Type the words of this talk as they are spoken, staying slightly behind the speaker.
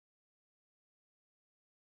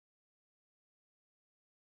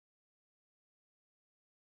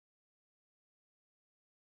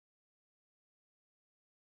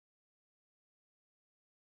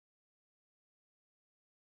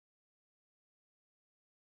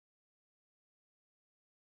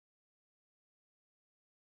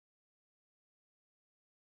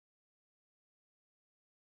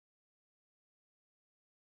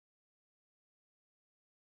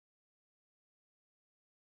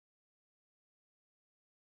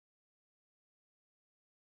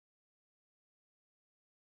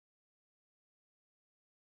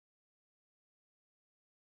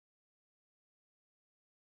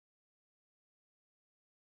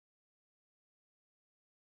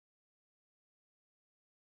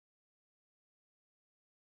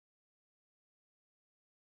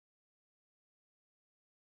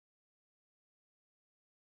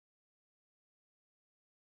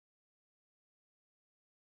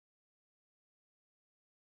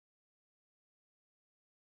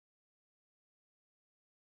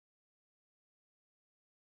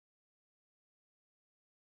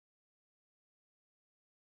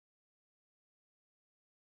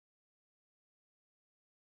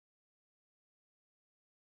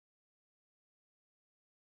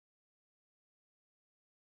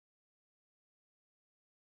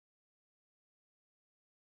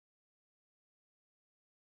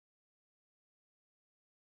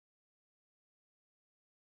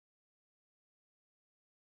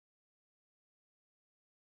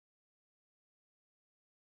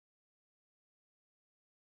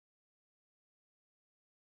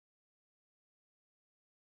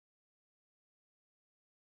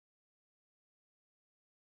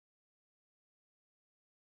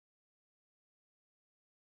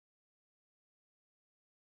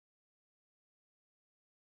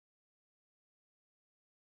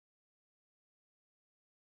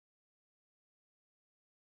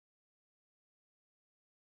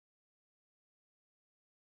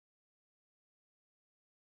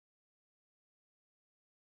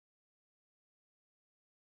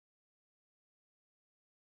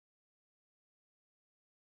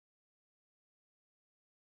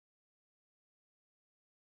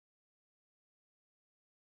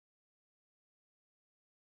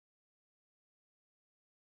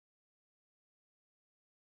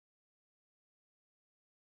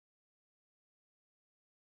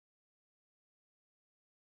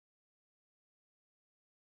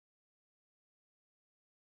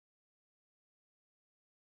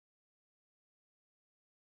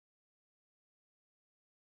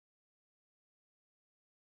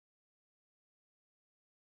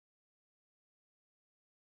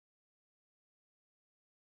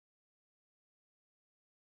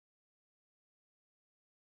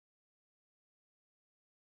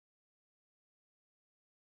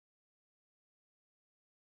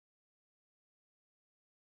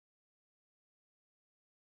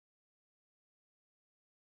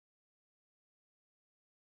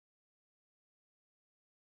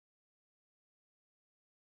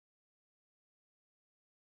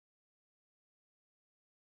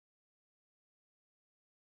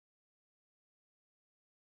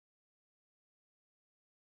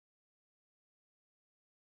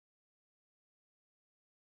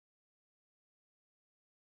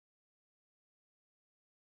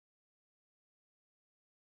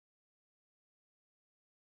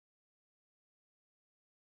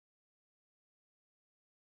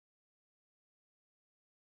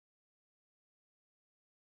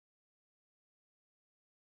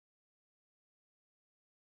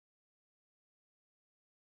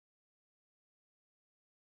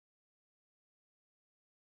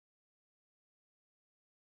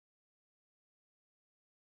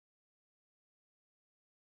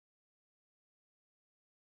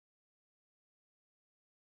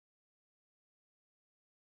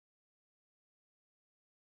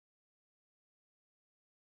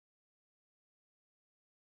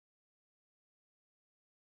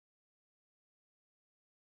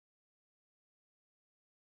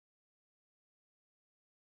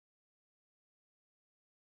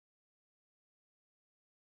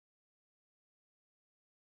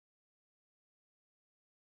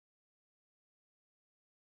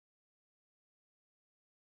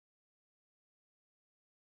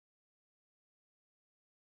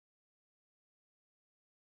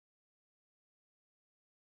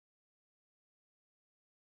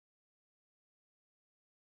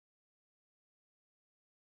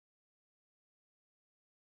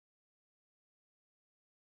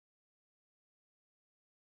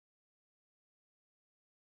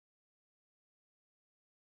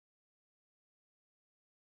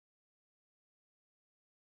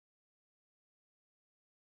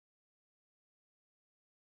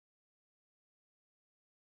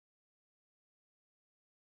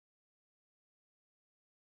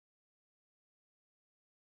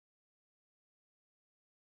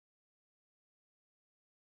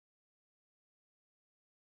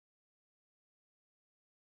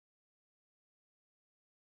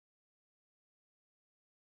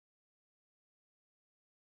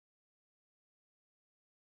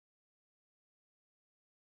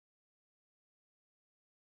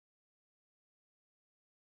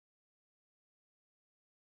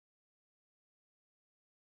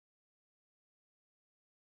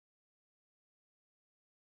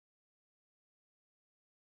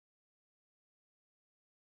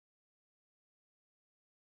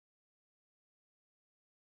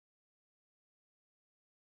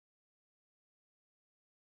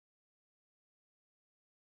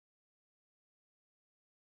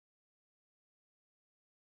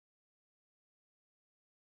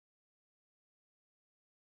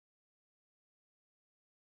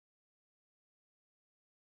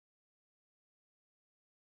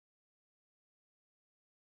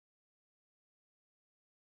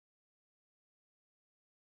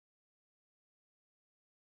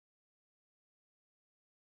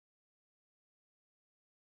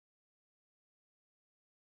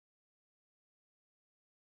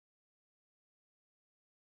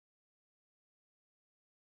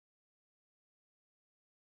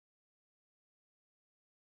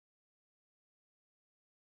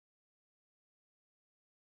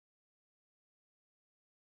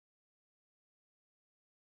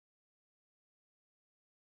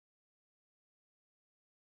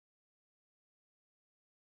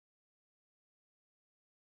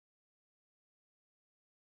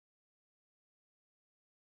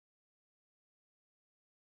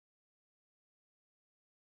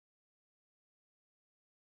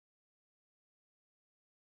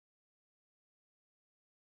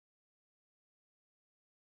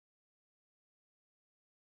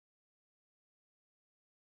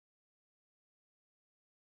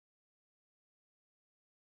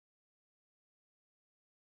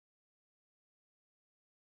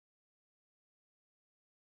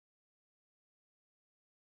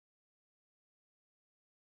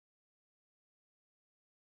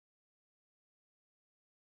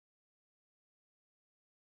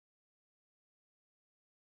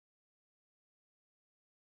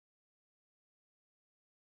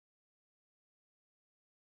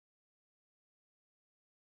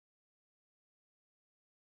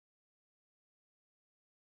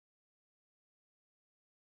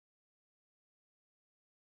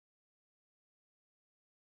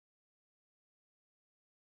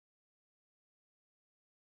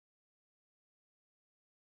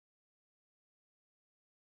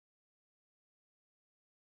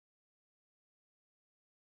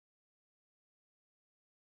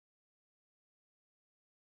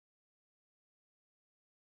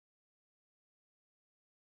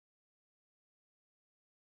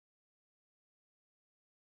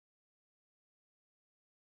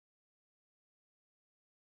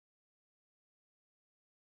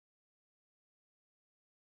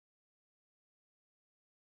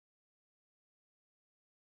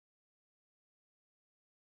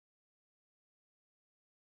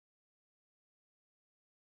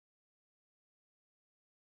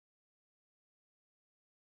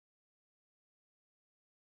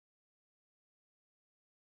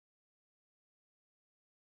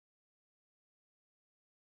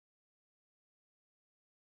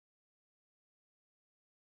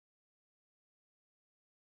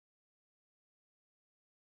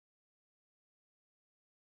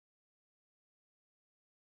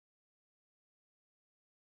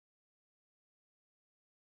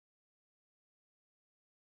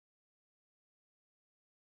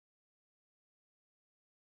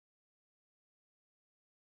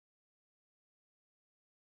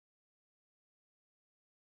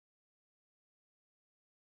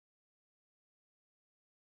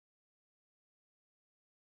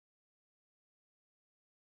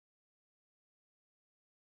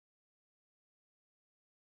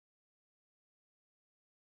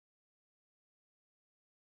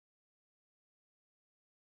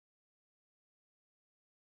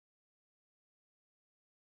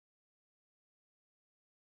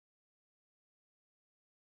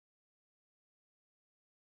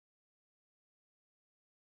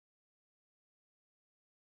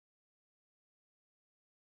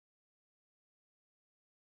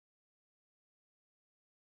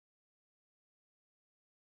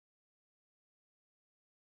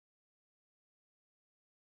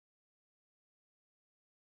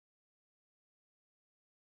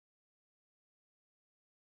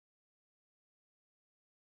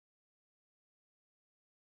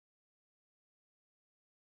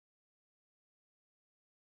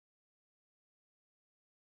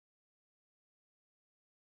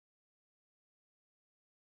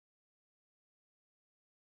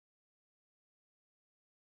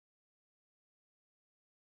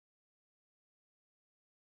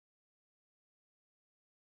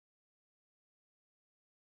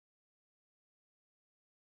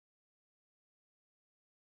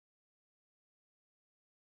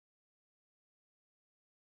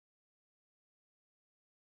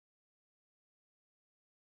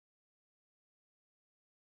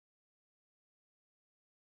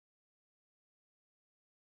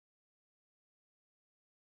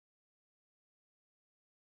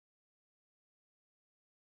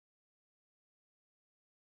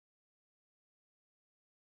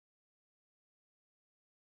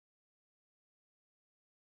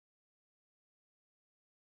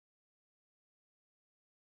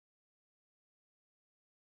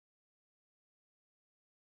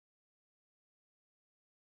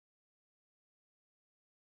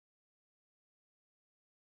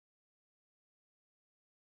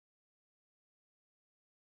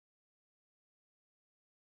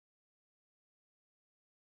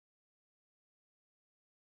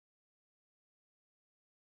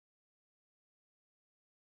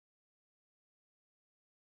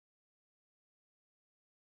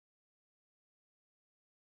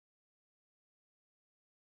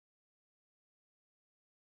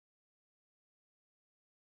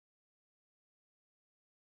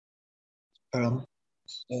And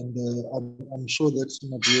I'm sure that's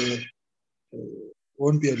going to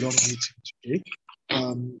won't be a long meeting today.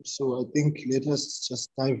 So I think let us just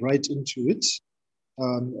dive right into it.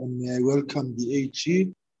 And may I welcome the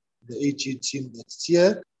AG team that's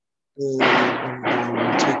here, and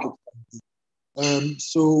we'll take it from there.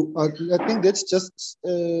 So I think let's just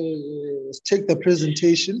take the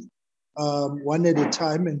presentation one at a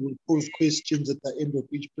time, and we'll pose questions at the end of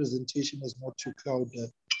each presentation as not to cloud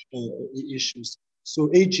the issues. So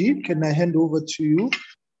AG, can I hand over to you?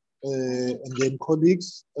 And then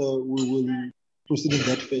colleagues, we will proceed in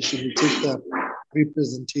that fashion. We'll take the three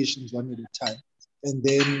presentations one at a time. And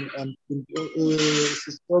then, then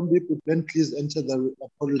please enter the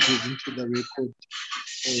apologies into the record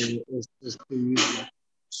as per usual.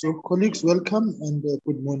 So colleagues, welcome and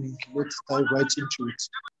good morning. Let's dive right into it.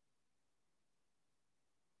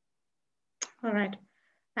 All right.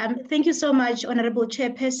 Thank you so much, Honorable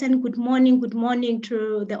Chairperson. Good morning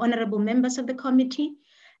to the honorable members of the committee.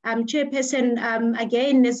 Chairperson,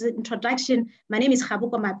 again, as an introduction, my name is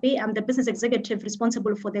Khabuko Mape. I'm the business executive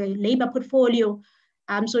responsible for the labor portfolio.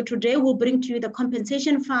 So today we'll bring to you the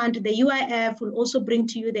compensation fund, the UIF, will also bring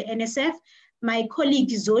to you the NSF. My colleague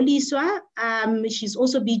Zoliswa, she's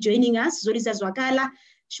also be joining us, Zolisa Zwakala.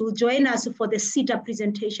 She will join us for the SITA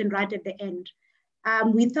presentation right at the end.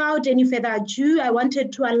 Without any further ado, I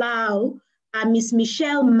wanted to allow Ms.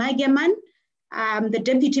 Michelle Mageman, the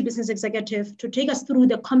Deputy Business Executive, to take us through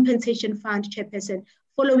the compensation fund, Chairperson.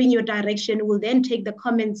 Following your direction, we'll then take the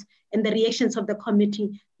comments and the reactions of the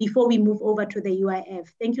committee before we move over to the UIF.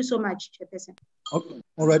 Thank you so much, Chairperson. Okay.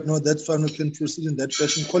 All right, no, that's fine. We can proceed in that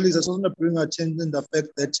fashion. Colleagues, I just want to bring our attention to the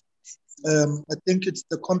fact that I think it's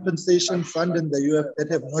the compensation fund and the UIF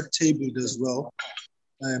that have not tabled as well.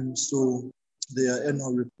 So their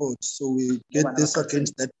annual reports. So we get this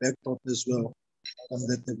against that backdrop as well.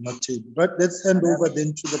 That they've not tabled. But let's hand over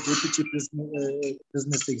then to the Deputy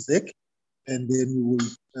Business Exec, and then we will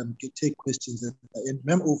take questions at the end.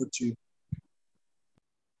 Ma'am, over to you.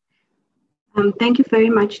 Thank you very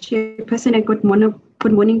much, Chairperson, and good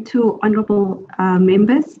morning to honorable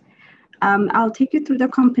members. I'll take you through the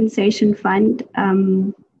compensation fund.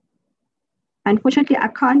 Unfortunately, I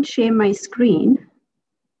can't share my screen.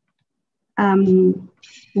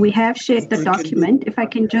 We have shared the document. If I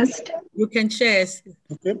can just... You can share.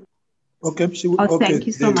 Okay. Okay. Thank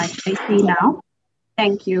you so much. I see now.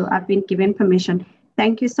 Thank you. I've been given permission.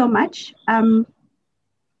 Thank you so much. I'll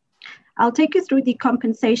take you through the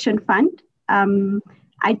compensation fund.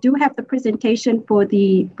 I do have the presentation for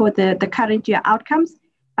the current year outcomes,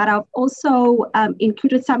 but I've also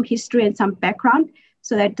included some history and some background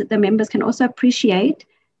so that the members can also appreciate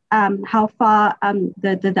how far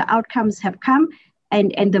the outcomes have come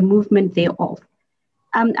and the movement thereof.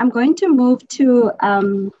 I'm going to move to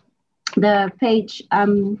the page,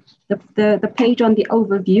 the page on the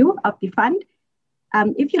overview of the fund.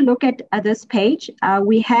 If you look at this page,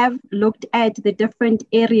 we have looked at the different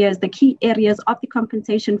areas, the key areas of the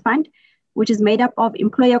compensation fund, which is made up of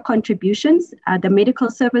employer contributions, the medical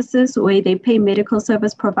services, where they pay medical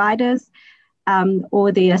service providers,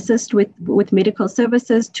 or they assist with medical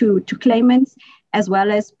services to claimants, as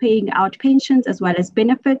well as paying out pensions, as well as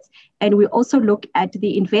benefits. And we also look at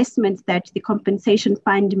the investments that the compensation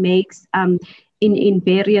fund makes in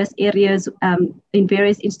various areas, in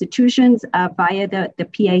various institutions via the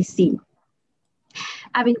PAC.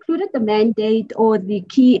 I've included the mandate or the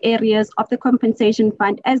key areas of the compensation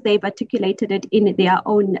fund as they've articulated it in their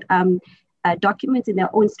own documents, in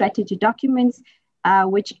their own strategy documents,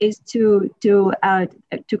 which is to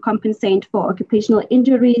compensate for occupational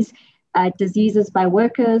injuries, diseases by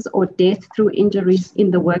workers, or death through injuries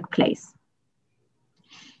in the workplace.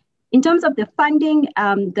 In terms of the funding,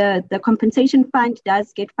 the compensation fund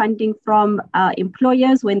does get funding from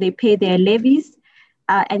employers when they pay their levies,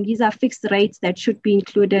 and these are fixed rates that should be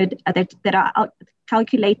included, that are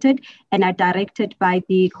calculated and are directed by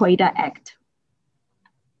the COIDA Act.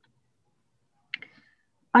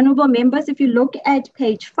 Honorable members, if you look at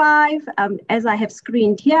page 5, as I have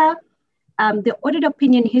screened here, the audit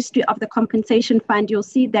opinion history of the compensation fund, you'll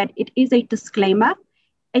see that it is a disclaimer.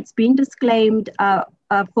 It's been disclaimed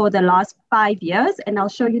for the last 5 years, and I'll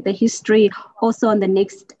show you the history also on the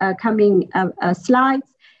next coming slides.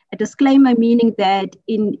 A disclaimer meaning that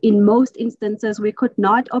in most instances, we could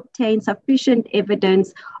not obtain sufficient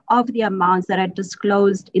evidence of the amounts that are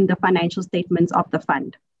disclosed in the financial statements of the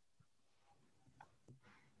fund.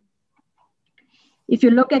 If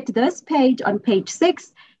you look at this page on page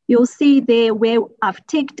 6, you'll see there where I've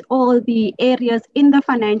ticked all the areas in the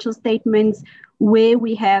financial statements where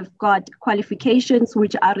we have got qualifications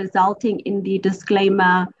which are resulting in the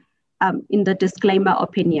disclaimer disclaimer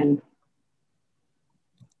opinion.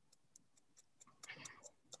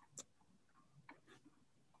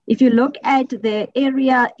 If you look at the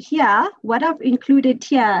area here, what I've included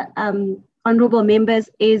here, honorable members,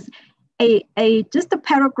 is just a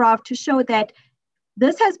paragraph to show that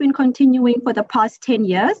this has been continuing for the past 10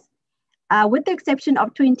 years, with the exception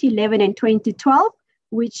of 2011 and 2012,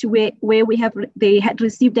 where they had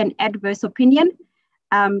received an adverse opinion,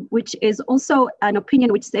 which is also an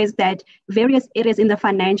opinion which says that various areas in the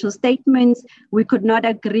financial statements, we could not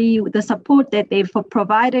agree with the support that they've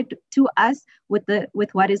provided to us with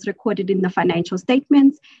what is recorded in the financial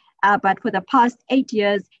statements. But for the past 8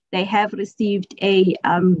 years, they have received a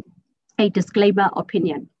disclaimer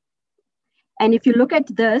opinion. And if you look at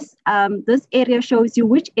this, this area shows you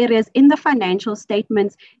which areas in the financial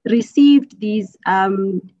statements received these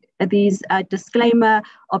disclaimer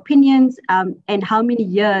opinions, and how many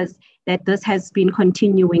years that this has been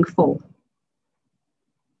continuing for.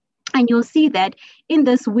 And you'll see that in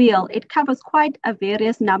this wheel, it covers quite a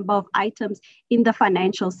various number of items in the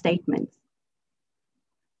financial statements.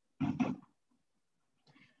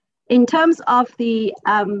 In terms of the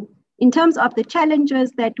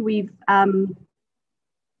challenges that we've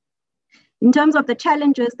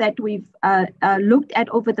looked at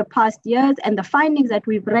over the past years and the findings that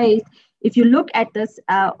we've raised, if you look at this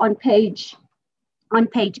on page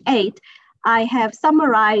 8, I have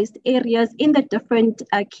summarized areas in the different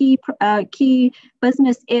key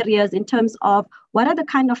business areas in terms of what are the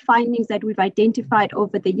kind of findings that we've identified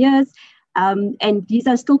over the years, and these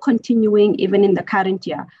are still continuing even in the current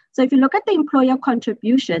year. So if you look at the employer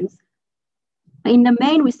contributions, in the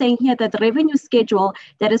main, we're saying here that the revenue schedule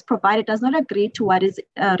that is provided does not agree to what is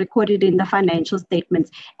recorded in the financial statements.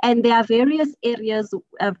 And there are various areas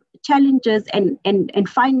of challenges and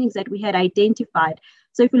findings that we had identified.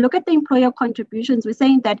 So if you look at the employer contributions, we're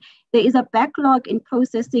saying that there is a backlog in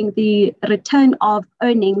processing the return of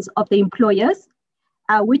earnings of the employers,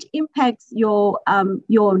 which impacts your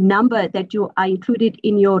number that you are included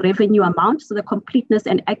in your revenue amount, so the completeness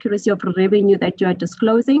and accuracy of revenue that you are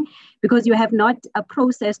disclosing, because you have not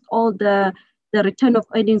processed all the return of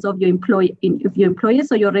earnings of your employer,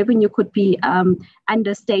 so your revenue could be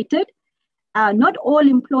understated. Not all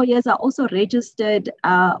employers are also registered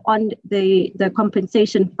on the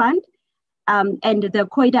compensation fund, and the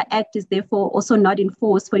COIDA Act is therefore also not in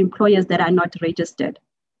force for employers that are not registered.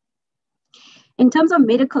 In terms of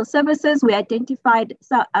medical services, we identified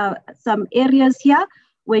some areas here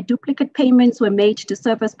where duplicate payments were made to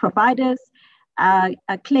service providers,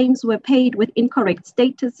 claims were paid with incorrect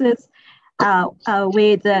statuses,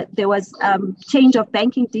 where there was change of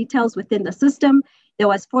banking details within the system. There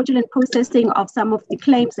was fraudulent processing of some of the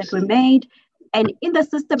claims that were made. And in the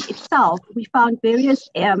system itself, we found various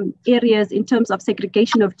areas in terms of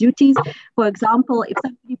segregation of duties. For example, if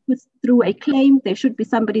somebody puts through a claim, there should be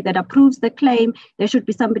somebody that approves the claim. There should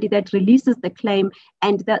be somebody that releases the claim.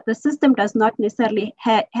 And that the system does not necessarily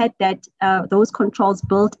had that those controls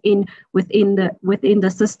built in within the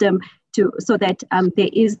system so that there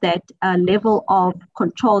is that level of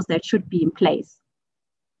controls that should be in place.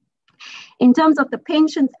 In terms of the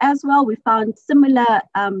pensions as well, we found similar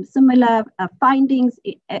findings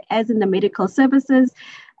as in the medical services,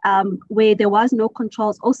 where there was no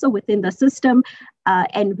controls also within the system,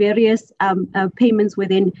 and various payments were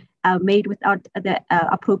then made without the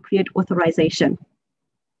appropriate authorization.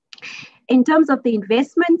 In terms of the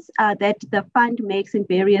investments that the fund makes in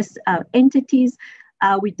various entities,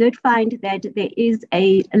 we did find that there is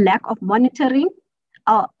a lack of monitoring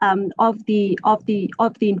of the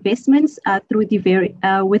investments through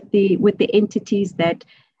with the entities that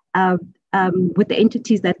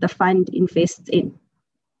the fund invests in.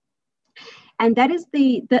 And that is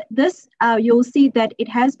you'll see that it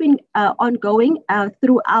has been ongoing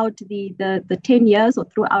throughout the 10 years or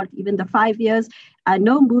throughout even the 5 years.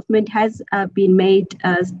 No movement has been made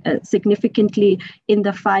significantly in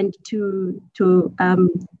the fund to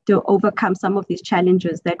overcome some of these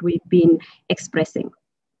challenges that we've been expressing.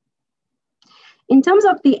 In terms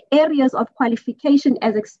of the areas of qualification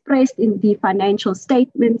as expressed in the financial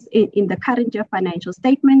statements, in the current year financial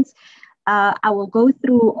statements, I will go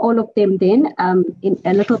through all of them then in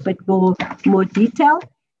a little bit more detail.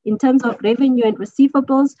 In terms of revenue and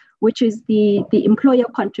receivables, which is the employer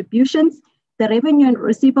contributions, the revenue and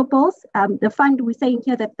receivables, the fund, we're saying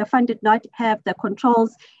here that the fund did not have the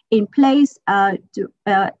controls in place for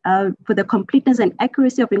the completeness and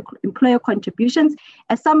accuracy of employer contributions,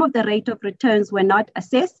 as some of the rate of returns were not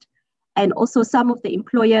assessed, and also some of the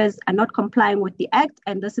employers are not complying with the Act,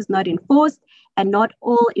 and this is not enforced, and not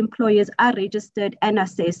all employers are registered and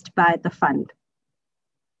assessed by the fund.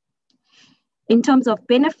 In terms of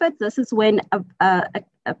benefits, this is when a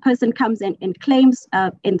person comes in and claims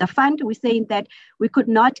in the fund. We're saying that we could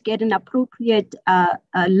not get an appropriate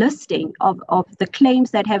listing of the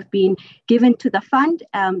claims that have been given to the fund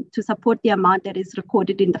to support the amount that is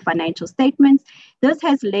recorded in the financial statements. This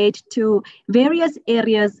has led to various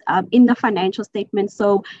areas in the financial statements.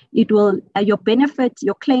 So it will, your benefit,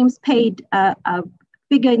 your claims paid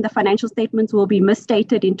figure in the financial statements will be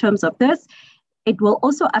misstated in terms of this. It will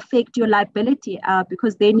also affect your liability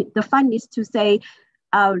because then the fund needs to say,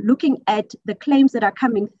 looking at the claims that are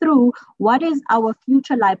coming through, what is our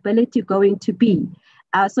future liability going to be?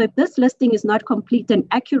 So if this listing is not complete and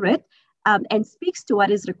accurate and speaks to what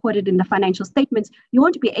is recorded in the financial statements, you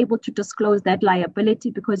won't be able to disclose that liability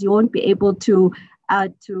because you won't be able to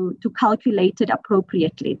calculate it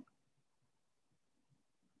appropriately.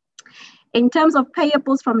 In terms of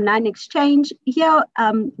payables from non-exchange, here,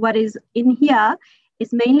 what is in here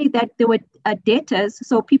is mainly that there were debtors,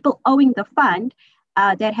 so people owing the fund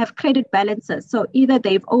that have credit balances. So either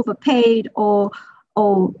they've overpaid or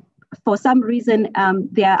for some reason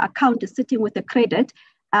their account is sitting with a credit.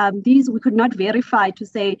 These we could not verify to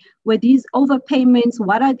say, were these overpayments,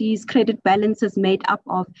 what are these credit balances made up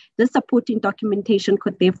of? This supporting documentation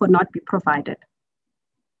could therefore not be provided.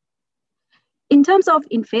 In terms of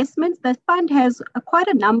investments, the fund has quite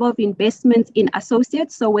a number of investments in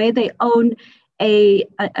associates. So where they own a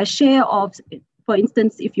share of, for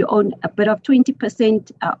instance, if you own a bit of 20%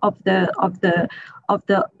 of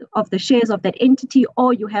the shares of that entity,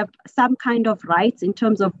 or you have some kind of rights in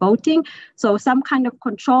terms of voting, so some kind of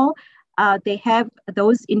control. They have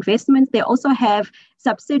those investments. They also have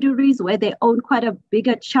subsidiaries where they own quite a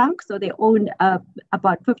bigger chunk. So they own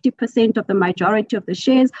about 50% of the majority of the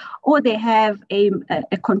shares, or they have a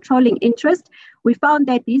controlling interest. We found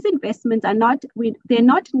that these investments are they're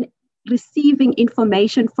not receiving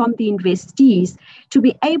information from the investees to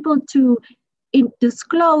be able to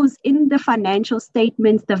disclose in the financial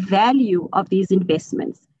statements the value of these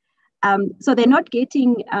investments. So they're not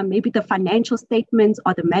getting maybe the financial statements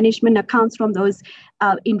or the management accounts from those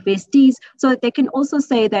investees, so that they can also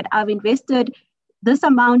say that I've invested this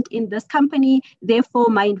amount in this company, therefore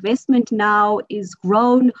my investment now is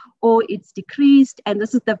grown or it's decreased, and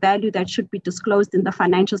this is the value that should be disclosed in the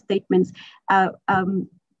financial statements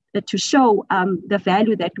to show the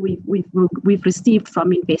value that we've received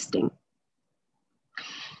from investing.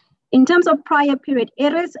 In terms of prior period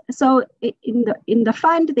errors, so in the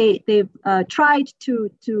fund, they've tried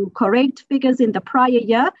to correct figures in the prior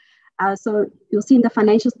year. So you'll see in the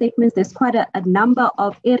financial statements, there's quite a number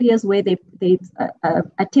of areas where they've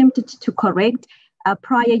attempted to correct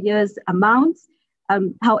prior year's amounts.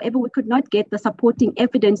 However, we could not get the supporting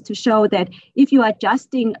evidence to show that if you are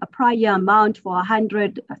adjusting a prior amount for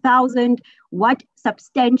 100,000, what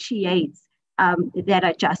substantiates that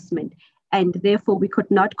adjustment. And therefore, we could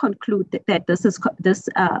not conclude that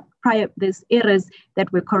these errors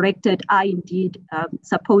that were corrected are indeed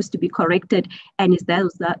supposed to be corrected, and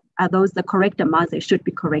are those the correct amounts that should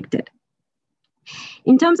be corrected.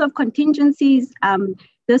 In terms of contingencies,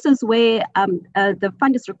 this is where the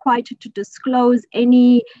fund is required to disclose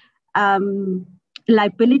any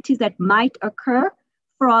liabilities that might occur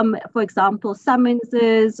from, for example,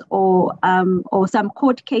 summonses or some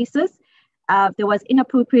court cases. There was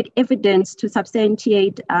inappropriate evidence to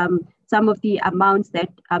substantiate some of the amounts that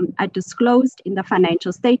are disclosed in the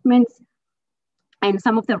financial statements, and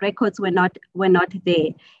some of the records were not there,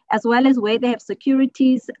 as well as where they have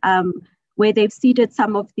securities, where they've ceded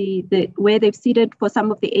where they've ceded for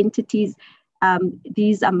some of the entities,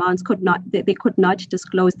 these amounts could not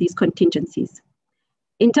disclose these contingencies.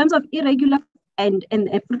 In terms of irregular and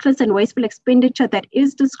fruitless and wasteful expenditure that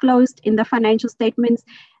is disclosed in the financial statements,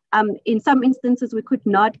 in some instances, we could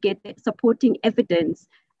not get supporting evidence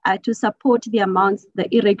to support the amounts,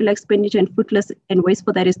 the irregular expenditure and fruitless and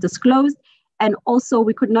wasteful that is disclosed. And also,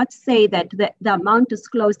 we could not say that the amount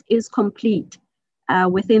disclosed is complete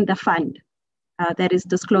within the fund that is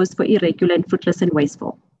disclosed for irregular and fruitless and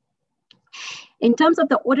wasteful. In terms of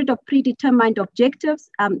the audit of predetermined objectives,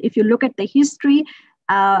 if you look at the history,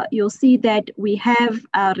 you'll see that we have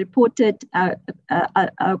reported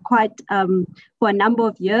quite for a number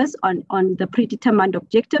of years on the predetermined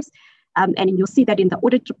objectives. And you'll see that in the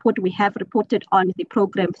audit report, we have reported on the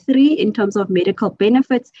program 3 in terms of medical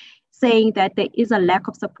benefits, saying that there is a lack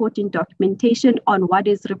of supporting documentation on what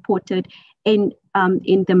is reported in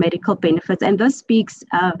the medical benefits. And this speaks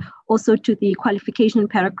also to the qualification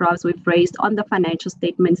paragraphs we've raised on the financial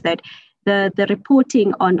statements, that the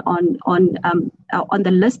reporting on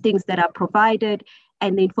the listings that are provided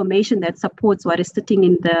and the information that supports what is sitting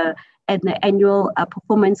in the and the annual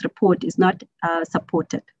performance report is not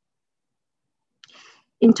supported.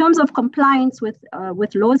 In terms of compliance with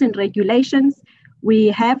laws and regulations, we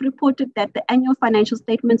have reported that the annual financial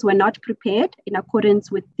statements were not prepared in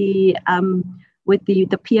accordance with the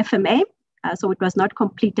PFMA. So it was not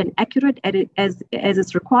complete and accurate as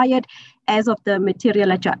is required, as of the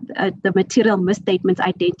material misstatements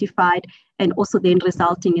identified, and also then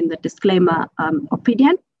resulting in the disclaimer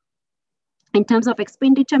opinion. In terms of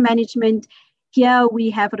expenditure management, here we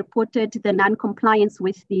have reported the non-compliance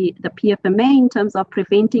with the PFMA in terms of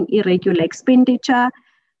preventing irregular expenditure,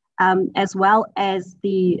 as well as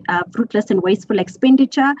the fruitless and wasteful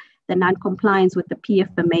expenditure, the non-compliance with the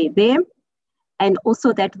PFMA there, and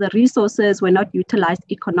also that the resources were not utilized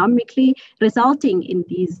economically, resulting in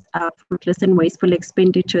these fruitless and wasteful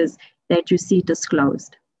expenditures that you see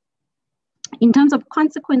disclosed. In terms of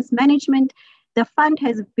consequence management, the fund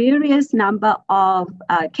has various number of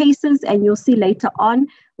cases, and you'll see later on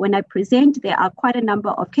when I present, there are quite a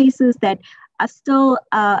number of cases that are still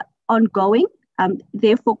ongoing.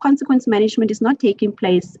 Therefore, consequence management is not taking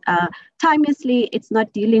place timelessly. It's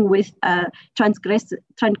not dealing with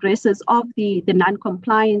transgressors of the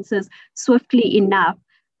non-compliances swiftly enough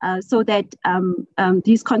so that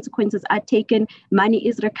these consequences are taken, money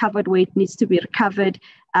is recovered where it needs to be recovered,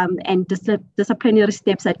 and disciplinary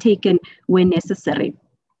steps are taken when necessary.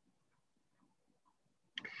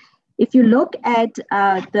 If you look at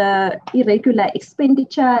the irregular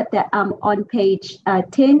expenditure that on page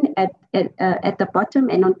 10 at the bottom,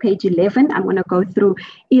 and on page 11, I'm going to go through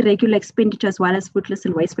irregular expenditure as well as fruitless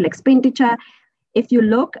and wasteful expenditure. If you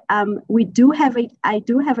look, I do have a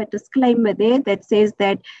disclaimer there that says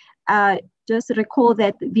that just recall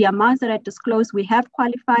that the amounts that are disclosed, we have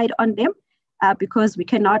qualified on them because we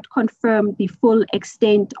cannot confirm the full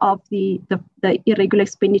extent of the irregular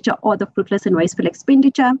expenditure or the fruitless and wasteful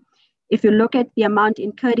expenditure. If you look at the amount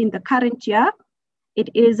incurred in the current year, it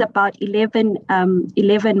is about 11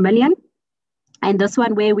 million. And this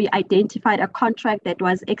one where we identified a contract that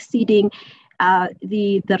was exceeding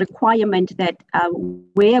the requirement that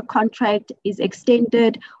where a contract is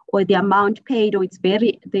extended or the amount paid, or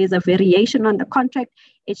there's a variation on the contract,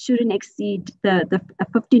 it shouldn't exceed the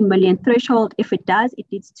 15 million threshold. If it does, it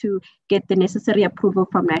needs to get the necessary approval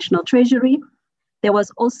from National Treasury. There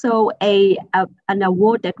was also an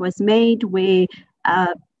award that was made where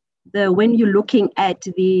when you're looking at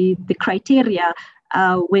the criteria,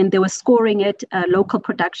 when they were scoring it, local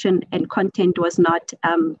production and content was not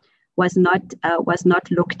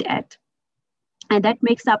looked at, and that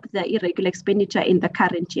makes up the irregular expenditure in the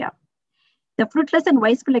current year. The fruitless and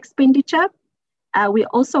wasteful expenditure, we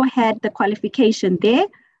also had the qualification there.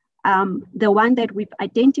 The one that we've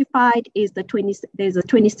identified is there's a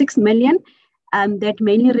 26 million. That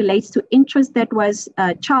mainly relates to interest that was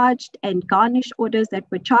charged and garnish orders that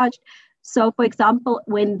were charged. So, for example,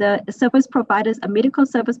 when the service providers, a medical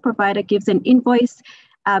service provider gives an invoice,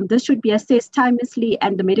 this should be assessed timelessly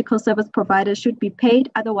and the medical service provider should be paid.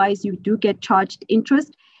 Otherwise, you do get charged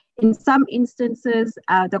interest. In some instances,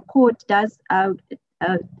 the court does tell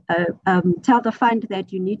the fund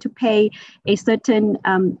that you need to pay a certain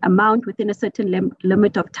amount within a certain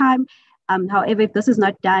limit of time. However, if this is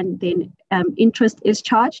not done, then interest is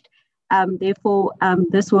charged. Therefore,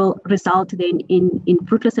 this will result then in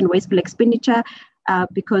fruitless and wasteful expenditure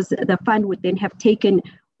because the fund would then have taken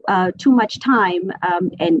too much time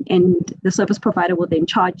and the service provider will then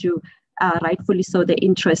charge you rightfully so the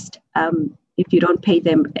interest if you don't pay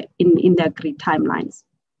them in the agreed timelines.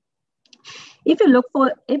 If you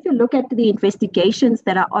look at the investigations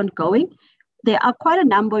that are ongoing, there are quite a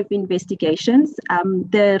number of investigations.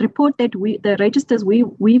 The report that the registers we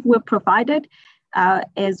were provided,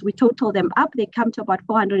 as we total them up, they come to about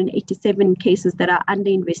 487 cases that are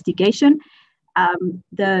under investigation.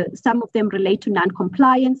 Some of them relate to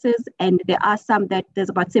non-compliances, and there are some that there's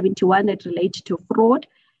about 71 that relate to fraud.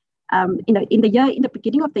 In the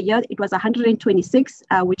beginning of the year, it was 126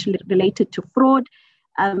 which related to fraud.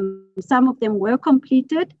 Some of them were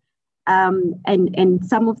completed, and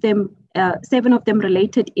some of them, 7 of them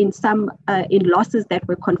related in losses that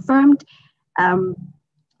were confirmed.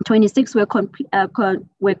 26 were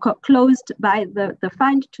closed by the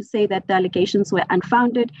fund to say that the allegations were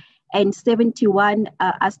unfounded, and 71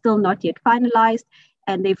 are still not yet finalized,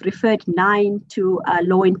 and they've referred 9 to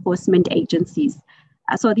law enforcement agencies.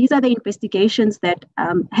 So these are the investigations that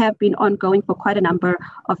have been ongoing for quite a number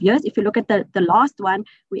of years. If you look at the last one,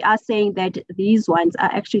 we are saying that these ones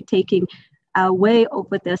are actually taking way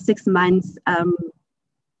over the 6 months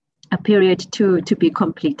a period to be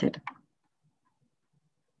completed.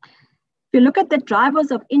 If you look at the drivers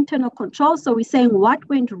of internal control, so we're saying what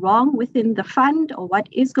went wrong within the fund or what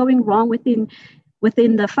is going wrong within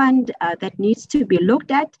the fund that needs to be looked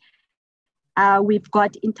at. We've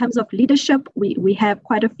got, in terms of leadership, we have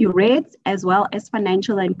quite a few reds, as well as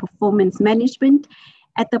financial and performance management.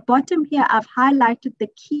 At the bottom here, I've highlighted the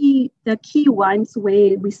key ones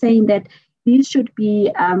where we're saying that these should be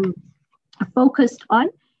focused on.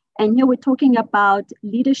 And here we're talking about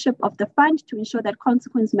leadership of the fund to ensure that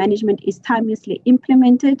consequence management is timelessly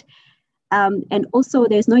implemented. And also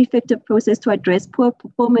there's no effective process to address poor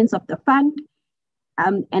performance of the fund.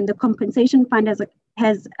 And the compensation fund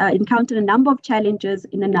has encountered a number of challenges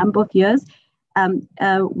in a number of years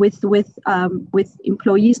with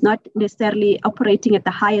employees not necessarily operating at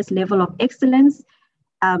the highest level of excellence.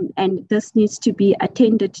 And this needs to be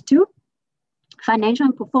attended to. Financial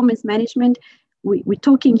and performance management, we're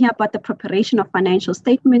talking here about the preparation of financial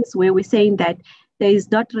statements, where we're saying that there is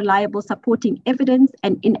not reliable supporting evidence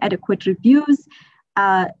and inadequate reviews,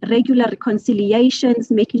 regular reconciliations,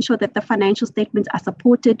 making sure that the financial statements are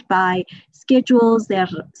supported by schedules, they're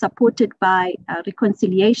supported by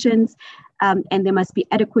reconciliations, and there must be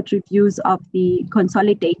adequate reviews of the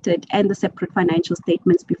consolidated and the separate financial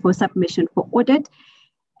statements before submission for audit.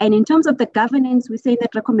 And in terms of the governance, we say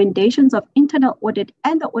that recommendations of internal audit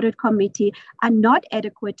and the audit committee are not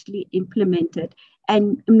adequately implemented.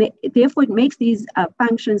 And therefore, it makes these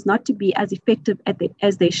functions not to be as effective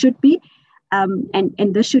as they should be. And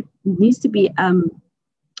this needs to be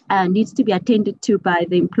attended to by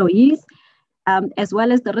the employees, as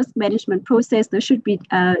well as the risk management process. This should be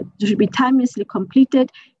timelessly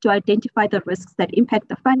completed to identify the risks that impact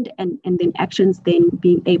the fund, and then actions then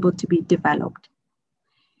being able to be developed.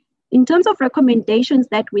 In terms of recommendations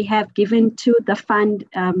that we have given to the fund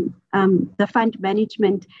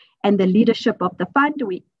management and the leadership of the fund,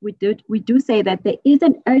 we do say that there is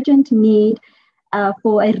an urgent need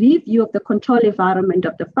for a review of the control environment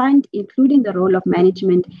of the fund, including the role of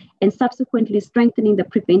management, and subsequently strengthening the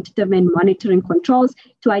preventative and monitoring controls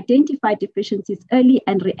to identify deficiencies early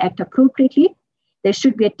and react appropriately. There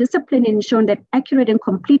should be a discipline in ensuring that accurate and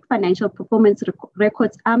complete financial performance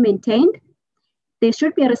records are maintained. There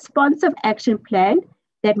should be a responsive action plan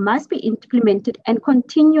that must be implemented and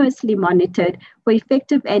continuously monitored for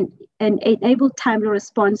effective and enable timely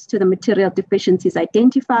response to the material deficiencies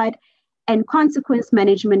identified. And consequence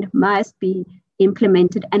management must be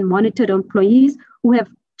implemented and monitored on employees who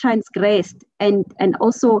have transgressed and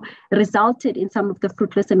also resulted in some of the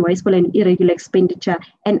fruitless and wasteful and irregular expenditure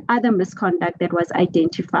and other misconduct that was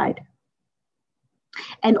identified.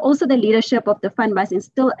 And also the leadership of the fund must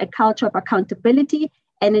instill a culture of accountability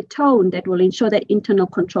and a tone that will ensure that internal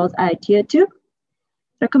controls are adhered to.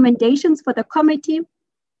 Recommendations for the committee.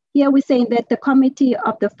 Here we're saying that the committee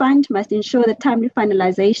of the fund must ensure the timely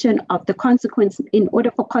finalization of the consequence in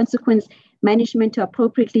order for consequence management to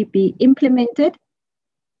appropriately be implemented.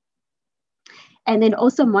 And then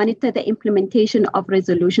also monitor the implementation of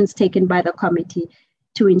resolutions taken by the committee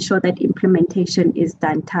to ensure that implementation is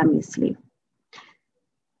done timelessly.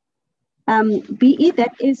 BE,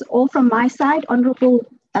 that is all from my side, Honorable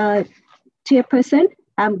Chairperson.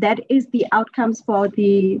 That is the outcomes for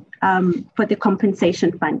the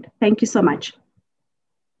compensation fund. Thank you so much.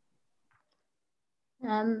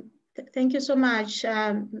 Thank you so much,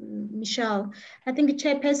 Michelle. I think,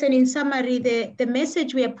 Chairperson, in summary, the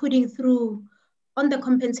message we are putting through on the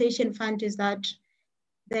compensation fund is that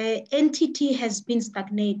the entity has been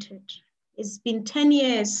stagnated. It's been 10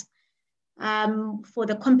 years for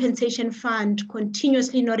the compensation fund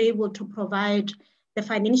continuously not able to provide the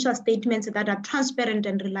financial statements that are transparent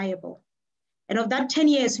and reliable. And of that 10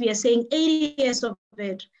 years, we are saying 8 years of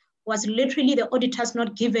it was literally the auditors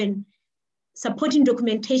not given supporting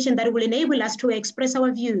documentation that will enable us to express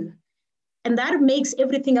our view. And that makes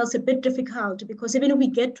everything else a bit difficult, because even if we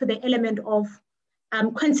get to the element of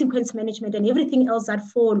consequence management and everything else that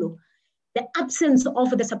follow, the absence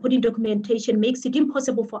of the supporting documentation makes it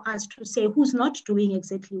impossible for us to say who's not doing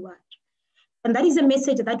exactly what. And that is a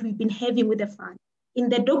message that we've been having with the fund. In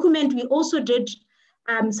the document, we also did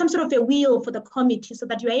some sort of a wheel for the committee so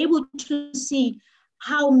that you're able to see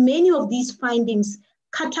how many of these findings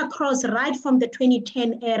cut across right from the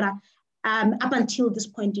 2010 era up until this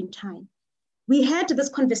point in time. We had these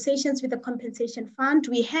conversations with the compensation fund.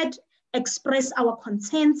 We had expressed our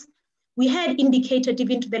concerns. We had indicated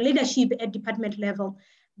even to the leadership at department level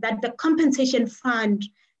that the compensation fund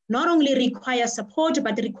not only requires support,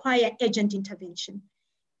 but require urgent intervention.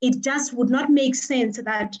 It just would not make sense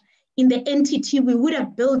that in the entity, we would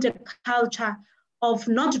have built a culture of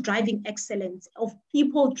not driving excellence, of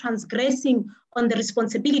people transgressing on the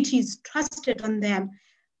responsibilities trusted on them,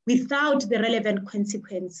 without the relevant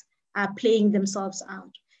consequence playing themselves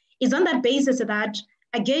out. It's on that basis that,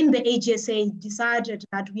 again, the AGSA decided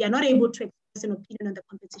that we are not able to express an opinion on the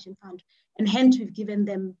compensation fund, and hence we've given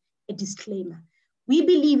them a disclaimer. We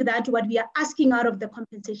believe that what we are asking out of the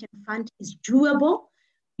compensation fund is doable.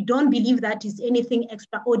 We don't believe that is anything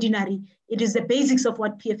extraordinary. It is the basics of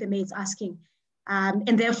what PFMA is asking.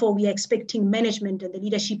 And therefore, we are expecting management and the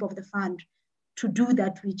leadership of the fund to do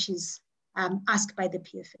that which is asked by the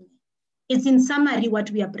PFMA. It's in summary what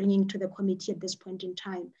we are bringing to the committee at this point in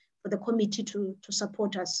time for the committee to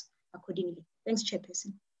support us accordingly. Thanks,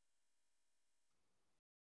 Chairperson.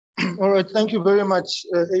 All right, thank you very much,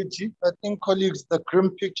 AG. I think, colleagues, the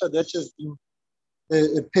grim picture that has been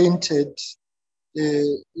painted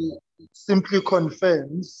simply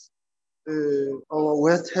confirms our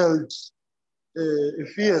well-held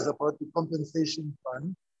fears about the compensation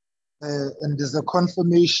fund, and there's a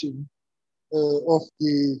confirmation of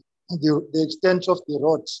the extent of the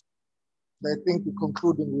rot. I think the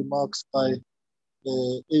concluding remarks by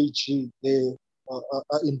AG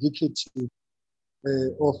are indicative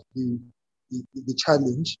of the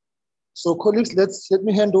challenge. So, colleagues, let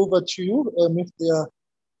me hand over to you if there are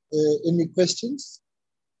any questions.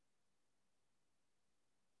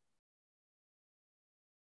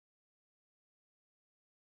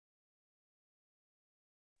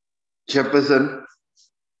 Chairperson.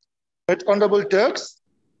 Right, Honorable Dirks.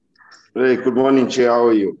 Hey, good morning, Chair. How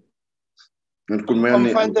are you? And good morning.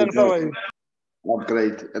 I'm fine, thanks. How are you? Oh,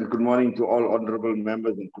 great. And good morning to all honorable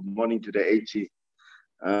members, and good morning to the AG.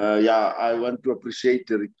 Yeah, I want to appreciate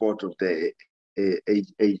the report of the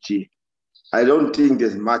AG. I don't think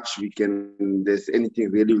there's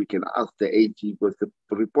anything really we can ask the AG, because the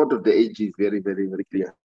report of the AG is very, very, very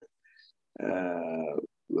clear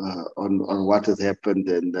on what has happened,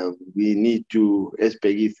 and we need to, as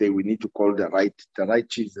Peggy said, we need to call the right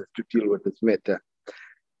Jesus to deal with this matter.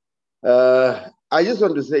 I just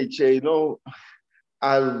want to say, Chair, you know,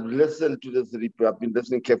 I've listened to this report. I've been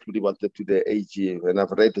listening carefully to the AG, and I've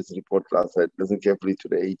read this report last night. Listened carefully to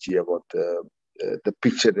the AG about the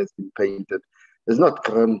picture that's been painted. It's not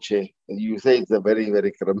grim, Chair. You say it's a very,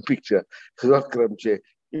 very grim picture. It's not grim, Chair.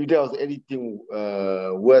 If there was anything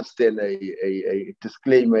worse than a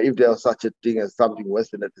disclaimer, if there was such a thing as something worse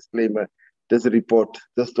than a disclaimer, this report,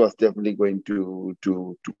 this was definitely going to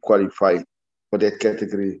qualify for that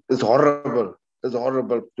category. It's horrible. It's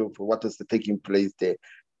horrible for what is taking place there.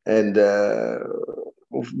 And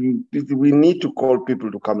we need to call people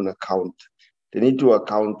to come and account. They need to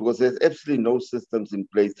account, because there's absolutely no systems in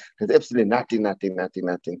place. There's absolutely nothing.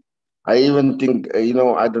 I even think, you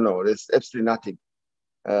know, I don't know, there's absolutely nothing.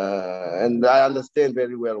 And I understand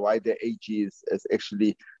very well why the AG is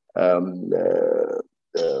actually giving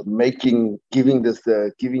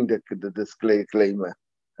the disclaimer.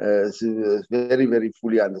 It's very, very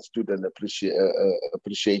fully understood and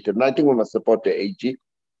appreciated. And I think we must support the AG,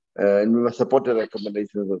 and we must support the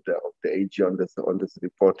recommendations of the AG on this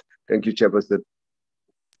report. Thank you, Chairperson.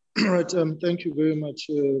 All right, thank you very much,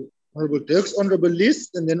 Honorable Dirks. Honorable Liz,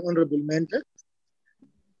 and then Honorable Mender.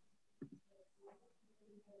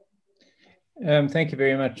 Thank you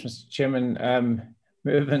very much, Mr. Chairman.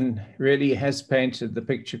 Mervyn really has painted the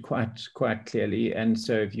picture quite clearly, and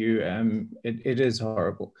so if you, it is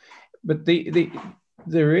horrible. But the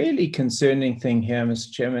really concerning thing here,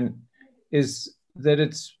 Mr. Chairman, is that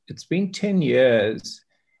it's been 10 years,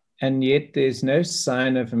 and yet there's no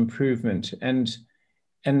sign of improvement. And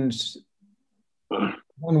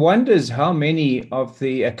one wonders how many of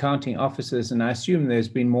the accounting officers, and I assume there's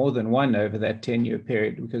been more than one over that 10-year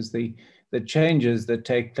period, because the changes that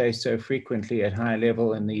take place so frequently at high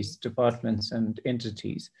level in these departments and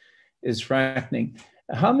entities is frightening.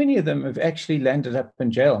 How many of them have actually landed up in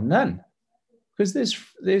jail? None. Because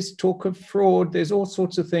there's talk of fraud, there's all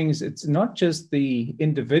sorts of things. It's not just the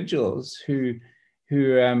individuals who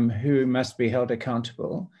must be held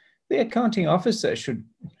accountable. The accounting officer should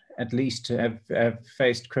at least have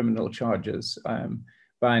faced criminal charges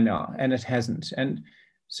by now, and it hasn't. And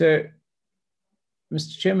so,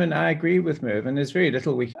 Mr. Chairman, I agree with Mervyn. There's very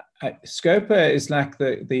little SCOPA is like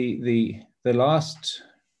the last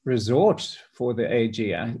resort for the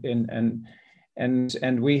AG, and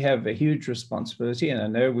we have a huge responsibility, and I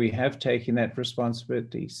know we have taken that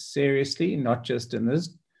responsibility seriously, not just in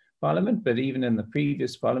this Parliament, but even in the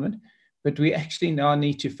previous Parliament. But we actually now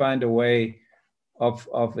need to find a way of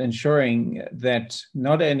ensuring that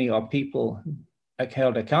not only are people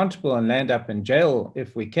held accountable and land up in jail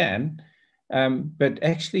if we can, but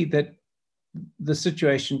actually that the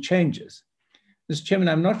situation changes. Mr. Chairman,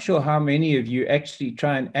 I'm not sure how many of you actually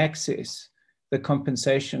try and access the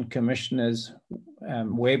Compensation Commissioner's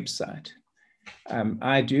website.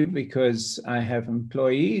 I do because I have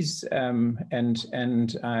employees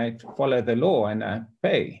and I follow the law and I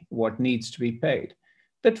pay what needs to be paid.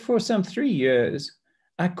 But for some 3 years,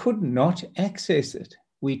 I could not access it.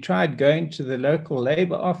 We tried going to the local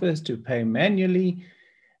labor office to pay manually.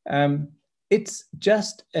 It's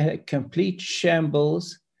just a complete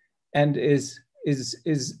shambles and is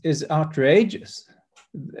outrageous.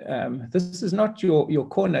 This is not your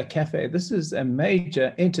corner cafe. This is a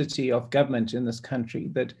major entity of government in this country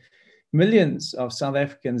that millions of South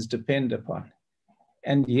Africans depend upon.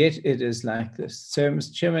 And yet it is like this. So,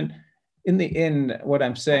 Mr. Chairman, in the end, what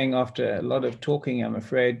I'm saying after a lot of talking, I'm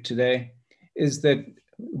afraid, today, is that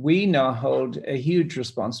we now hold a huge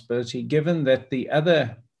responsibility, given that the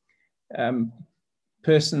other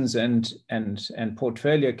persons and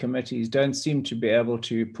portfolio committees don't seem to be able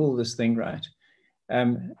to pull this thing right.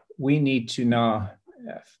 We need to now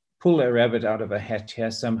pull a rabbit out of a hat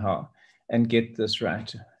here somehow and get this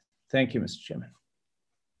right. Thank you, Mr. Chairman.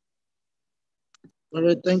 All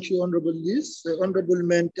right, thank you, Honorable Liz. Honorable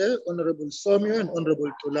Mente, Honorable Somyo, and Honorable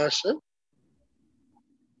Tolashe.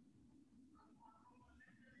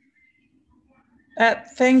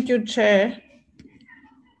 Thank you, Chair.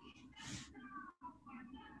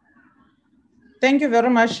 Thank you very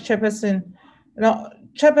much, Chairperson. Now,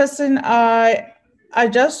 Chairperson, I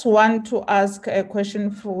just want to ask a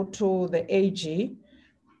question to the AG.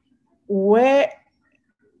 Where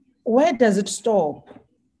does it stop?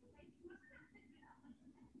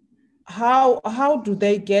 How do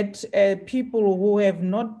they get people who have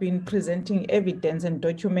not been presenting evidence and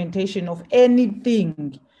documentation of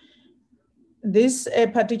anything? This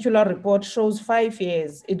particular report shows 5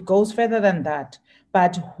 years. It goes further than that.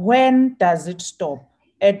 But when does it stop?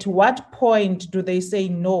 At what point do they say,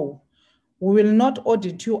 no, we will not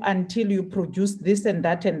audit you until you produce this and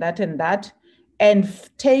that and that and that, and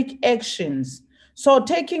take actions? So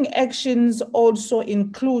taking actions also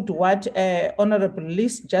include what Honorable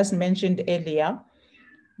Liz just mentioned earlier,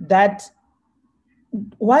 that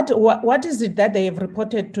what is it that they have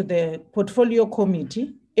reported to the portfolio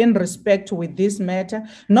committee in respect with this matter,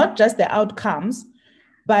 not just the outcomes,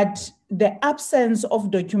 but the absence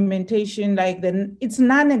of documentation, like it's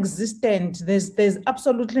non-existent. There's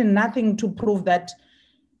absolutely nothing to prove that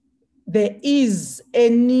there is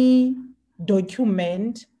any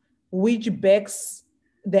document which backs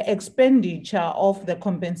the expenditure of the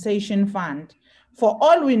compensation fund. For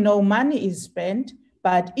all we know, money is spent,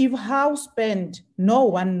 but if how spent, no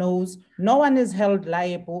one knows, no one is held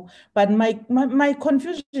liable. But my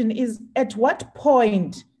confusion is, at what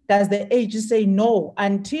point does the AG say no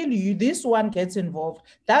until this one gets involved,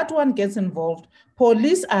 that one gets involved,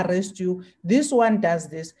 police arrest you, this one does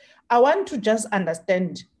this? I want to just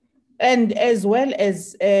understand. And as well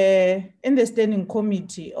as in the standing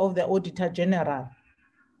committee of the Auditor General,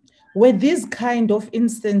 were these kind of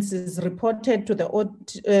instances reported to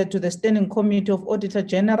the Standing Committee of Auditor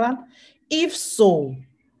General? If so,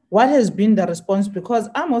 what has been the response? Because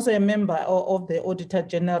I'm also a member of the Auditor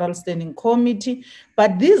General Standing Committee,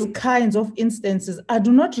 but these kinds of instances, I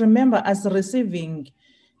do not remember us receiving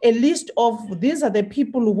a list of these are the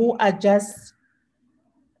people who are just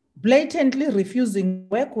blatantly refusing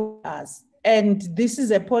to work with us. And this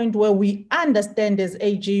is a point where we understand as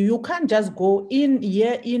AG, you can't just go in,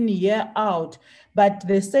 year out, but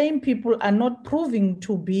the same people are not proving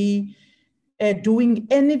to be doing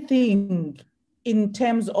anything in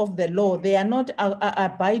terms of the law. They are not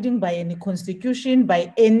abiding by any constitution,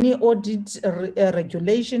 by any audit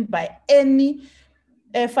regulation, by any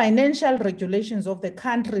financial regulations of the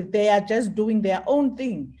country. They are just doing their own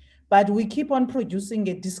thing. But we keep on producing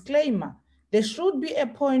a disclaimer. There should be a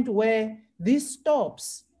point where this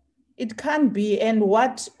stops. It can't be. And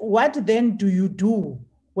what then do you do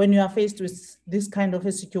when you are faced with this kind of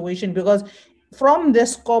a situation? Because from the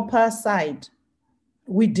Scopa side,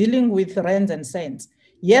 we're dealing with rands and cents.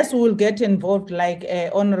 Yes, we will get involved, like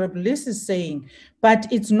Honorable Liz is saying, but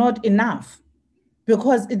it's not enough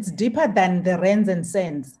because it's deeper than the rands and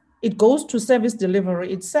cents. It goes to service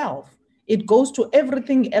delivery itself. It goes to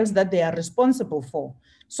everything else that they are responsible for.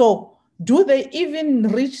 So do they even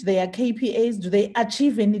reach their KPIs? Do they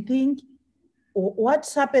achieve anything?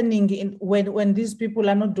 What's happening when these people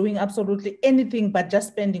are not doing absolutely anything but just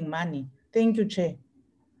spending money? Thank you, Chair.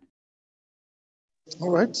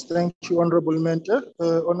 All right, thank you, Honorable Mentor.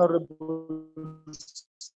 Honorable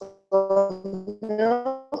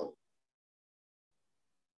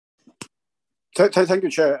Thank you,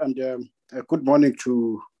 Chair, and good morning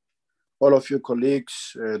to all of your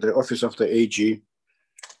colleagues, the Office of the AG.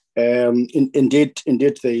 Indeed,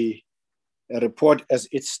 the report as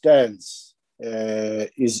it stands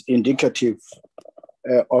is indicative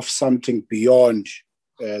of something beyond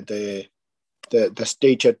the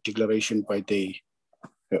stated declaration by the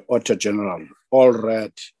Auditor General. All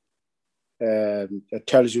read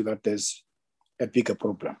tells you that there's a bigger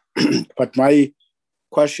problem. But my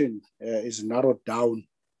question is narrowed down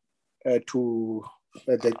to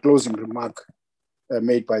the closing remark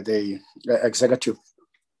made by the executive,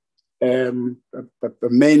 but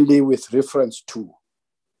mainly with reference to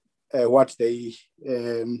what they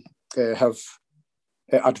have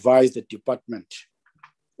advised the department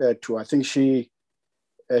to. I think she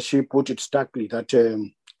put it starkly that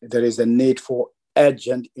there is a need for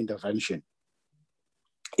urgent intervention.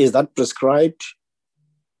 Is that prescribed?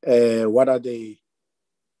 What are the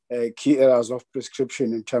key areas of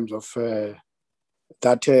prescription in terms of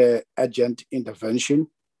that urgent intervention?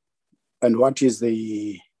 And what is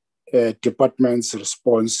the department's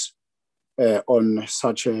response on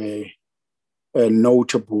such a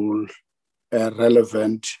notable,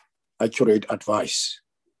 relevant, accurate advice?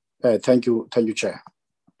 Thank you, Chair.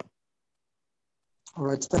 All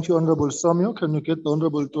right, thank you, Honorable Somyo. Can you get the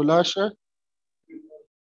Honorable Tolashe?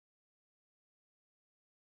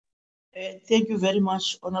 Thank you very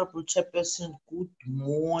much, Honorable Chairperson. Good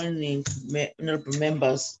morning, Honorable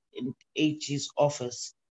members in AG's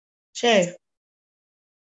office. Chair,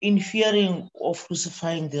 in fearing of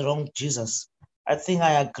crucifying the wrong Jesus, I think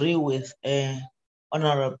I agree with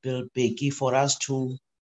Honorable Becky for us to,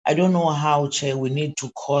 I don't know how, Chair, we need to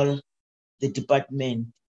call the department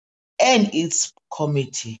and its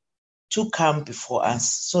committee to come before us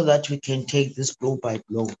so that we can take this blow by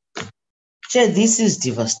blow. Chair, this is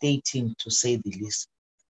devastating to say the least.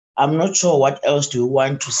 I'm not sure what else do you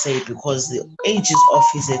want to say because the AG's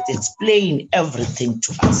office has explained everything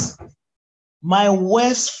to us. My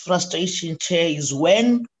worst frustration, Chair, is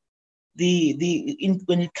when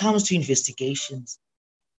when it comes to investigations,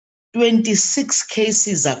 26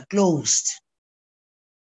 cases are closed,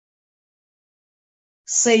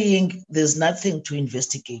 saying there's nothing to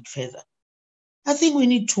investigate further. I think we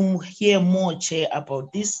need to hear more, Chair,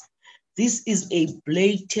 about this. This is a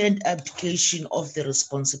blatant abdication of the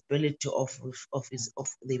responsibility of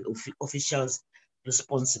the officials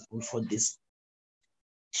responsible for this.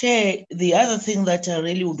 Chair, the other thing that I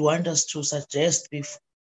really would want us to suggest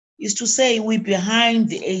is to say we're behind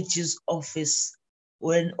the AG's office.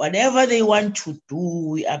 When whatever they want to do,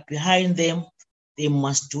 we are behind them. They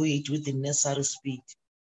must do it with the necessary speed.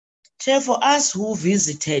 Chair, for us who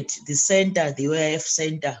visited the center, the OIF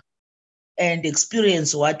center, and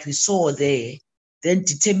experience what we saw there, then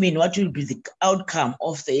determine what will be the outcome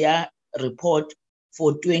of their report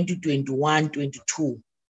for 2021-22.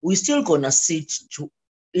 We're still gonna sit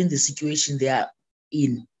in the situation they are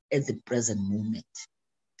in at the present moment.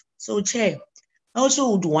 So, Chair, I also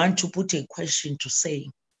would want to put a question to say,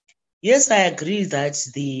 yes, I agree that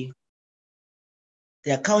the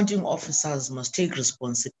accounting officers must take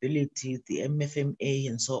responsibility, the MFMA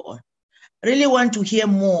and so on. I really want to hear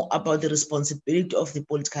more about the responsibility of the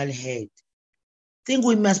political head. I think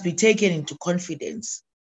we must be taken into confidence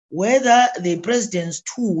whether the president's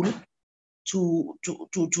tool to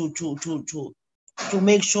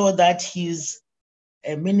make sure that his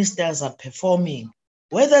ministers are performing,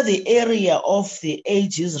 whether the area of the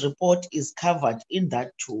AG's report is covered in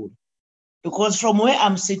that tool. Because from where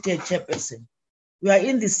I'm seated, Chairperson, we are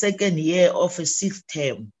in the second year of a 6th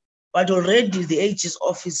term. But already the AG's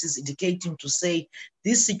office is indicating to say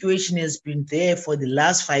this situation has been there for the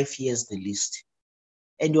last 5 years, the least.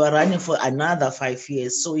 And you are running for another 5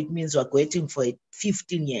 years. So it means we're waiting for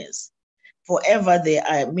 15 years. Forever, there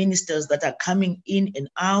are ministers that are coming in and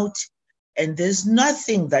out, and there's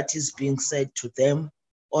nothing that is being said to them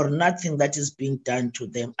or nothing that is being done to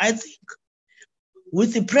them. I think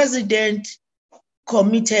with the president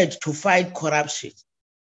committed to fight corruption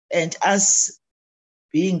and us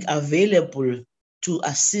being available to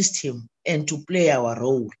assist him and to play our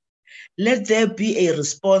role, let there be a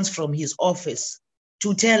response from his office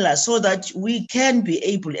to tell us so that we can be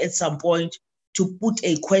able at some point to put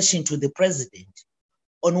a question to the president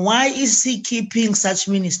on why is he keeping such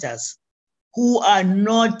ministers who are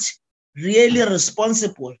not really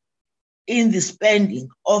responsible in the spending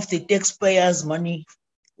of the taxpayers' money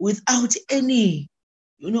without any,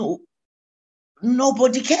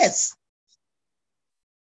 nobody cares.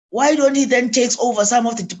 Why don't he then take over some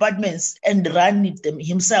of the departments and run them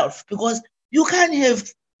himself? Because you can't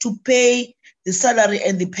have to pay the salary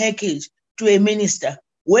and the package to a minister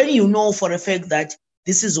when you know for a fact that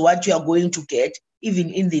this is what you are going to get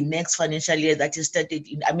even in the next financial year that is started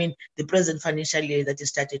the present financial year that is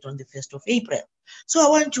started on the 1st of April. So I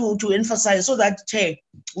want to emphasize so that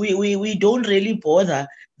we don't really bother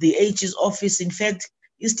the AG's office. In fact,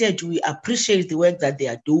 instead, we appreciate the work that they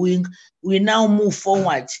are doing. We now move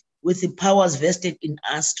forward with the powers vested in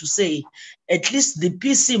us to say, at least the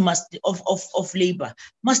PC of labor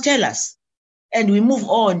must tell us. And we move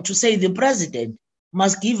on to say the president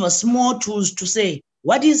must give us more tools to say,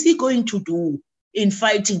 what is he going to do in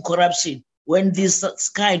fighting corruption when this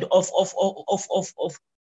kind of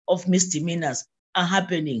misdemeanors are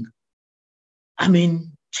happening?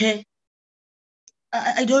 Chair,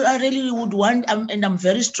 I really would want, and I'm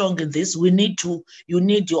very strong in this. You need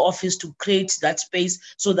your office to create that space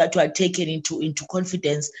so that you are taken into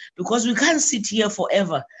confidence, because we can't sit here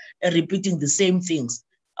forever repeating the same things.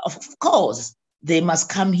 Of course, they must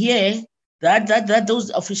come here. That those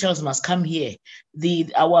officials must come here.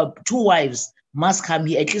 Our two wives must come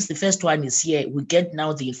here. At least the first one is here. We get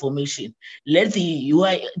now the information. Let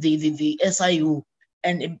the SIU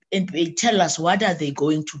and tell us what are they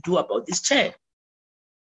going to do about this chair.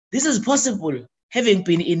 This is possible, having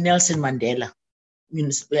been in Nelson Mandela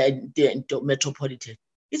metropolitan.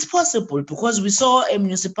 It's possible because we saw a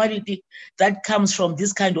municipality that comes from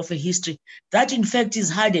this kind of a history that in fact is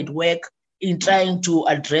hard at work in trying to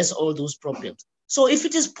address all those problems. So if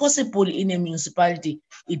it is possible in a municipality,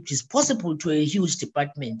 it is possible to a huge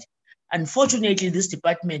department. Unfortunately, this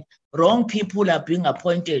department, wrong people are being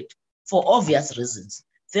appointed for obvious reasons.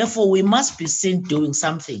 Therefore, we must be seen doing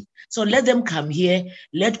something. So let them come here.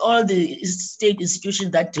 Let all the state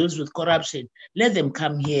institutions that deals with corruption, let them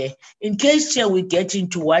come here. In case we get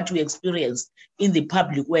into what we experienced in the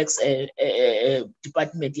public works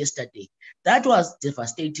department yesterday, that was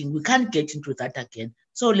devastating. We can't get into that again.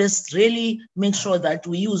 So let's really make sure that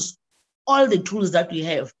we use all the tools that we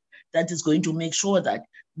have that is going to make sure that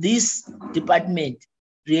this department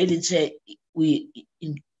really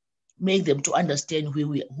make them to understand who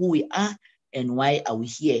we are and why are we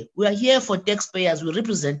here. We are here for taxpayers. We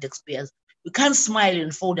represent taxpayers. We can't smile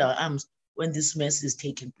and fold our arms when this mess is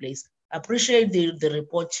taking place. I appreciate the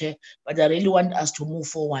report, Chair, but I really want us to move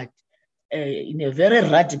forward in a very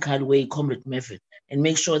radical way, Comrade Mevin, and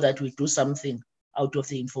make sure that we do something out of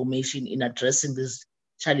the information in addressing these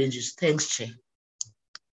challenges. Thanks, Chair.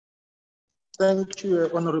 Thank you,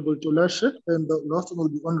 Honorable Tolashe. And the last one will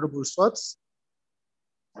be Honorable Swartz.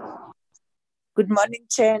 Good morning,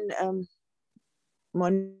 Chair, and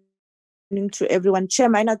morning to everyone. Chair,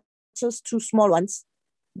 mine are just two small ones.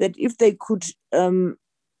 That if they could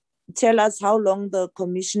tell us how long the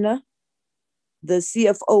commissioner, the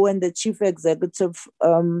CFO, and the chief executive,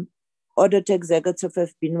 audit executive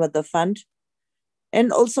have been with the fund,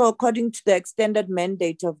 and also according to the extended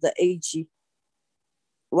mandate of the AG,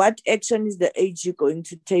 what action is the AG going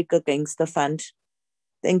to take against the fund?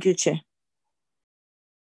 Thank you, Chair.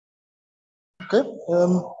 Okay,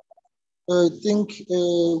 I think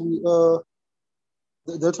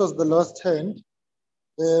that was the last hand.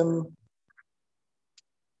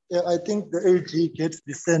 I think the AG gets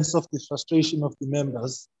the sense of the frustration of the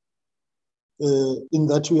members in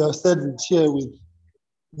that we are saddled here with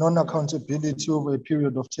non-accountability over a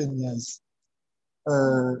period of 10 years.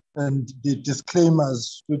 And the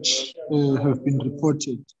disclaimers which have been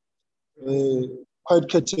reported quite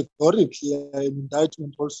categorically, an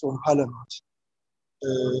indictment also on Parliament.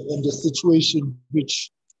 And the situation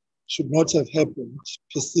which should not have happened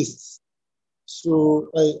persists. So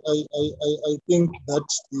I think that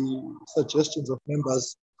the suggestions of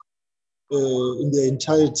members in their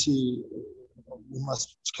entirety, we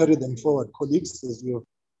must carry them forward, colleagues, as you have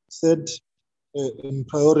said, and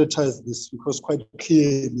prioritize this, because quite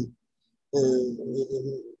clearly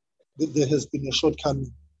there has been a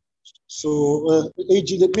shortcoming. So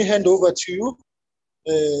AG, let me hand over to you,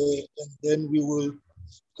 and then we will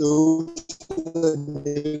go to the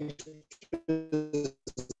next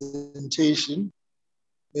presentation.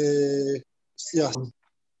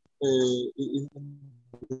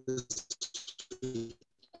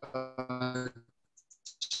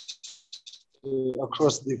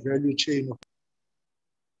 Across the value chain.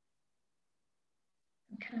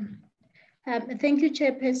 Okay. Thank you,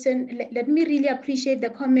 Chairperson. Let me really appreciate the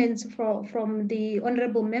comments from the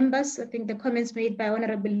honorable members. I think the comments made by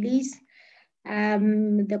Honorable Lees,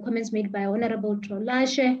 the comments made by Honorable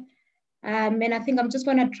Tolashe, and I think I'm just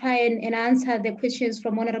going to try and answer the questions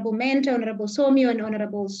from Honorable Mentor, Honorable Somio, and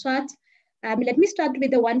Honorable Swart. Let me start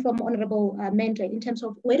with the one from Honorable Mentor in terms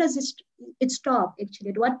of where does it stop, actually?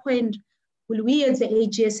 At what point will we as the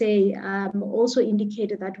AGSA also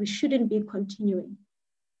indicate that we shouldn't be continuing?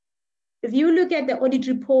 If you look at the audit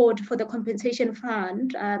report for the compensation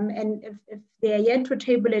fund, and if they are yet to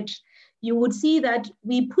table it, you would see that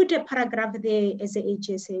we put a paragraph there as a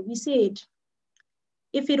HSA. We said,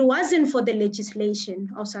 if it wasn't for the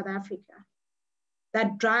legislation of South Africa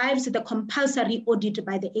that drives the compulsory audit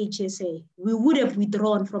by the HSA, we would have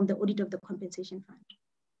withdrawn from the audit of the compensation fund.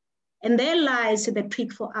 And there lies the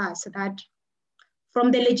trick for us, that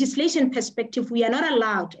from the legislation perspective, we are not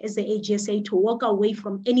allowed as the HSA to walk away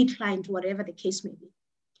from any client, whatever the case may be.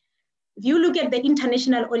 If you look at the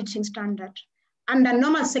international auditing standard, under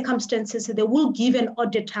normal circumstances, they will give an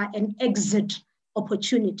auditor an exit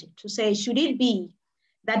opportunity to say, should it be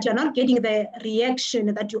that you're not getting the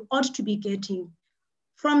reaction that you ought to be getting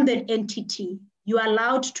from the entity, you are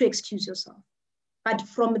allowed to excuse yourself. But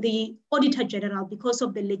from the Auditor General, because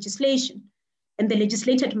of the legislation and the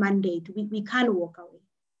legislated mandate, we can't walk away.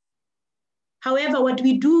 However, what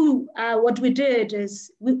we did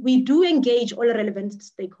is we do engage all relevant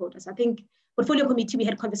stakeholders. I think Portfolio Committee, we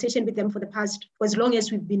had conversation with them for as long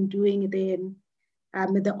as we've been doing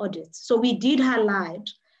the audits. So we did highlight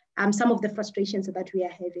some of the frustrations that we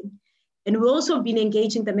are having. And we've also been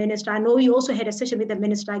engaging the minister. I know we also had a session with the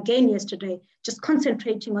minister again yesterday, just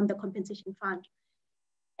concentrating on the compensation fund.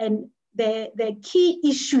 And the key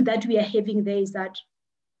issue that we are having there is that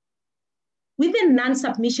with the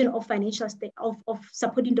non-submission of financial of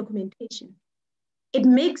supporting documentation, it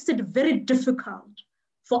makes it very difficult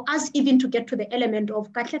for us even to get to the element of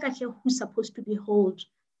who's supposed to be held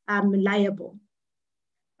liable.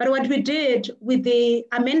 But what we did with the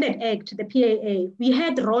amended act, the PAA, we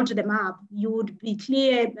had rolled them up. You would be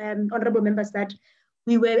clear, honorable members, that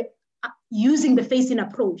we were using the phase-in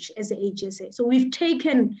approach as the HSA. So we've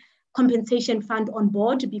taken compensation fund on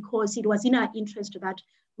board because it was in our interest that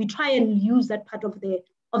we try and use that part of the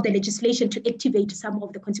legislation to activate some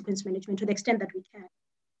of the consequence management to the extent that we can.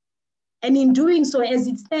 And in doing so, as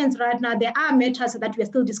it stands right now, there are matters that we are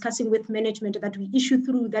still discussing with management that we issue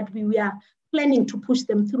through, that we are planning to push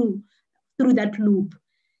them through that loop.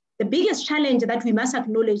 The biggest challenge that we must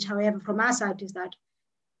acknowledge, however, from our side is that,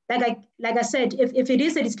 like I said, if it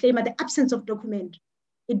is a disclaimer, the absence of document,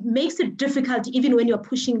 it makes it difficult even when you're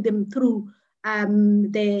pushing them through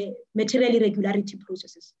the material irregularity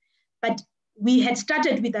processes. But we had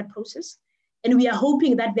started with that process, and we are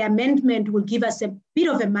hoping that the amendment will give us a bit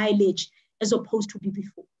of a mileage as opposed to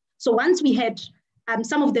before. So once we had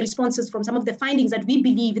some of the responses from some of the findings that we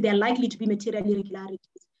believe they are likely to be material irregularities,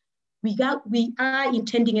 we are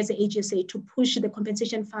intending as a HSA to push the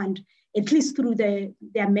compensation fund, at least through the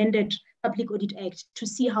amended Public Audit Act, to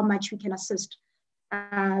see how much we can assist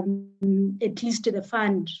at least to the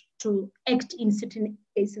fund to act in certain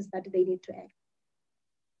cases that they need to act.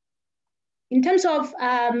 In terms of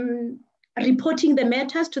reporting the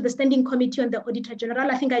matters to the Standing Committee on the Auditor General,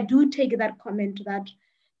 I think I do take that comment that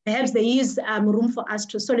perhaps there is room for us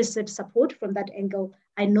to solicit support from that angle.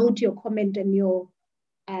 I note your comment and your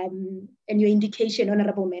indication,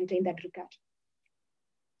 Honorable Member, in that regard.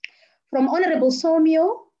 From Honorable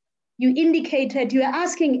Somio, you indicated you are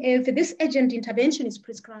asking if this urgent intervention is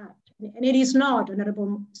prescribed, and it is not,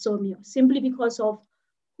 Honorable Somio, simply because of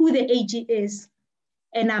who the AG is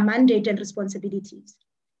and our mandate and responsibilities.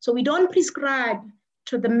 So we don't prescribe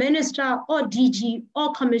to the minister or DG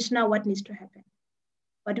or commissioner what needs to happen.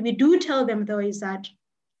 What we do tell them, though, is that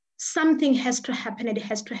something has to happen, and it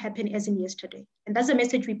has to happen as in yesterday. And that's a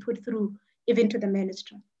message we put through even to the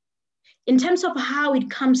minister. In terms of how it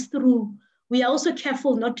comes through, we are also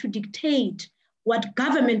careful not to dictate what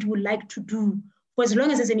government would like to do for as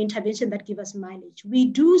long as there's an intervention that gives us mileage. We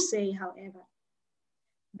do say, however,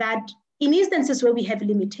 that in instances where we have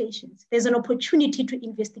limitations, there's an opportunity to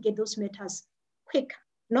investigate those matters quicker,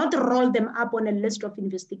 not roll them up on a list of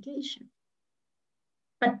investigation,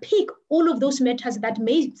 but pick all of those matters that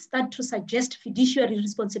may start to suggest fiduciary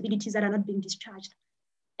responsibilities that are not being discharged.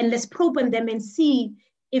 And let's probe on them and see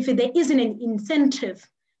if there isn't an incentive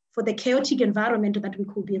for the chaotic environment that we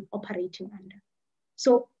could be operating under.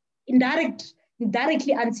 So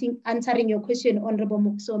indirectly answering your question, Honorable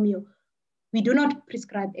Muksomio, we do not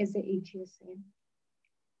prescribe as the HSA.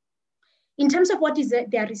 In terms of what is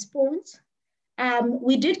their response,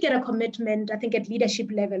 we did get a commitment, I think at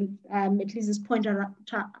leadership level, at least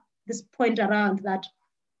this time around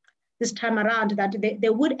that they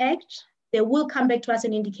would act, they will come back to us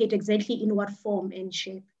and indicate exactly in what form and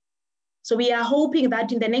shape. So we are hoping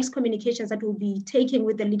that in the next communications that we'll be taking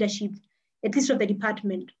with the leadership, at least of the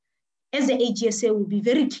department, as the HSA will be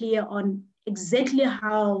very clear on exactly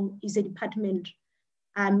how is the department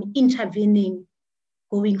intervening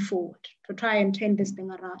going forward to try and turn this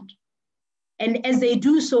thing around. And as they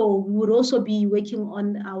do so, we would also be working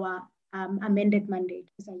on our amended mandate,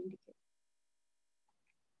 as I indicated.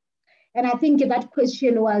 And I think that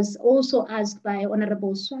question was also asked by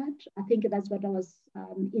Honorable Swart. I think that's what I was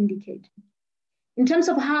indicating. In terms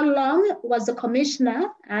of how long was the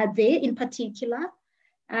commissioner there in particular,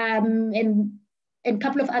 and a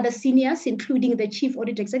couple of other seniors, including the chief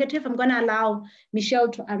audit executive, I'm going to allow Michelle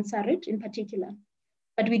to answer it in particular.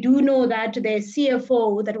 But we do know that the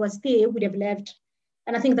CFO that was there would have left.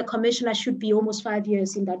 And I think the commissioner should be almost 5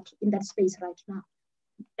 years in that space right now.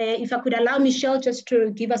 If I could allow Michelle just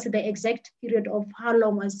to give us the exact period of how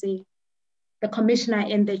long was the commissioner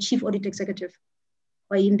and the chief audit executive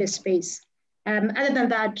were in the space. Other than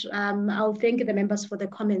that, I'll thank the members for the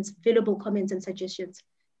comments, valuable comments and suggestions.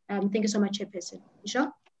 Thank you so much, Chairperson.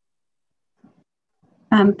 Michelle?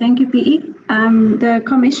 Thank you, PE. The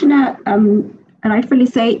commissioner, rightfully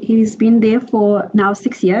say he's been there for now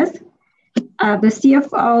 6 years. The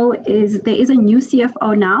CFO there is a new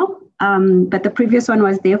CFO now, but the previous one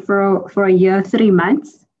was there for a year, 3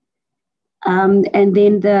 months. And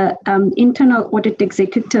then the internal audit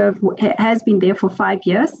executive has been there for 5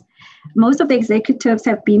 years. Most of the executives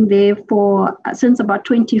have been there since about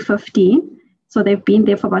 2015. So they've been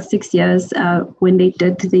there for about 6 years when they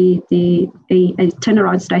did a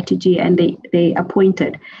turnaround strategy and they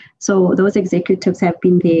appointed. So those executives have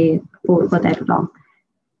been there for that long.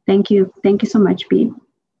 Thank you. Thank you so much, B.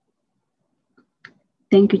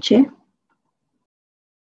 Thank you, Chair.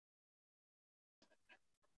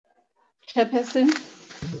 Chairperson.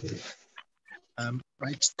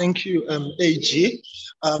 Right, thank you, AG.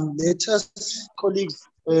 Let us, colleagues,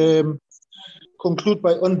 conclude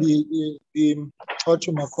on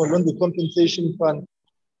the compensation fund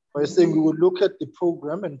by saying we will look at the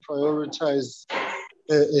program and prioritize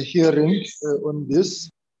a hearing on this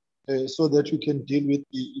so that we can deal with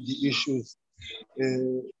the issues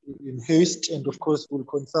in haste. And of course, we'll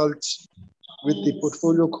consult with the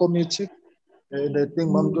portfolio committee. And I think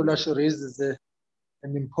Mam Dolash raises an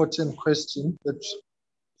important question that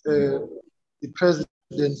the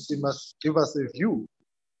presidency must give us a view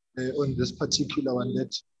on this particular one,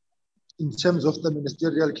 that in terms of the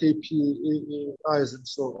ministerial KPIs and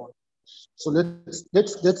so on. So let's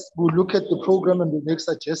we'll look at the program and we'll make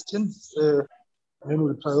suggestions, and then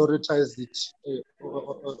we'll prioritize it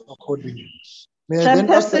accordingly. May I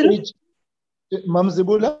then ask Mam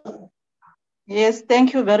Zibula? Yes,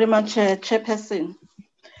 thank you very much, Chairperson.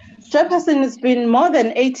 Chairperson, it's been more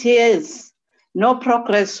than 8 years, no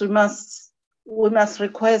progress. We must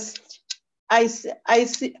request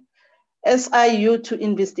SIU to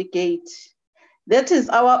investigate. That is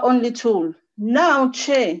our only tool. Now,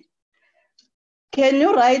 Chair, can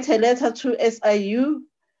you write a letter to SIU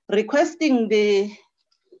requesting them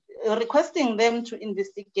to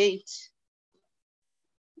investigate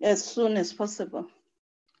as soon as possible?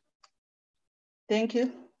 Thank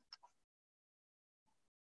you.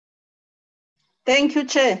 Thank you,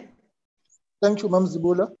 Chair. Thank you, Mam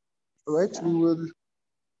Zibula. All right, we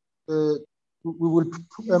will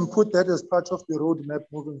put that as part of the roadmap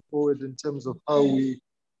moving forward in terms of how we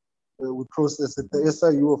process it. The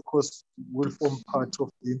SIU, of course, will form part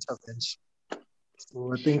of the intervention.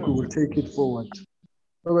 So I think we will take it forward.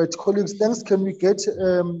 All right, colleagues, thanks. Can we get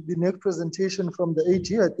the next presentation from the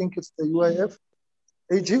AG? I think it's the UIF.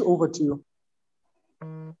 AG, over to you.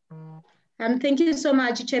 Thank you so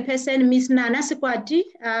much, Chairperson. Ms. Nana Sekwati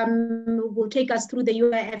will take us through the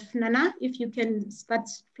UIF. Nana, if you can start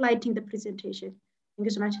flighting the presentation. Thank you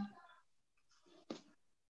so much.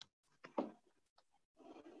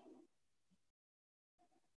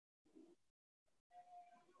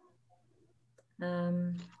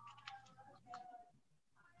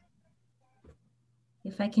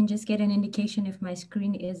 If I can just get an indication if my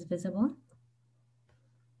screen is visible.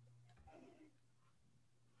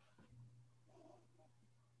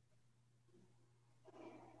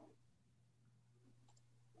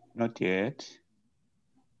 Not yet.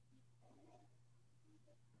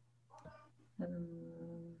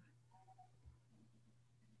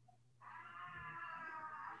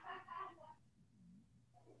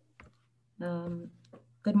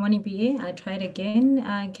 Good morning, BA. I tried again.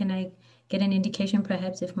 Can I get an indication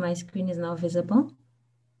perhaps if my screen is now visible?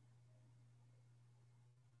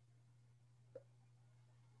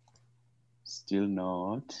 Still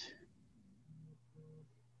not.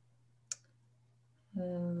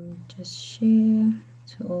 Just share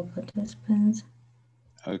to all participants.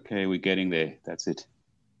 Okay, we're getting there. That's it.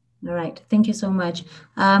 All right, thank you so much.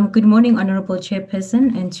 Good morning, Honorable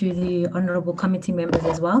Chairperson, and to the Honorable Committee members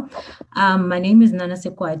as well. My name is Nana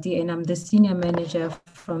Sekwati, and I'm the Senior Manager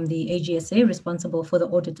from the AGSA responsible for the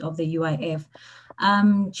audit of the UIF.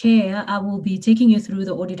 Chair, I will be taking you through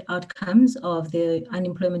the audit outcomes of the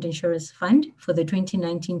Unemployment Insurance Fund for the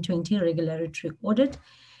 2019-20 regulatory audit.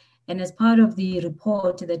 And as part of the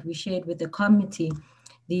report that we shared with the committee,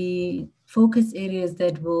 the focus areas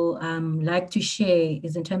that we'll like to share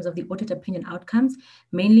is in terms of the audit opinion outcomes,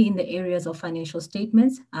 mainly in the areas of financial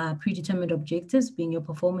statements, predetermined objectives being your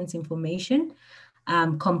performance information,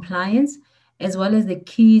 compliance, as well as the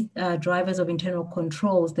key drivers of internal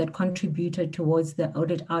controls that contributed towards the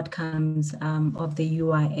audit outcomes of the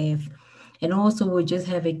UIF. And also we'll just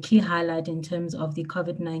have a key highlight in terms of the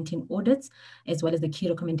COVID-19 audits, as well as the key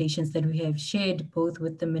recommendations that we have shared both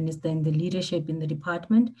with the minister and the leadership in the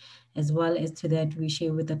department, as well as to that we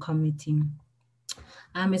share with the committee.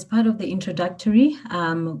 As part of the introductory,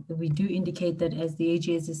 we do indicate that as the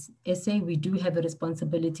AGSA, we do have a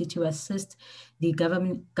responsibility to assist the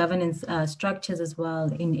governance structures as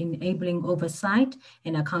well in enabling oversight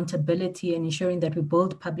and accountability and ensuring that we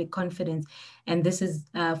build public confidence. And this is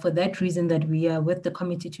for that reason that we are with the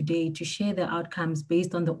committee today to share the outcomes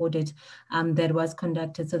based on the audit that was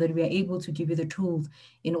conducted, so that we are able to give you the tools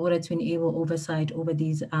in order to enable oversight over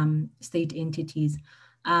these state entities.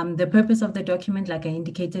 The purpose of the document, like I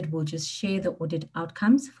indicated, will just share the audit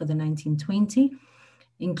outcomes for the 1920.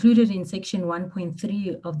 Included in section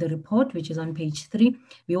 1.3 of the report, which is on page 3,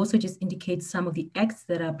 we also just indicate some of the acts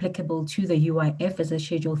that are applicable to the UIF as a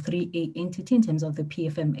Schedule 3A entity in terms of the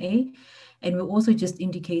PFMA. And we also just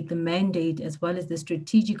indicate the mandate as well as the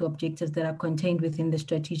strategic objectives that are contained within the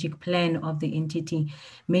strategic plan of the entity,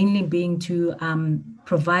 mainly being to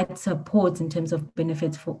provide support in terms of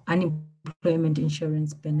benefits for unemployment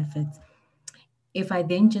insurance benefits. If I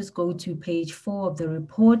then just go to page 4 of the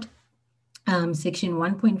report, section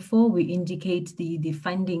 1.4, we indicate the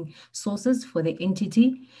funding sources for the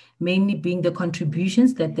entity, mainly being the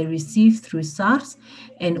contributions that they receive through SARS,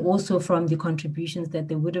 and also from the contributions that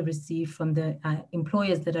they would have received from the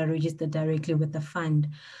employers that are registered directly with the fund.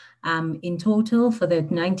 In total, for the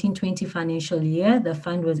 1920 financial year, the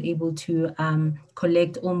fund was able to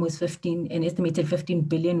collect almost an estimated 15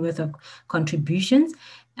 billion worth of contributions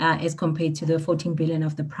as compared to the 14 billion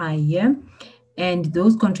of the prior year. And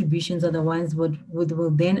those contributions are the ones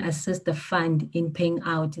will then assist the fund in paying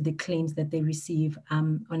out the claims that they receive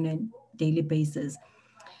on a daily basis.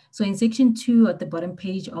 So in section 2 at the bottom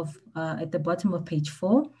of page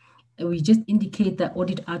 4, we just indicate the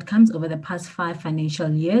audit outcomes over the past 5 financial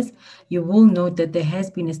years. You will note that there has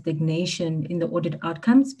been a stagnation in the audit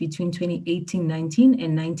outcomes between 2018-19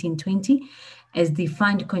 and 19-20 as the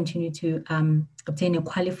fund continued to obtain a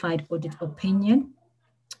qualified audit opinion.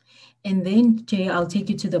 And then, Jay, I'll take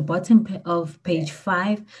you to the bottom of page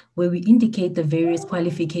 5, where we indicate the various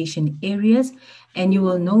qualification areas. And you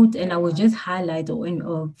will note, and I will just highlight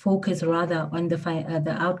or focus rather on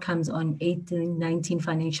the outcomes on 18-19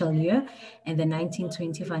 financial year and the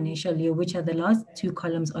 19-20 financial year, which are the last 2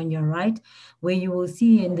 columns on your right, where you will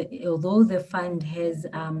see, although the fund has,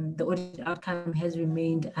 the audit outcome has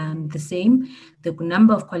remained the same, the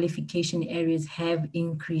number of qualification areas have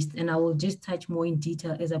increased. And I will just touch more in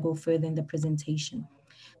detail as I go further in the presentation.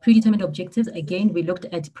 Predetermined objectives, again, we looked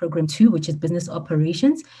at program 2, which is business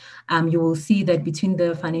operations. You will see that between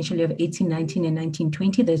the financial year of 18-19 and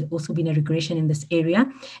 19-20, there's also been a regression in this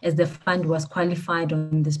area as the fund was qualified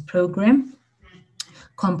on this program.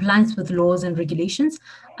 Compliance with laws and regulations,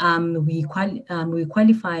 we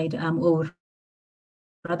qualified or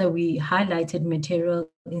rather we highlighted material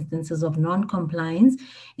instances of non-compliance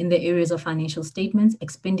in the areas of financial statements,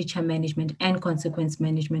 expenditure management, and consequence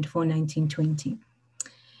management for 19-20.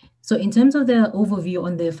 So in terms of the overview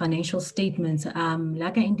on the financial statements,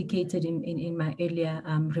 like I indicated in my earlier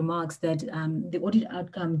remarks, that the audit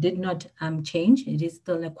outcome did not change. It is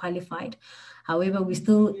still qualified. However, we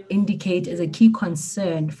still indicate as a key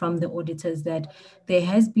concern from the auditors that there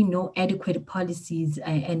has been no adequate policies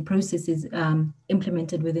and processes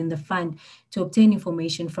implemented within the fund to obtain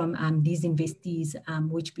information from these investees,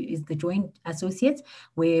 which is the joint associates,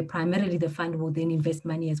 where primarily the fund will then invest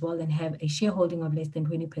money as well and have a shareholding of less than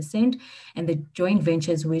 20%, and the joint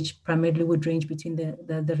ventures, which primarily would range between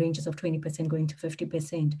the ranges of 20% going to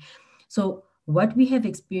 50%. So what we have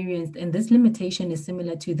experienced, and this limitation is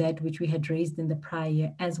similar to that which we had raised in the prior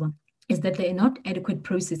year as well, is that there are not adequate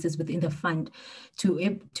processes within the fund to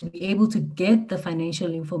be able to get the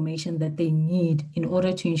financial information that they need in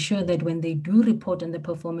order to ensure that when they do report on the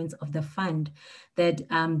performance of the fund, that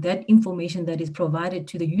that information that is provided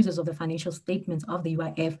to the users of the financial statements of the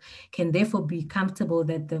UIF can therefore be comfortable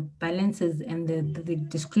that the balances and the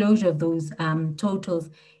disclosure of those totals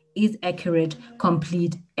is accurate,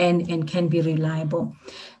 complete, and can be reliable.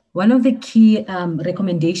 One of the key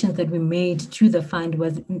recommendations that we made to the fund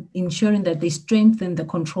was ensuring that they strengthen the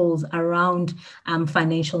controls around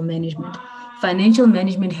financial management. Financial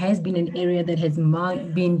management has been an area that has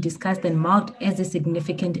been discussed and marked as a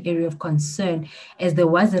significant area of concern, as there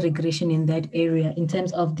was a regression in that area in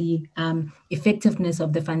terms of the effectiveness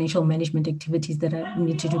of the financial management activities that are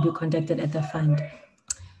needed to be conducted at the fund.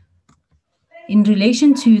 In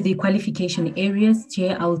relation to the qualification areas,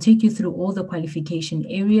 Chair, I will take you through all the qualification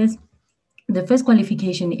areas. The first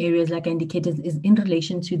qualification areas, like I indicated, is in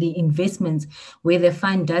relation to the investments, where the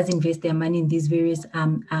fund does invest their money in these various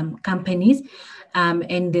companies.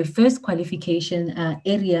 And the first qualification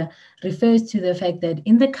area refers to the fact that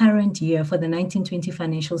in the current year, for the 1920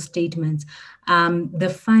 financial statements, the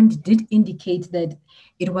fund did indicate that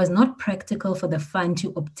it was not practical for the fund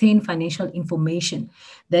to obtain financial information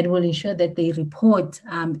that will ensure that they report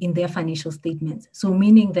in their financial statements. So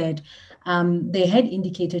meaning that they had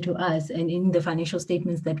indicated to us, and in the financial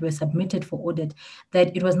statements that were submitted for audit,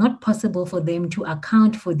 that it was not possible for them to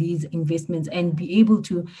account for these investments and be able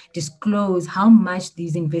to disclose how much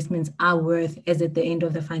these investments are worth as at the end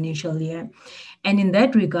of the financial year. And in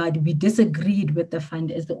that regard, we disagreed with the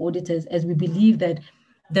fund as the auditors, as we believe that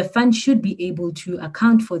the fund should be able to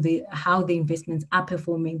account for how the investments are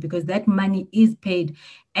performing, because that money is paid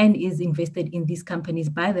and is invested in these companies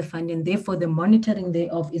by the fund, and therefore the monitoring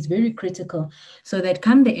thereof is very critical, so that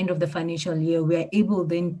come the end of the financial year, we are able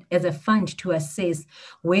then as a fund to assess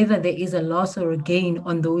whether there is a loss or a gain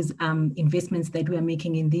on those investments that we are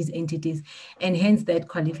making in these entities, and hence that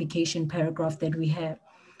qualification paragraph that we have.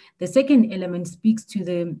 The second element speaks to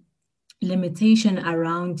the limitation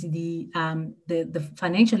around the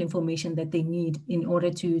financial information that they need in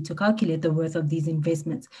order to calculate the worth of these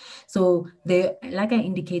investments. So like I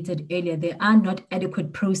indicated earlier, there are not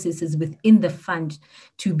adequate processes within the fund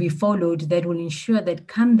to be followed that will ensure that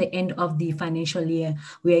come the end of the financial year,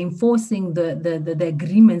 we are enforcing the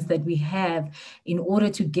agreements that we have in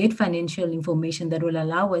order to get financial information that will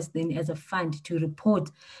allow us then as a fund to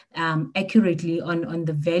report accurately on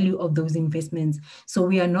the value of those investments. So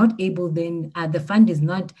we are not able then, the fund is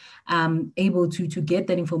not able to get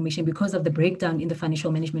that information because of the breakdown in the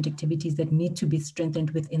financial management activities that need to be strengthened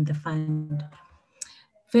within the fund.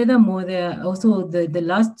 Furthermore, there are also the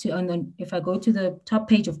last two, if I go to the top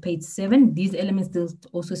page of page 7, these elements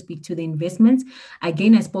also speak to the investments.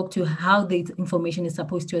 Again, I spoke to how the information is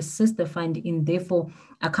supposed to assist the fund in therefore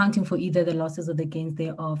accounting for either the losses or the gains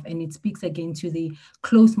thereof. And it speaks again to the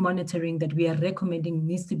close monitoring that we are recommending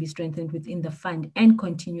needs to be strengthened within the fund, and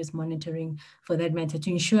continuous monitoring for that matter, to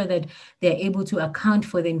ensure that they're able to account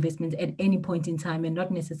for the investments at any point in time, and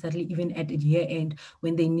not necessarily even at year end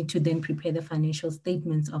when they need to then prepare the financial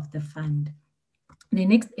statements of the fund. The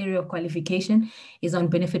next area of qualification is on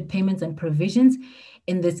benefit payments and provisions.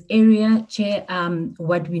 In this area, Chair,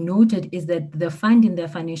 what we noted is that the fund in their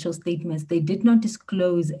financial statements, they did not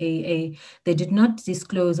disclose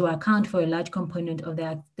or account for a large component of their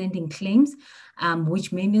outstanding claims,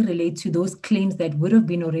 which mainly relate to those claims that would have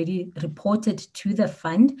been already reported to the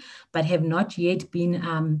fund, but have not yet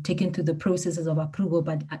been taken through the processes of approval,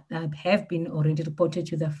 but have been already reported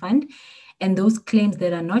to the fund. And those claims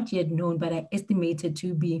that are not yet known but are estimated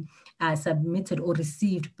to be submitted or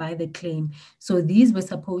received by the claim. So these were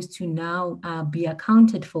supposed to now be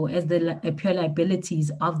accounted for as the pure liabilities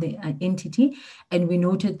of the entity. And we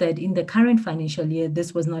noted that in the current financial year,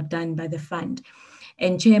 this was not done by the fund.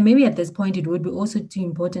 And Chair, maybe at this point, it would be also too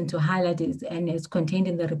important to highlight it, and it's contained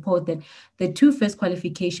in the report, that the two first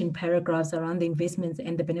qualification paragraphs around the investments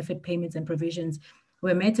and the benefit payments and provisions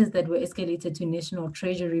were matters that were escalated to National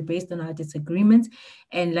Treasury based on our disagreements.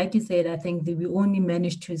 And like you said, I think that we only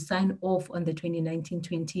managed to sign off on the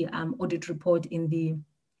 2019-20 audit report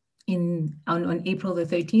on April the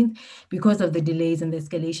 13th because of the delays and the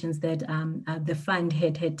escalations that the fund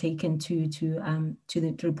had taken to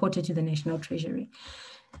reported to the National Treasury.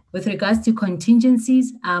 With regards to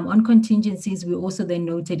contingencies, on contingencies, we also then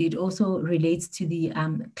noted it also relates to the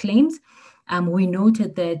claims. We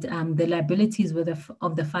noted that the liabilities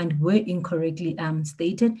of the fund were incorrectly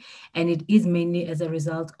stated, and it is mainly as a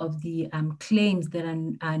result of the claims that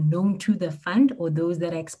are known to the fund, or those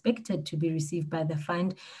that are expected to be received by the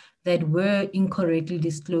fund, that were incorrectly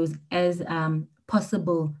disclosed as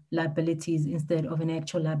possible liabilities instead of an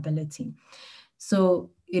actual liability. So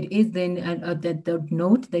it is then the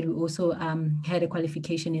note that we also had a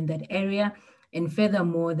qualification in that area. And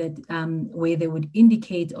furthermore, that where they would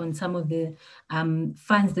indicate on some of the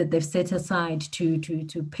funds that they've set aside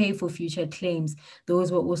to pay for future claims,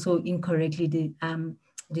 those were also incorrectly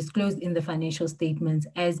disclosed in the financial statements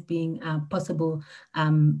as being possible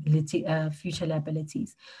future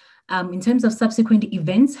liabilities. In terms of subsequent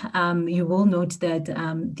events, you will note that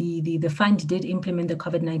the fund did implement the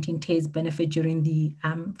COVID-19 TASE benefit during the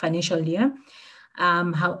financial year.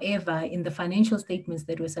 However, in the financial statements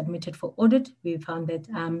that were submitted for audit, we found that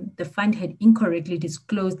the fund had incorrectly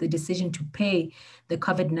disclosed the decision to pay the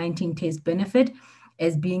COVID-19 TASE benefit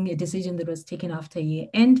as being a decision that was taken after year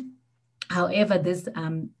end. However, this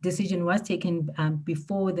decision was taken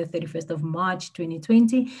before the 31st of March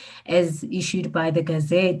 2020, as issued by the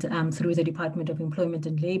Gazette through the Department of Employment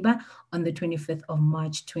and Labour on the 25th of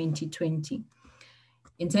March 2020.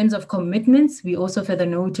 In terms of commitments, we also further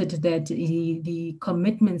noted that the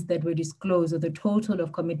commitments that were disclosed, or the total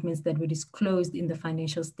of commitments that were disclosed in the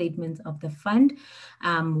financial statements of the fund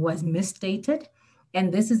was misstated.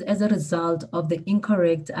 And this is as a result of the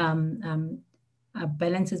incorrect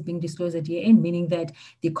balances being disclosed at year end, meaning that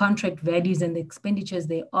the contract values and the expenditures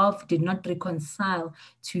thereof did not reconcile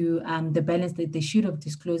to the balance that they should have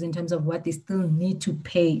disclosed in terms of what they still need to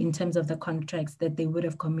pay in terms of the contracts that they would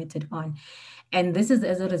have committed on. And this is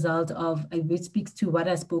as a result of, which speaks to what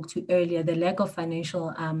I spoke to earlier, the lack of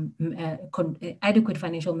financial, adequate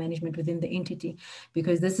financial management within the entity,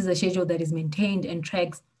 because this is a schedule that is maintained and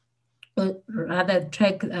tracks, or rather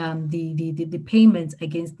track the payments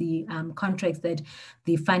against the contracts that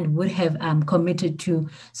the fund would have committed to,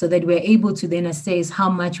 so that we're able to then assess how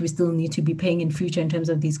much we still need to be paying in future in terms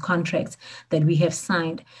of these contracts that we have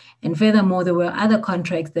signed. And furthermore, there were other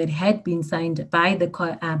contracts that had been signed by the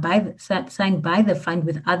fund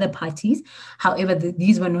with other parties. However,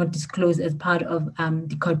 these were not disclosed as part of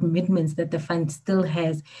the commitments that the fund still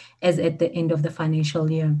has as at the end of the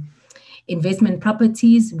financial year. Investment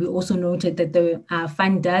properties, we also noted that the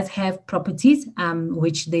fund does have properties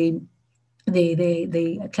which they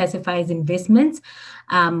classify as investments,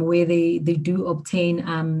 where they do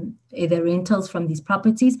obtain either rentals from these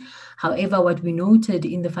properties. However, what we noted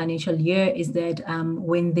in the financial year is that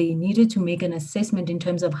when they needed to make an assessment in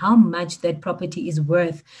terms of how much that property is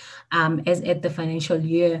worth, as at the financial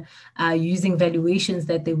year, using valuations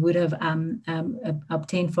that they would have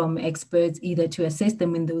obtained from experts, either to assess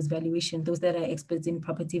them in those valuations, those that are experts in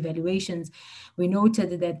property valuations, we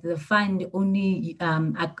noted that the fund only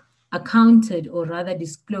accounted, or rather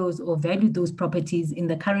disclosed or valued those properties in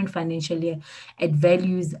the current financial year at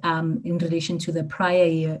values in relation to the prior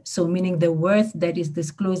year. So meaning the worth that is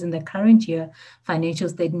disclosed in the current year financial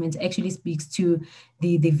statement actually speaks to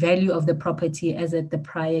the value of the property as at the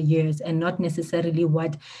prior years, and not necessarily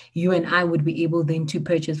what you and I would be able then to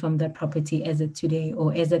purchase from that property as at today,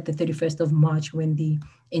 or as at the 31st of March when the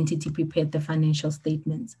entity prepared the financial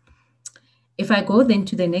statements. If I go then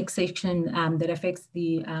to the next section that affects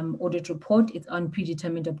the audit report, it's on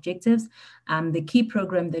predetermined objectives. The key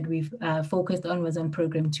program that we've focused on was on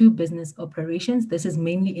Program 2, Business Operations. This is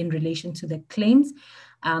mainly in relation to the claims.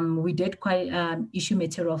 We did issue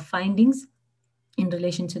material findings in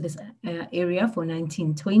relation to this area for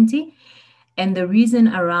 1920. And the reason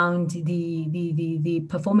around the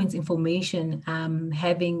performance information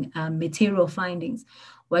having material findings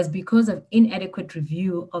was because of inadequate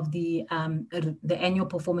review of the annual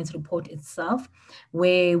performance report itself,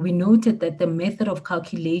 where we noted that the method of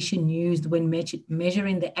calculation used when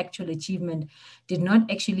measuring the actual achievement did not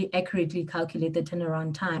actually accurately calculate the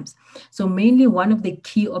turnaround times. So mainly one of the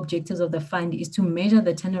key objectives of the fund is to measure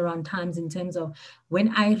the turnaround times in terms of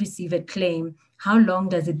when I receive a claim, how long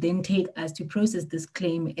does it then take us to process this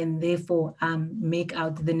claim and therefore make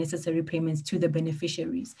out the necessary payments to the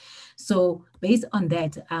beneficiaries. So based on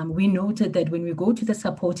that, we noted that when we go to the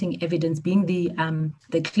supporting evidence, being the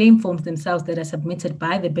claim forms themselves that are submitted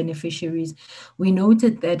by the beneficiaries, we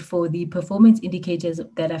noted that for the performance indicators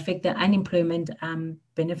that affect the unemployment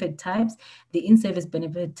benefit types, the in-service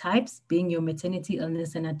benefit types, being your maternity,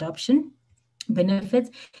 illness, and adoption benefits,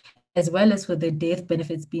 as well as for the death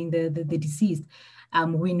benefits, being the deceased,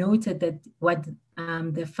 we noted that what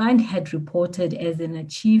the fund had reported as an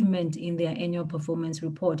achievement in their annual performance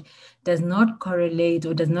report does not correlate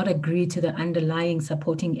or does not agree to the underlying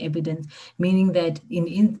supporting evidence, meaning that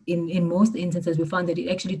in most instances, we found that it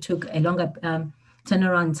actually took a longer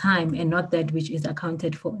turnaround time and not that which is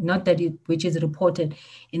accounted for, not that which is reported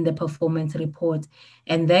in the performance report.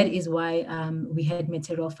 And that is why we had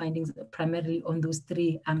material findings primarily on those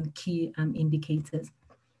three key indicators.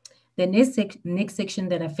 The next section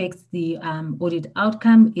that affects the audit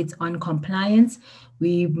outcome, it's on compliance.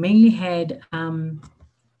 We mainly had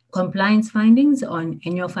compliance findings on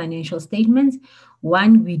annual financial statements.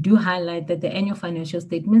 One, we do highlight that the annual financial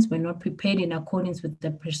statements were not prepared in accordance with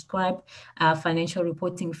the prescribed financial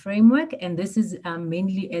reporting framework. And this is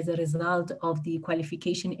mainly as a result of the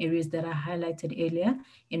qualification areas that I highlighted earlier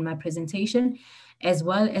in my presentation, as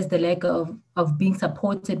well as the lack of being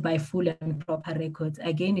supported by full and proper records.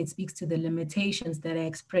 Again, it speaks to the limitations that I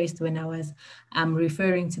expressed when I was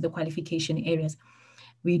referring to the qualification areas.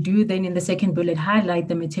 We do then in the second bullet highlight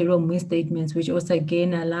the material misstatements, which also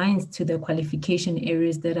again aligns to the qualification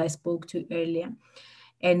areas that I spoke to earlier.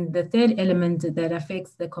 And the third element that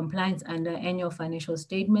affects the compliance under annual financial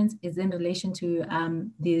statements is in relation to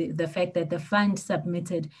the fact that the fund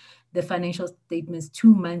submitted the financial statements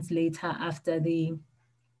 2 months later after the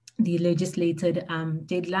legislated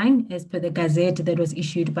deadline as per the gazette that was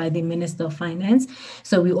issued by the Minister of Finance.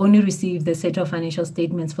 So we only received the set of financial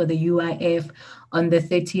statements for the UIF on the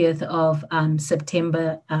 30th of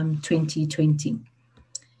September 2020.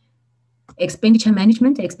 Expenditure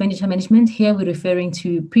management, here we're referring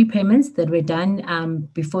to prepayments that were done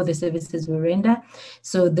before the services were rendered.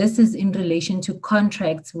 So this is in relation to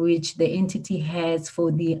contracts which the entity has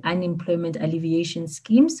for the unemployment alleviation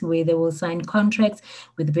schemes, where they will sign contracts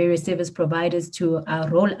with various service providers to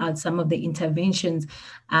roll out some of the interventions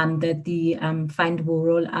that the fund will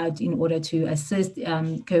roll out in order to assist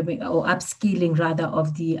curbing or upskilling rather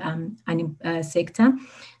of the sector.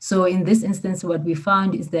 So in this instance, what we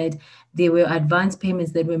found is that there were advance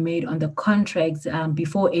payments that were made on the contracts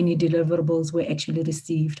before any deliverables were actually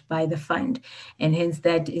received by the fund. And hence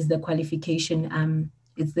that is the qualification,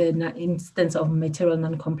 it's the instance of material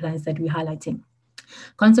non-compliance that we're highlighting.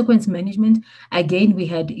 Consequence management, again, we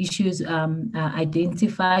had issues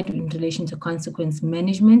identified in relation to consequence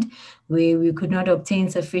management, where we could not obtain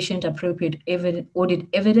sufficient appropriate audit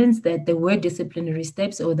evidence that there were disciplinary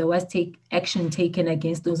steps or there was action taken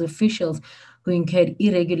against those officials who incurred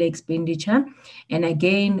irregular expenditure. And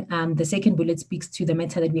again, the second bullet speaks to the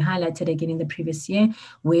matter that we highlighted again in the previous year,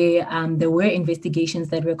 where there were investigations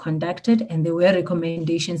that were conducted and there were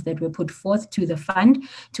recommendations that were put forth to the fund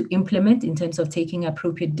to implement in terms of taking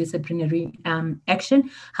appropriate disciplinary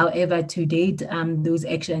action. However, to date, those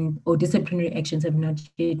action or disciplinary actions have not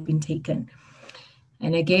yet been taken.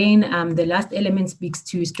 And again, the last element speaks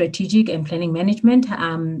to strategic and planning management.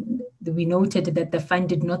 We noted that the fund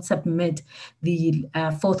did not submit the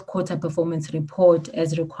fourth quarter performance report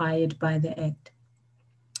as required by the Act.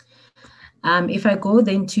 If I go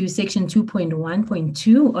then to section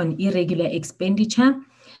 2.1.2 on irregular expenditure,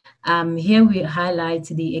 here we highlight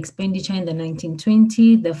the expenditure in the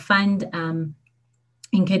 1920. The fund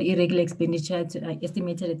incurred irregular expenditure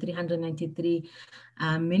estimated at 393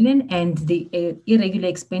 million, and the irregular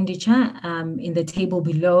expenditure in the table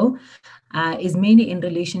below is mainly in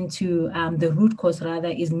relation to the root cause, rather,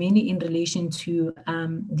 is mainly in relation to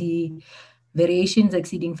the variations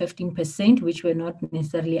exceeding 15%, which were not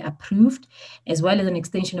necessarily approved, as well as an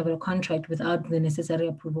extension of a contract without the necessary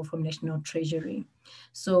approval from National Treasury.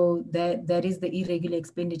 So that is the irregular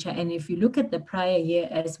expenditure. And if you look at the prior year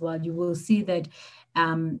as well, you will see that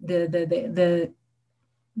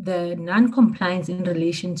the non-compliance in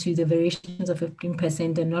relation to the variations of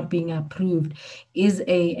 15% and not being approved is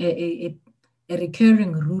a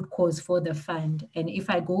recurring root cause for the fund. And if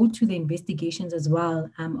I go to the investigations as well,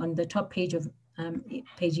 on the top page of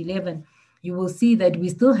page 11, you will see that we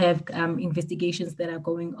still have investigations that are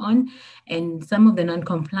going on, and some of the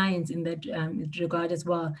non-compliance in that regard as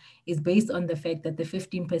well is based on the fact that the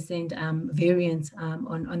 15% variance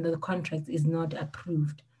on the contracts is not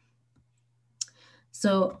approved.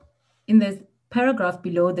 So in the paragraph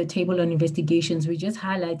below the table on investigations, we're just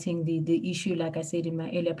highlighting the issue, like I said in my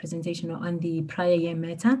earlier presentation, on the prior year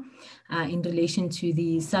matter in relation to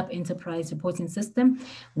the sub-enterprise reporting system,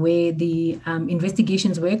 where the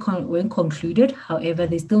investigations were concluded. However,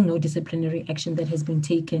 there's still no disciplinary action that has been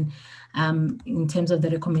taken in terms of the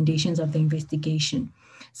recommendations of the investigation.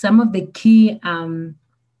 Some of the key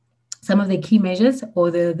measures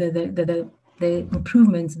or the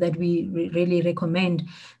improvements that we really recommend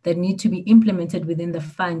that need to be implemented within the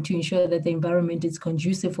fund to ensure that the environment is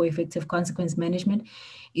conducive for effective consequence management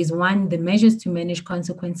is, one, the measures to manage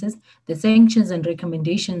consequences, the sanctions and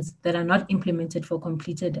recommendations that are not implemented for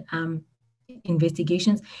completed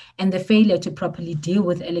investigations, and the failure to properly deal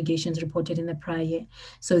with allegations reported in the prior year.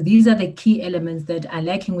 So these are the key elements that are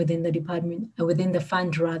lacking within the department, within the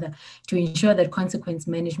fund rather, to ensure that consequence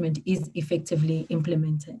management is effectively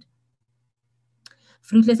implemented.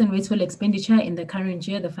 Fruitless and wasteful expenditure in the current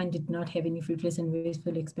year, the fund did not have any fruitless and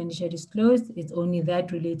wasteful expenditure disclosed. It's only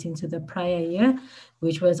that relating to the prior year,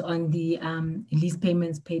 which was on the lease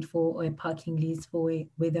payments paid for or a parking lease for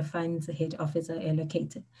where the fund's head office are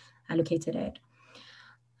allocated at.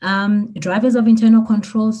 Drivers of internal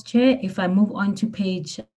controls, Chair, if I move on to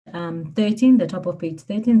page 13, the top of page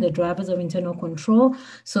 13, the drivers of internal control.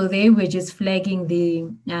 So there we're just flagging the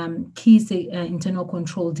key internal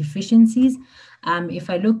control deficiencies. If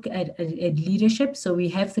I look at leadership, so we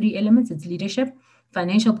have three elements. It's leadership,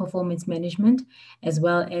 financial performance management, as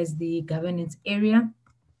well as the governance area.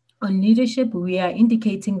 On leadership, we are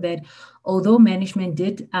indicating that although management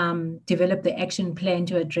did develop the action plan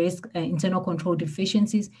to address internal control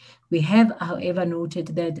deficiencies, we have, however, noted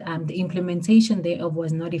that the implementation thereof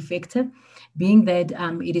was not effective, being that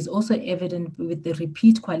it is also evident with the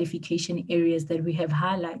repeat qualification areas that we have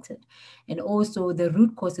highlighted. And also the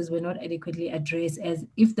root causes were not adequately addressed, as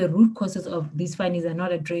if the root causes of these findings are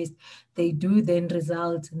not addressed, they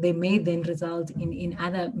may then result in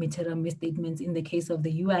other material misstatements. In the case of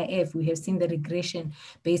the UIF, we have seen the regression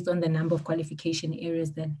based on the number of qualification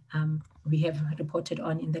areas that we have reported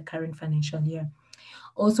on in the current financial year.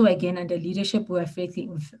 Also, again, under leadership, we're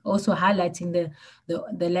also highlighting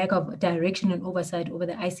the lack of direction and oversight over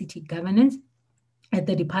the ICT governance at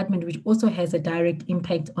the department, which also has a direct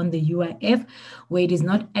impact on the UIF, where it is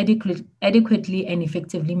not adequately and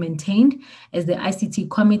effectively maintained, as the ICT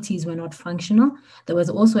committees were not functional. There was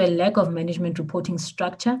also a lack of management reporting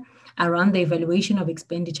structure around the evaluation of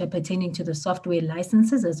expenditure pertaining to the software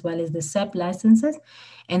licenses as well as the SAP licenses.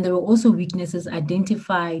 And there were also weaknesses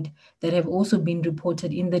identified that have also been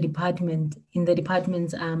reported in the department's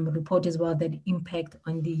report as well, that impact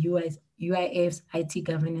on the UIF's IT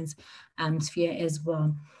governance sphere as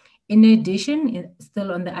well. In addition,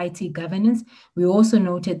 still on the IT governance, we also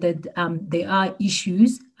noted that there are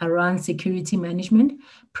issues around security management,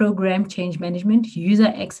 program change management, user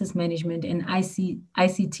access management, and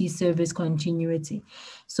ICT service continuity.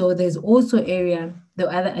 So there's also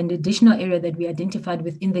an additional area that we identified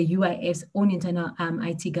within the UIF's own internal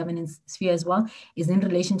IT governance sphere as well, is in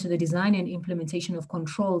relation to the design and implementation of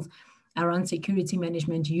controls around security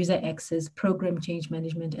management, user access, program change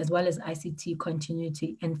management, as well as ICT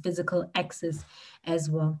continuity and physical access as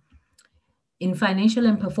well. In financial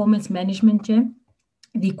and performance management,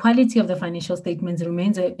 the quality of the financial statements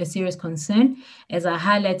remains a serious concern. As I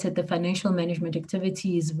highlighted, the financial management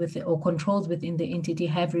activities or controls within the entity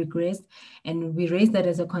have regressed, and we raised that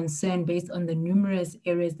as a concern based on the numerous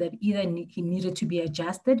areas that either needed to be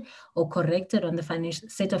adjusted or corrected on the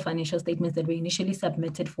set of financial statements that were initially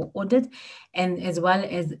submitted for audit, and as well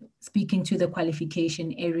as speaking to the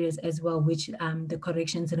qualification areas as well, which the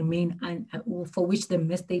corrections remain, for which the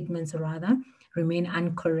misstatements rather remain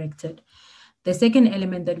uncorrected. The second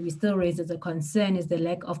element that we still raise as a concern is the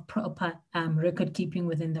lack of proper record keeping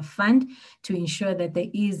within the fund to ensure that there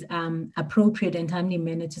is appropriate and timely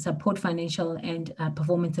manner to support financial and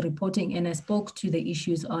performance reporting. And I spoke to the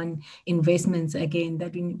issues on investments again,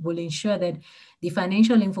 that we will ensure that the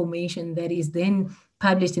financial information that is then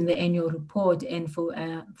published in the annual report and for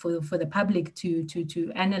the public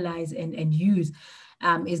to analyze and use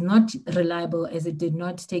is not reliable, as it did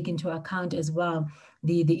not take into account as well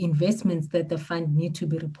the investments that the fund need to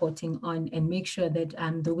be reporting on, and make sure that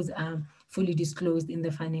those are fully disclosed in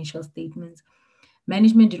the financial statements.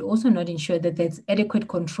 Management did also not ensure that there's adequate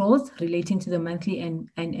controls relating to the monthly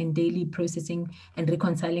and daily processing and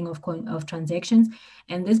reconciling of transactions.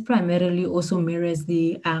 And this primarily also mirrors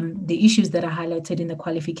the issues that are highlighted in the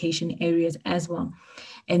qualification areas as well.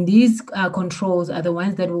 And these controls are the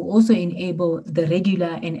ones that will also enable the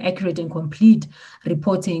regular and accurate and complete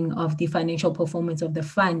reporting of the financial performance of the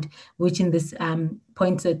fund, which in this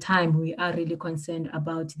point of time, we are really concerned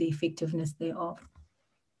about the effectiveness thereof.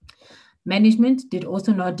 Management did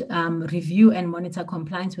also not review and monitor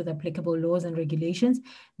compliance with applicable laws and regulations.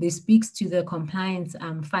 This speaks to the compliance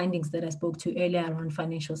findings that I spoke to earlier around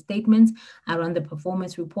financial statements, around the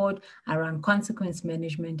performance report, around consequence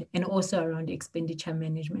management, and also around expenditure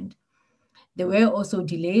management. There were also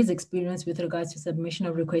delays experienced with regards to submission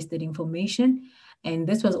of requested information. And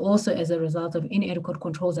this was also as a result of inadequate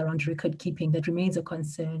controls around record keeping that remains a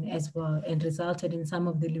concern as well, and resulted in some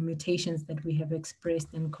of the limitations that we have expressed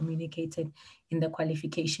and communicated in the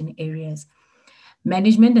qualification areas.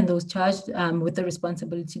 Management and those charged with the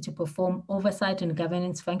responsibility to perform oversight and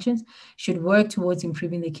governance functions should work towards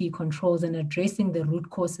improving the key controls and addressing the root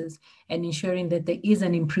causes and ensuring that there is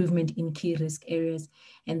an improvement in key risk areas,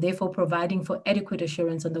 and therefore providing for adequate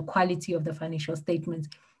assurance on the quality of the financial statements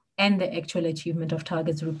and the actual achievement of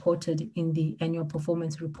targets reported in the annual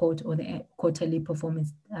performance report or the quarterly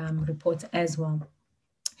performance reports as well.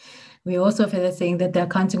 We also further saying that the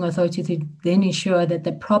accounting authority to then ensure that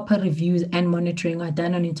the proper reviews and monitoring are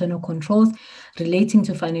done on internal controls relating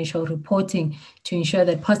to financial reporting to ensure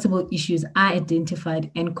that possible issues are identified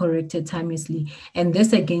and corrected timelessly. And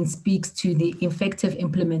this again speaks to the effective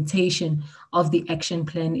implementation of the action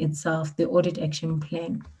plan itself, the audit action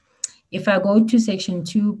plan. If I go to section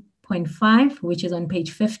 2.5, which is on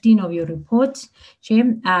page 15 of your report,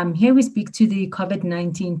 Chair, here we speak to the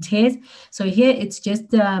COVID-19 tears. So here it's just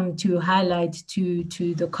to highlight to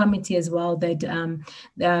the committee as well that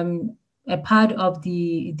a part of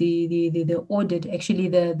the audit, actually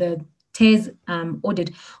the TERS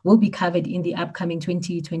audit will be covered in the upcoming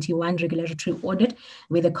 2021 regulatory audit,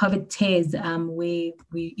 where the COVID TERS, where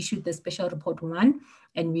we issued the special report 1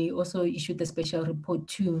 and we also issued the special report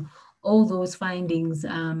 2. All those findings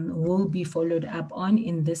will be followed up on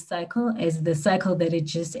in this cycle, as the cycle that it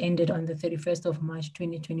just ended on the 31st of March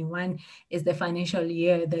 2021 is the financial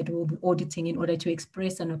year that we'll be auditing in order to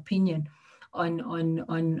express an opinion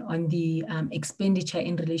on the expenditure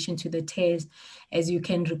in relation to the TERS. As you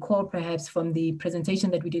can recall, perhaps from the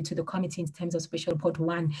presentation that we did to the committee in terms of special report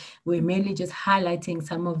 1, we're merely just highlighting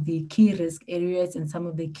some of the key risk areas and some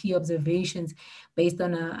of the key observations based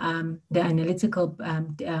on the analytical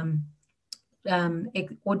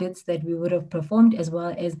audits that we would have performed, as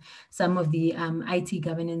well as some of the IT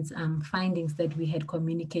governance findings that we had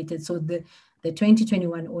communicated. So the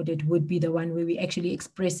 2021 audit would be the one where we're actually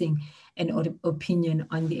expressing an opinion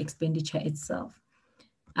on the expenditure itself.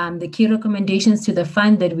 The key recommendations to the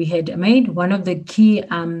fund that we had made, one of the key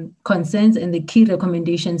concerns and the key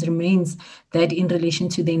recommendations remains that in relation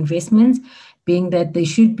to the investments, being that there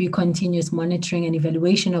should be continuous monitoring and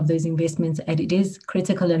evaluation of those investments, and it is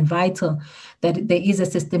critical and vital that there is a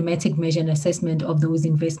systematic measure and assessment of those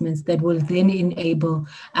investments that will then enable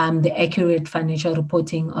the accurate financial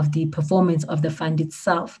reporting of the performance of the fund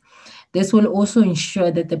itself. This will also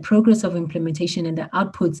ensure that the progress of implementation and the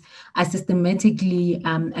outputs are systematically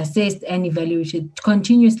assessed and evaluated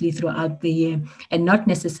continuously throughout the year, and not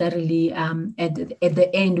necessarily at the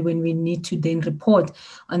end when we need to then report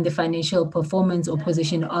on the financial performance or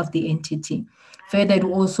position of the entity. Further, it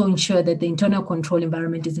will also ensure that the internal control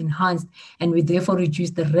environment is enhanced, and we therefore reduce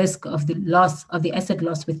the risk of the loss of the asset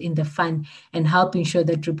loss within the fund, and help ensure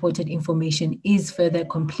that reported information is further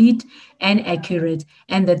complete and accurate,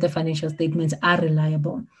 and that the financial statements are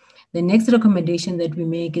reliable. The next recommendation that we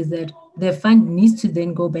make is that the fund needs to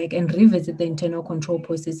then go back and revisit the internal control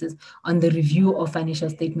processes on the review of financial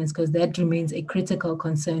statements, because that remains a critical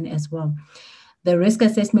concern as well. The risk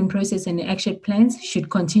assessment process and action plans should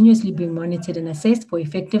continuously be monitored and assessed for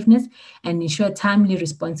effectiveness and ensure timely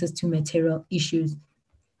responses to material issues.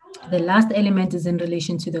 The last element is in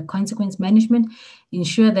relation to the consequence management.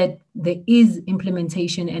 Ensure that there is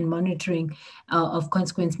implementation and monitoring of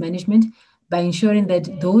consequence management by ensuring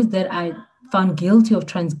that those that are found guilty of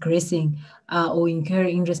transgressing or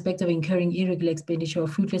incurring in respect of incurring irregular expenditure or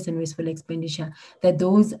fruitless and wasteful expenditure, that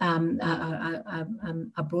those are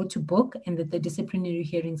brought to book, and that the disciplinary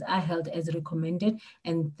hearings are held as recommended,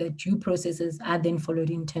 and the due processes are then followed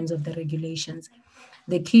in terms of the regulations.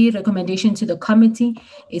 The key recommendation to the committee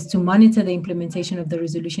is to monitor the implementation of the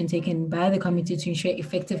resolution taken by the committee to ensure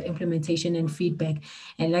effective implementation and feedback.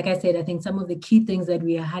 And like I said, I think some of the key things that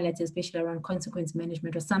we highlighted, especially around consequence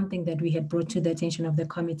management, was something that we had brought to the attention of the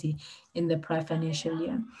committee in the prior financial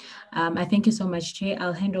year. I thank you so much, Chair.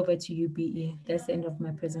 I'll hand over to you, BE. That's the end of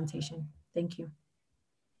my presentation. Thank you.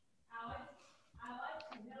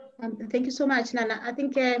 Thank you so much, Nana. I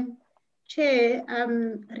think Chair,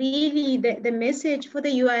 really the message for the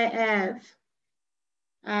UIF,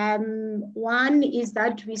 one is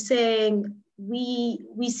that we're saying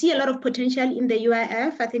we see a lot of potential in the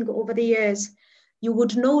UIF. I think over the years, you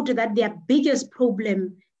would note that their biggest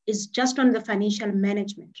problem is just on the financial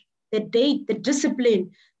management, the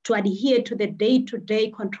discipline to adhere to the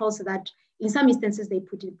day-to-day controls that in some instances they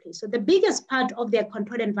put in place. So the biggest part of their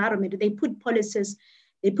control environment, they put policies,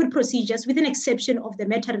 they put procedures with an exception of the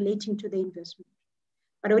matter relating to the investment.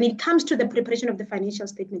 But when it comes to the preparation of the financial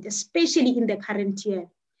statement, especially in the current year,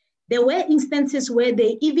 there were instances where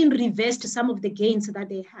they even reversed some of the gains that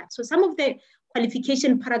they had. So some of the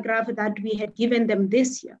qualification paragraph that we had given them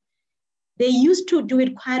this year, they used to do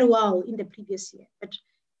it quite well in the previous year. But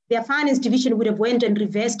their finance division would have went and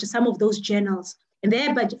reversed some of those journals and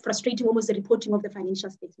thereby frustrating almost the reporting of the financial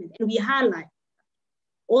statement. And we highlight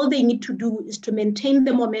all they need to do is to maintain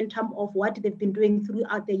the momentum of what they've been doing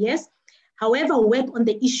throughout the years. However, work on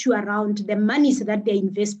the issue around the monies that they're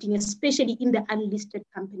investing, especially in the unlisted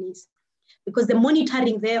companies, because the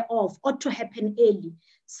monitoring thereof ought to happen early,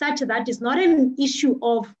 such that it's not an issue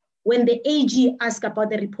of when the AG asks about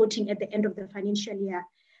the reporting at the end of the financial year,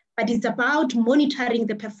 but it's about monitoring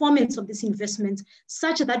the performance of these investments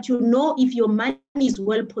such that you know if your money is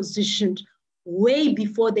well positioned way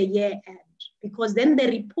before the year end, because then the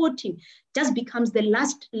reporting just becomes the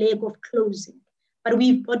last leg of closing. But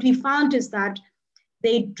what we found is that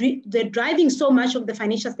they're driving so much of the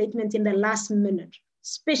financial statements in the last minute,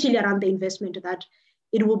 especially around the investment, that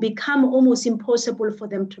it will become almost impossible for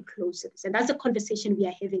them to close it. And that's a conversation we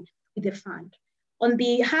are having with the fund. On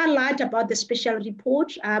the highlight about the special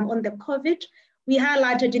report on the COVID, we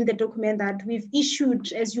highlighted in the document that we've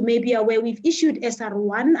issued, as you may be aware, we've issued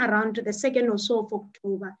SR1 around the 2nd or so of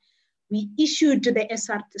October. We issued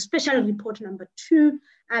the special report number 2,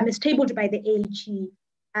 it's tabled by the AG,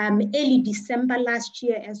 early December last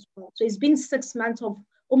year as well. So it's been 6 months of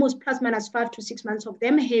almost plus minus 5 to 6 months of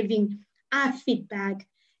them having our feedback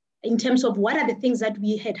in terms of what are the things that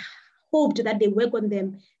we had hoped that they work on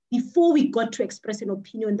them before we got to express an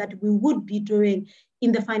opinion that we would be doing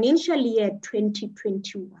in the financial year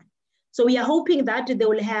 2021. So we are hoping that they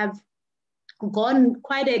will have gone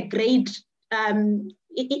quite a great,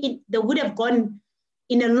 they would have gone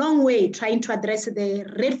in a long way trying to address the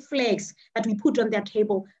red flags that we put on their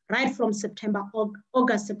table right from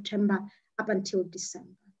August, September, up until December.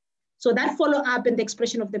 So that follow-up and the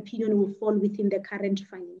expression of the opinion will fall within the current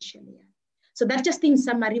financial year. So that's just in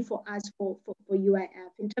summary for us for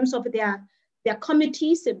UIF. In terms of their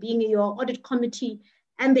committees, being your audit committee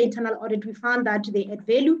and the internal audit, we found that they add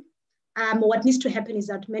value. What needs to happen is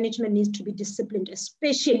that management needs to be disciplined,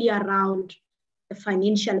 especially around the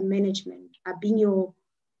financial management, being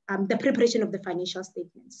the preparation of the financial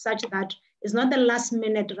statements, such that it's not the last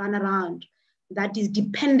minute runaround that is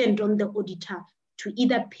dependent on the auditor to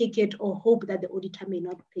either pick it or hope that the auditor may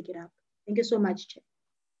not pick it up. Thank you so much, Chair.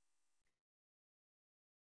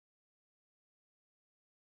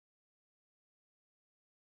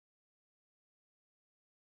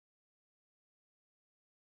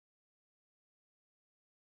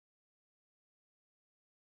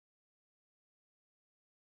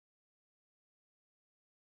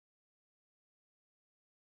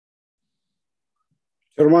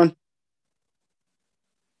 Chairman.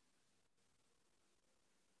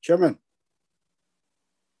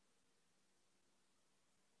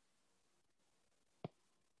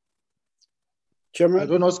 Chairman. I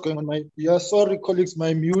don't know what's going on. Yeah, sorry, colleagues,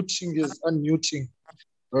 my muting is unmuting.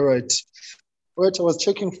 All right. All right, I was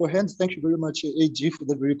checking for hands. Thank you very much, AG, for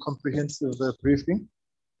the very comprehensive briefing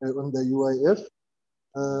on the UIF.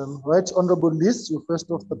 Right, Honorable Liz, you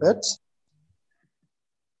first off the bat.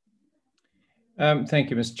 Thank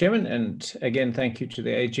you, Mr. Chairman, and again, thank you to the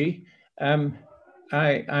AG.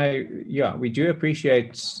 Yeah, we do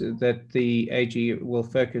appreciate that the AG will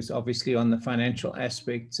focus obviously on the financial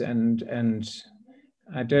aspects, and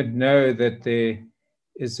I don't know that there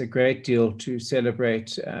is a great deal to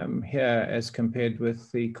celebrate here as compared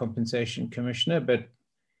with the Compensation Commissioner, but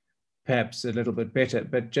perhaps a little bit better.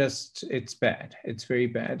 But just it's bad. It's very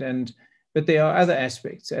bad. But there are other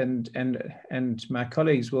aspects, and my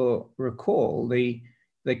colleagues will recall the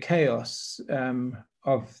chaos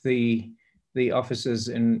of the offices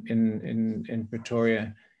in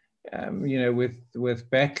Pretoria, you know, with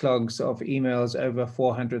backlogs of emails over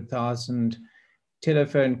 400,000,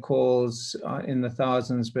 telephone calls in the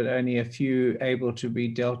thousands, but only a few able to be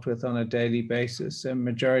dealt with on a daily basis. A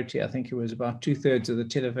majority, I think it was about 2/3 of the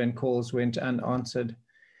telephone calls went unanswered.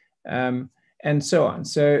 And so on.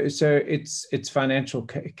 So it's financial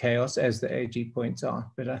chaos, as the AG points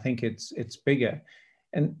out, but I think it's bigger.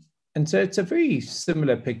 And so it's a very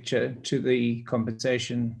similar picture to the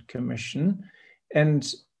Compensation Commission,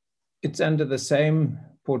 and it's under the same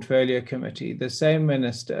portfolio committee, the same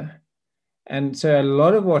minister. And so a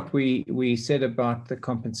lot of what we said about the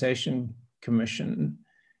Compensation Commission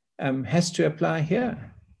has to apply here.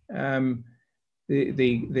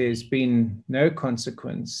 There's been no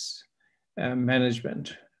consequence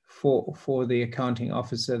management for the accounting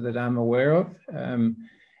officer that I'm aware of,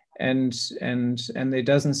 and there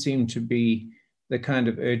doesn't seem to be the kind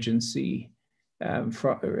of urgency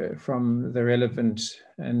from the relevant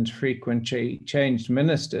and frequent changed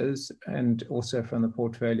ministers, and also from the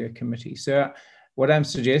portfolio committee. So what I'm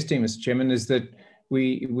suggesting, Mr. Chairman, is that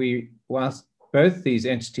we whilst both these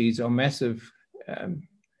entities are massive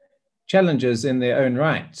challenges in their own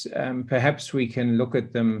right. Perhaps we can look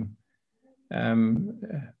at them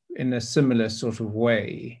in a similar sort of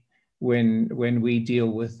way when we deal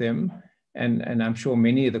with them. And I'm sure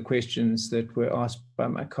many of the questions that were asked by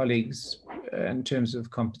my colleagues in terms of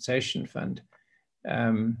compensation fund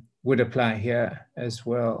would apply here as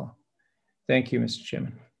well. Thank you, Mr.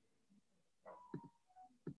 Chairman.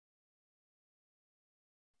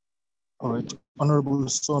 All right, Honorable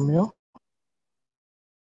Somio.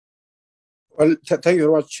 Well, thank you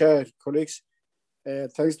very much, Chair, colleagues.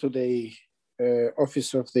 Thanks to the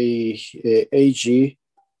Office of the AG.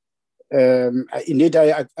 Indeed,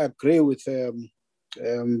 I agree with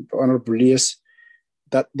Honorable Leas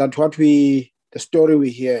that what the story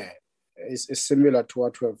we hear is similar to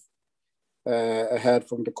what we've heard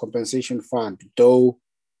from the compensation fund, though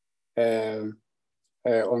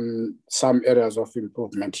on some areas of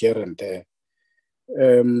improvement here and there.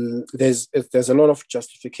 There's a lot of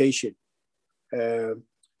justification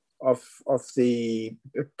of the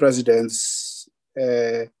president's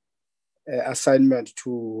assignment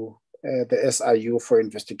to the SIU for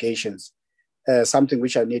investigations, something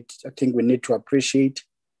which I think we need to appreciate,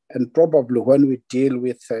 and probably when we deal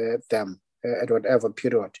with them at whatever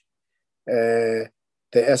period, the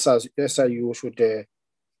SIU should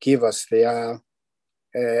give us their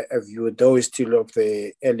a view, though it's still of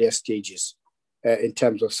the earlier stages in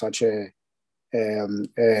terms of such a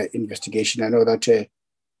investigation. I know that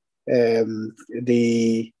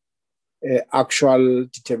the actual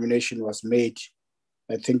determination was made,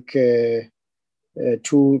 I think, 2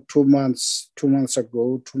 months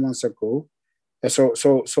ago.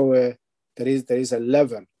 So there is a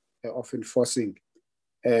level of enforcing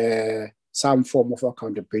some form of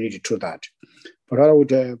accountability to that. But what I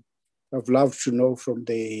would have loved to know from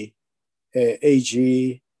the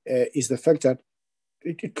AG is the fact that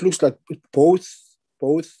it looks like both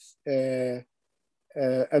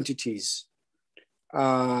entities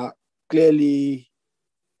are clearly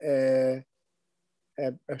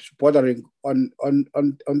bordering on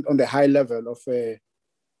the high level of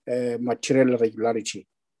material irregularity,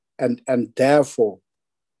 and therefore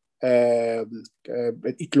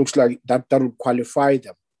it looks like that will qualify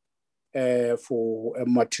them for a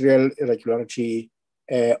material irregularity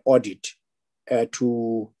audit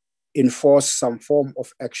to enforce some form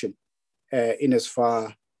of action in as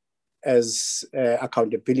far as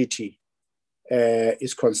accountability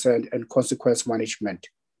is concerned, and consequence management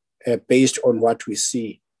based on what we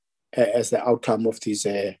see as the outcome of these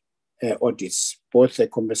audits, both the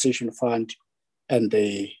compensation fund and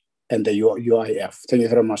the UIF. Thank you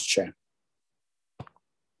very much, Chair.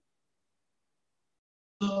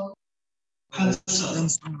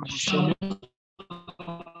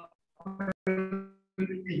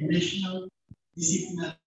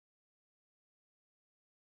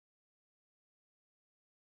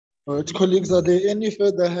 All right, colleagues, are there any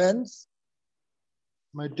further hands?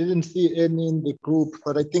 I didn't see any in the group,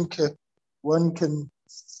 but I think one can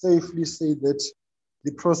safely say that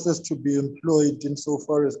the process to be employed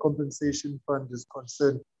insofar as compensation fund is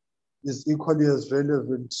concerned is equally as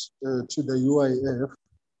relevant to the UIF.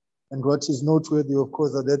 And what is noteworthy, of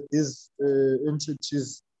course, are that these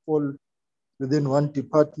entities fall within one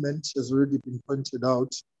department, has already been pointed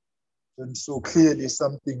out. And so clearly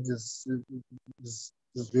something is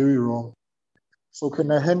very wrong. So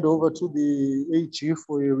can I hand over to the AG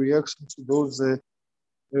for a reaction to those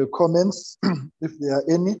comments, if there are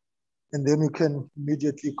any, and then we can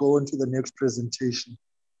immediately go on to the next presentation.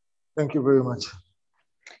 Thank you very much.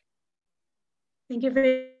 Thank you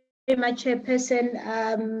very much,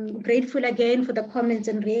 Chairperson. Grateful again for the comments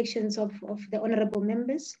and reactions of the honorable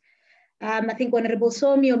members. I think Honorable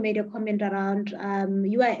Somio made a comment around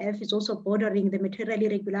UIF is also bordering the material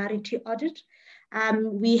irregularity audit.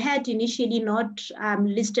 We had initially not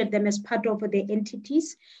listed them as part of the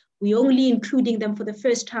entities. We're only including them for the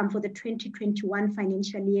first time for the 2021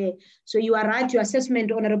 financial year. So you are right, your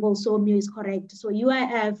assessment, Honorable Somio, is correct. So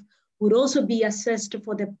UIF would also be assessed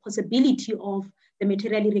for the possibility of the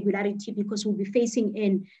material irregularity, because we'll be facing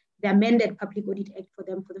in the amended Public Audit Act for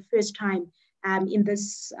them for the first time in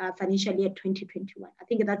this financial year 2021. I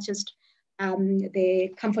think that's just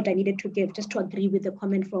the comfort I needed to give, just to agree with the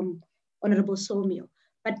comment from Honorable Somio,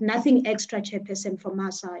 but nothing extra, Chairperson, from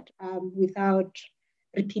our side, without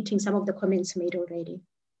repeating some of the comments made already.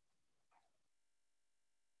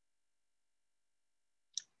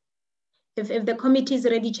 If the committee is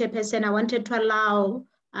ready, Chairperson, I wanted to allow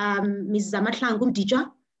Ms. Zamatlangu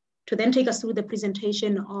Dija to then take us through the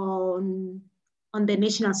presentation on the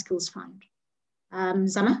National Skills Fund.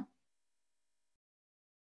 Zama?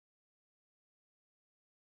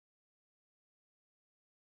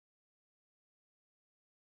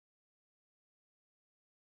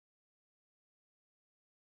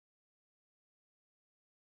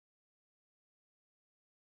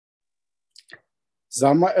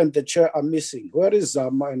 Zama and the chair are missing. Where is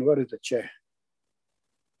Zama and where is the chair?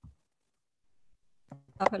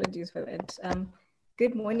 Apologies for that.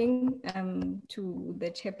 Good morning to the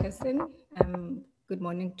chairperson. Good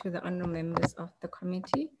morning to the honorable members of the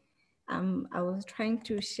committee. I was trying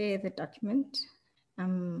to share the document.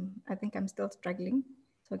 I think I'm still struggling.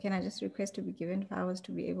 So can I just request to be given 5 hours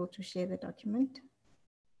to be able to share the document?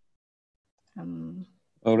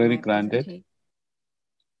 Already granted.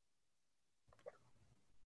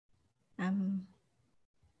 I'm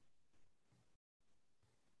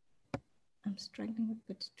struggling a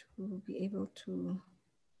bit to be able to.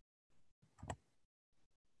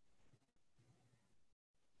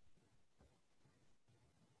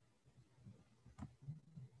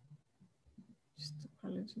 Just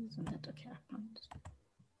apologies on that. Okay, I found it.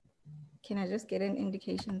 Can I just get an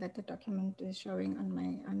indication that the document is showing on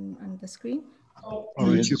my on the screen? All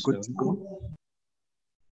right, you could go.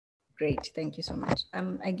 Great, thank you so much.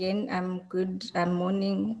 Again, good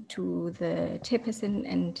morning to the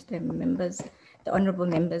chairperson and the members, the honorable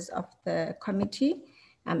members of the committee.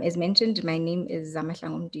 As mentioned, my name is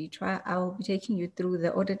Zamahlangu Mditwa. I will be taking you through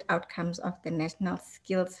the audit outcomes of the National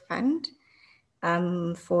Skills Fund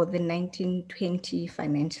for the 1920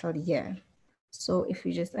 financial year. So if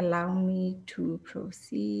you just allow me to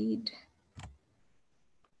proceed.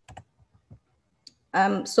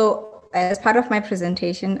 So as part of my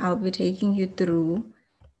presentation, I'll be taking you through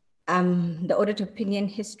the audit opinion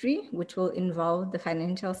history, which will involve the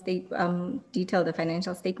financial detail the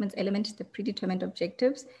financial statements element, the predetermined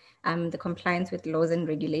objectives, the compliance with laws and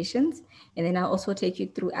regulations. And then I'll also take you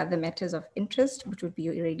through other matters of interest, which would be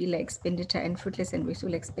irregular expenditure and fruitless and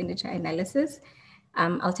wasteful expenditure analysis.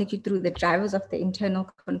 I'll take you through the drivers of the internal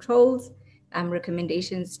controls,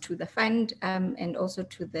 recommendations to the fund, and also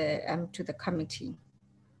to the committee.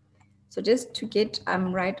 So just to get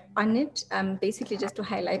right on it, basically just to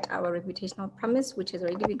highlight our reputational promise, which has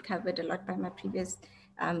already been covered a lot by my previous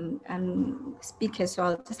speakers. So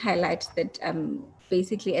I'll just highlight that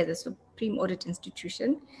basically as a supreme audit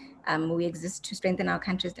institution, we exist to strengthen our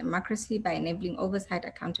country's democracy by enabling oversight,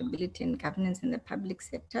 accountability, and governance in the public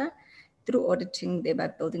sector through auditing, thereby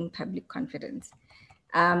building public confidence.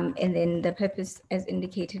 And then the purpose, as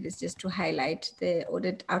indicated, is just to highlight the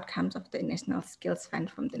audit outcomes of the National Skills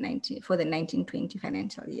Fund for the 1920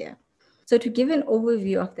 financial year. So to give an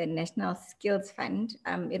overview of the National Skills Fund,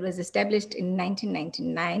 it was established in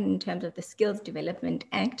 1999 in terms of the Skills Development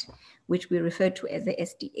Act, which we refer to as the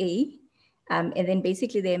SDA. And then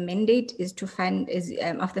basically their mandate is to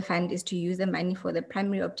of the fund is to use the money for the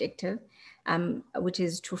primary objective, which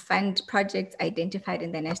is to fund projects identified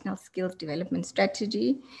in the National Skills Development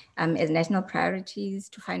Strategy as national priorities,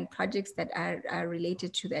 to fund projects that are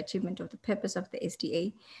related to the achievement of the purpose of the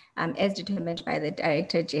SDA as determined by the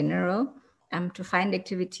Director General, to fund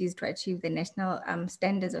activities to achieve the national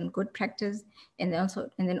standards on good practice, and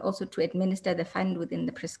then also to administer the fund within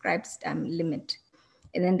the prescribed limit.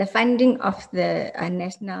 And then the funding of the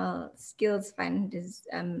National Skills Fund is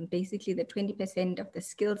basically the 20% of the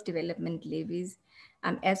skills development levies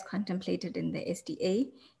as contemplated in the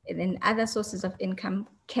SDA. And then other sources of income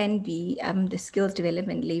can be the skills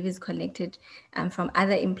development levies collected from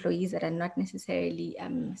other employees that are not necessarily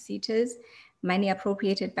SITAs, money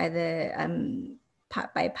appropriated by the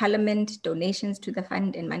by Parliament, donations to the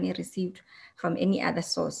fund, and money received from any other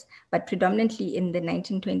source. But predominantly in the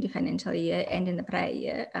 1920 financial year and in the prior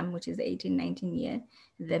year, which is the 1819 year,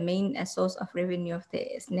 the main source of revenue of the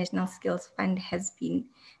National Skills Fund has been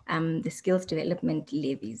the skills development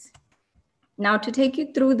levies. Now, to take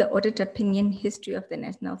you through the audit opinion history of the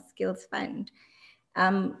National Skills Fund,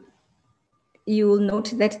 you will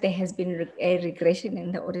note that there has been a regression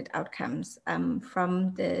in the audit outcomes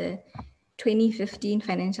from the 2015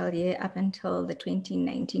 financial year up until the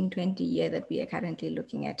 2019-20 year that we are currently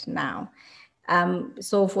looking at now.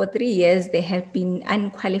 So for 3 years, they have been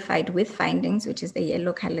unqualified with findings, which is the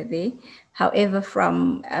yellow color there. However,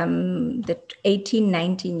 from the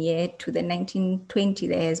 18-19 year to the 19-20,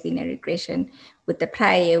 there has been a regression with the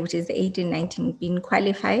prior year, which is the 18-19 being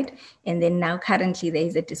qualified. And then now currently there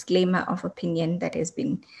is a disclaimer of opinion that has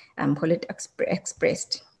been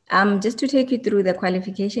expressed. Just to take you through the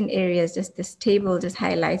qualification areas, just this table just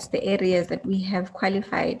highlights the areas that we have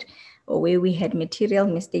qualified or where we had material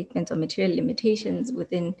misstatements or material limitations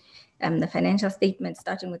within the financial statements,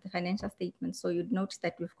 starting with the financial statements. So you'd note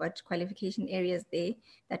that we've got qualification areas there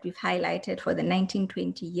that we've highlighted for the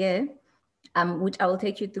 1920 year, which I will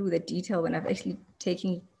take you through the detail when I've actually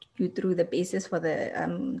taken you through the basis for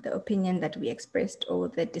the opinion that we expressed, or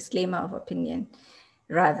the disclaimer of opinion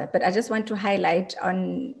rather. But I just want to highlight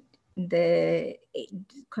on the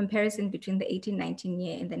comparison between the 1819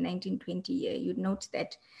 year and the 1920 year, you'd note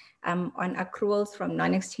that on accruals from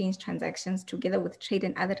non-exchange transactions together with trade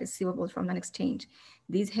and other receivables from non-exchange,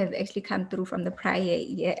 these have actually come through from the prior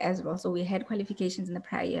year as well. So we had qualifications in the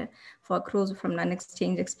prior year for accruals from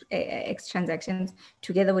non-exchange transactions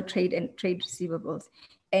together with trade and trade receivables.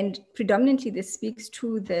 And predominantly this speaks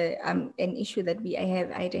to the an issue that we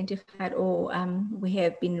have identified or we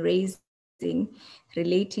have been raising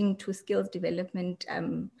relating to skills development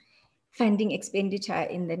funding expenditure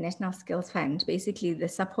in the National Skills Fund, basically the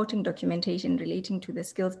supporting documentation relating to the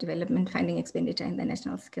skills development funding expenditure in the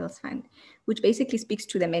National Skills Fund, which basically speaks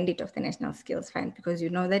to the mandate of the National Skills Fund, because you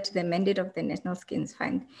know that the mandate of the National Skills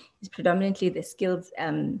Fund is predominantly the skills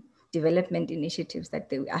development initiatives that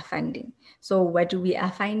they are funding. So what we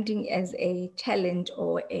are finding as a challenge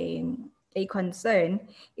or a concern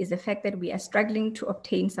is the fact that we are struggling to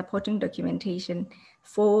obtain supporting documentation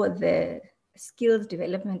for the skills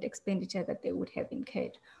development expenditure that they would have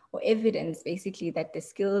incurred, or evidence basically that the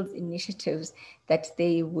skills initiatives that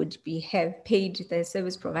they would have paid the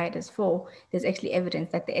service providers for, there's actually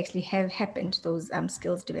evidence that they actually have happened, those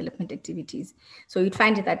skills development activities. So you'd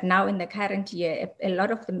find that now in the current year, a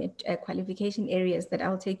lot of the qualification areas that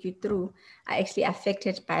I'll take you through are actually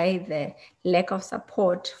affected by the lack of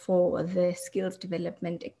support for the skills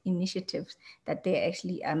development initiatives that they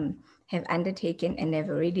actually have undertaken and have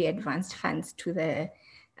already advanced funds to the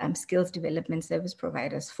skills development service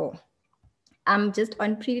providers for. Just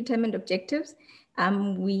on predetermined objectives,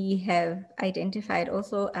 we have identified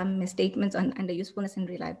also misstatements on under usefulness and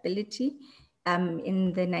reliability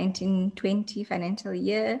in the 1920 financial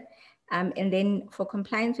year. And then for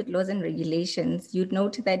compliance with laws and regulations, you'd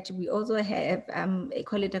note that we also have a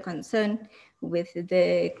concern with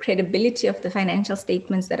the credibility of the financial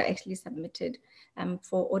statements that are actually submitted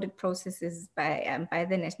for audit processes by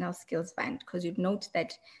the National Skills Fund, because you'd note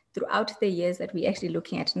that throughout the years that we're actually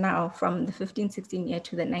looking at now, from the 15-16 year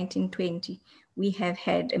to the 1920, we have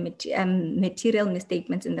had material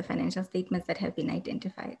misstatements in the financial statements that have been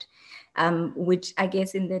identified, which I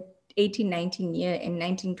guess in the 18-19 year and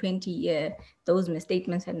 19-20 year, those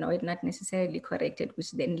misstatements are not necessarily corrected,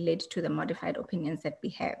 which then led to the modified opinions that we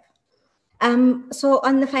have. So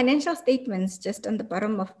on the financial statements, just on the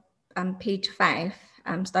bottom of page 5,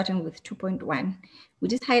 starting with 2.1, we're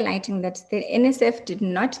just highlighting that the NSF did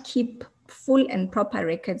not keep full and proper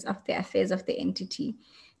records of the affairs of the entity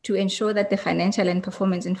to ensure that the financial and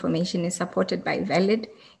performance information is supported by valid,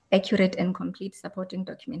 accurate, and complete supporting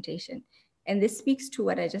documentation. And this speaks to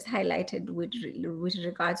what I just highlighted with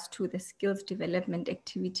regards to the skills development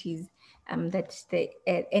activities that the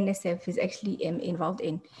NSF is actually involved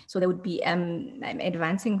in. So there would be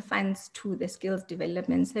advancing funds to the skills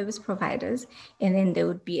development service providers, and then there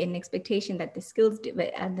would be an expectation that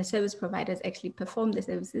the the service providers actually perform the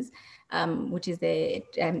services, which is the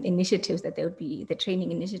initiatives that there would be, the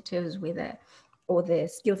training initiatives or the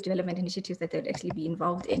skills development initiatives that they'd actually be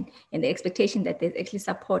involved in, and the expectation that there's actually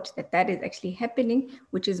support that is actually happening,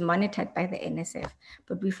 which is monitored by the NSF.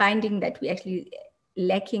 But we're finding that we actually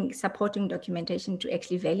lacking supporting documentation to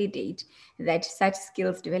actually validate that such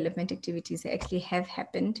skills development activities actually have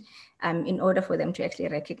happened in order for them to actually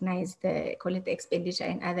recognize the expenditure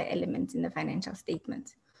and other elements in the financial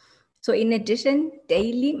statements. So in addition,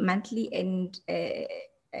 daily, monthly, and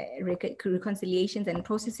reconciliations and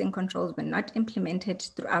processing controls were not implemented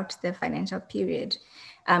throughout the financial period,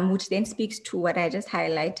 which then speaks to what I just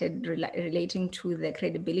highlighted relating to the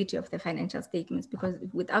credibility of the financial statements, because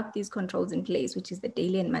without these controls in place, which is the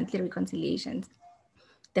daily and monthly reconciliations,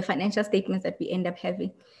 the financial statements that we end up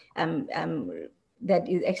having that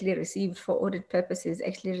is actually received for audit purposes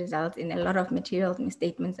actually results in a lot of material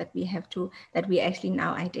misstatements that we're actually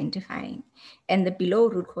now identifying. And the below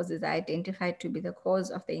root causes are identified to be the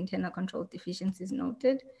cause of the internal control deficiencies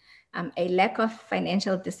noted, a lack of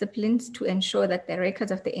financial disciplines to ensure that the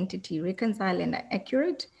records of the entity reconcile and are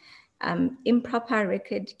accurate, improper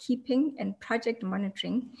record keeping and project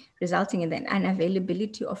monitoring, resulting in the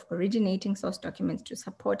unavailability of originating source documents to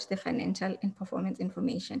support the financial and performance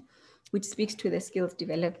information, which speaks to the skills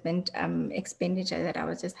development expenditure that I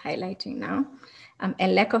was just highlighting now. A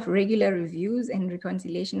lack of regular reviews and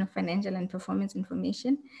reconciliation of financial and performance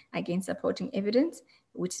information against supporting evidence,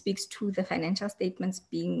 which speaks to the financial statements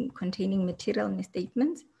containing material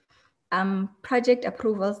misstatements. Project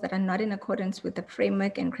approvals that are not in accordance with the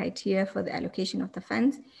framework and criteria for the allocation of the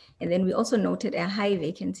funds. And then we also noted a high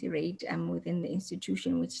vacancy rate within the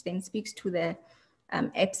institution, which then speaks to the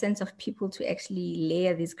absence of people to actually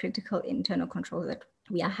layer these critical internal controls that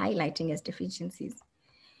we are highlighting as deficiencies.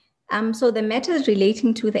 So the matters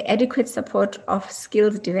relating to the adequate support of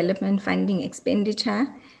skills development funding expenditure,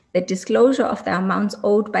 the disclosure of the amounts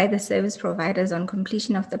owed by the service providers on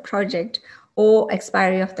completion of the project or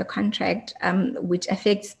expiry of the contract, which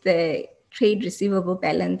affects the trade receivable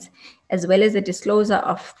balance, as well as the disclosure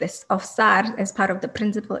of SAR as part of the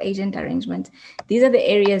principal agent arrangement. These are the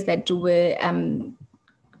areas that were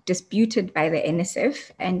disputed by the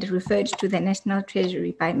NSF and referred to the National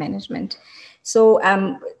Treasury by management. So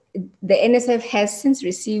the NSF has since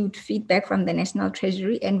received feedback from the National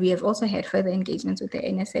Treasury, and we have also had further engagements with the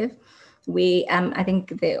NSF. I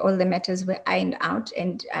think all the matters were ironed out,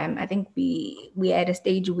 and I think we are at a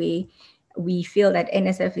stage where we feel that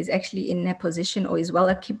NSF is actually in a position or is well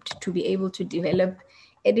equipped to be able to develop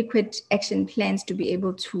adequate action plans to be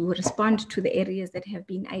able to respond to the areas that have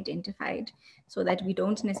been identified, so that we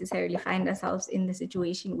don't necessarily find ourselves in the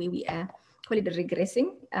situation where we are, call it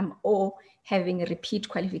regressing, or having repeat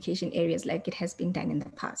qualification areas like it has been done in the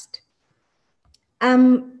past.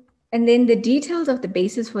 And then the details of the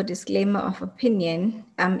basis for disclaimer of opinion,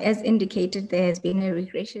 as indicated, there has been a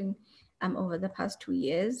regression over the past 2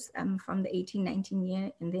 years, from the 18-19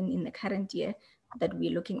 year, and then in the current year that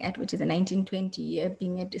we're looking at, which is the 19-20 year,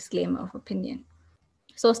 being a disclaimer of opinion.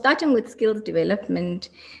 So starting with skills development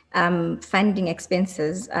funding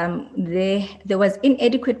expenses, there was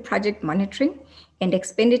inadequate project monitoring and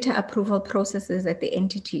expenditure approval processes at the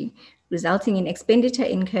entity, resulting in expenditure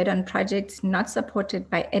incurred on projects not supported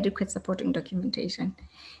by adequate supporting documentation.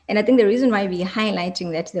 And I think the reason why we're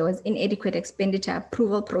highlighting that there was inadequate expenditure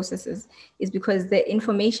approval processes is because the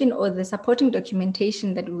information or the supporting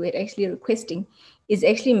documentation that we were actually requesting is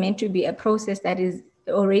actually meant to be a process that is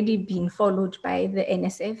already being followed by the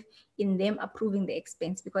NSF in them approving the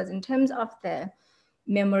expense. Because in terms of the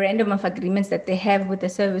memorandum of agreements that they have with the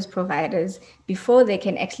service providers, before they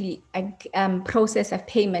can actually process a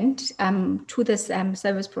payment to the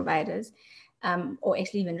service providers, or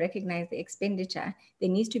actually even recognize the expenditure, there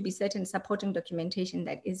needs to be certain supporting documentation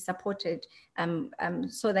that is supported,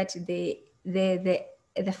 so that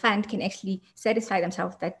the fund can actually satisfy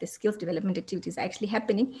themselves that the skills development activities are actually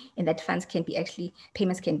happening and that funds can be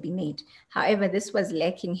payments can be made. However, this was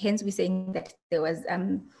lacking. Hence, we're saying that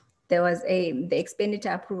the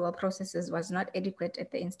expenditure approval processes was not adequate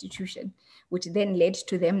at the institution, which then led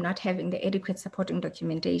to them not having the adequate supporting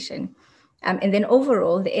documentation. And then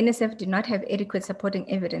overall, the NSF did not have adequate supporting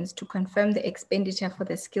evidence to confirm the expenditure for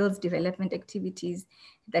the skills development activities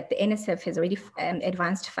that the NSF has already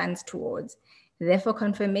advanced funds towards. Therefore,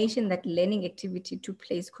 confirmation that learning activity took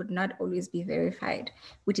place could not always be verified,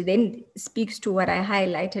 which then speaks to what I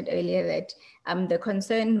highlighted earlier, that the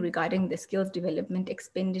concern regarding the skills development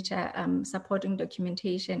expenditure supporting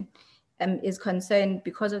documentation is concerned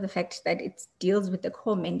because of the fact that it deals with the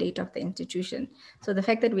core mandate of the institution. So the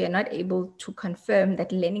fact that we are not able to confirm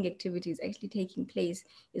that learning activity is actually taking place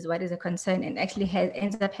is what is a concern, and actually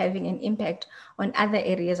ends up having an impact on other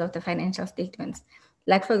areas of the financial statements.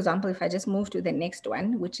 Like, for example, if I just move to the next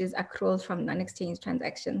one, which is accruals from non-exchange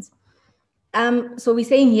transactions. So we're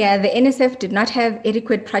saying here, the NSF did not have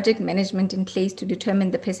adequate project management in place to determine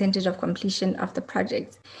the percentage of completion of the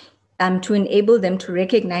projects, to enable them to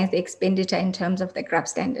recognize the expenditure in terms of the GRAP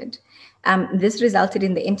standard. This resulted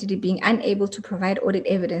in the entity being unable to provide audit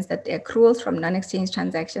evidence that the accruals from non-exchange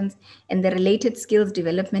transactions and the related skills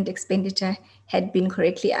development expenditure had been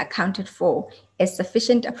correctly accounted for, as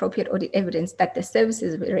sufficient appropriate audit evidence that the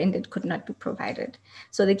services rendered could not be provided.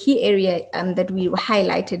 So the key area that we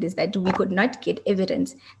highlighted is that we could not get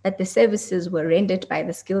evidence that the services were rendered by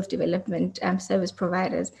the skills development service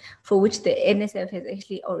providers, for which the NSF has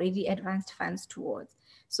actually already advanced funds towards.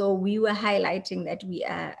 So we were highlighting that we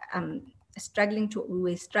are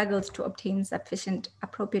struggled to obtain sufficient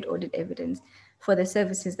appropriate audit evidence for the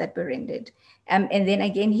services that were rendered. And then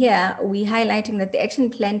again here, we highlighting that the action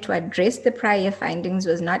plan to address the prior findings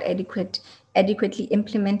was not adequately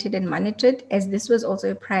implemented and monitored, as this was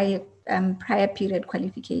also a prior period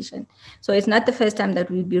qualification. So it's not the first time that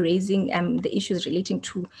we'll be raising the issues relating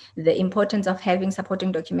to the importance of having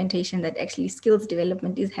supporting documentation that actually skills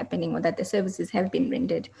development is happening, or that the services have been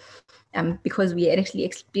rendered, because we had actually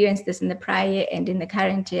experienced this in the prior and in the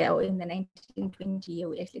current year, or in the 19-20 year,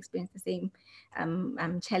 we actually experienced the same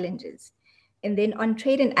challenges. And then on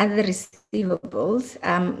trade and other receivables,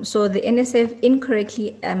 so the NSF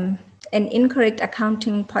an incorrect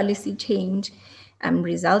accounting policy change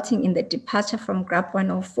resulting in the departure from GRAP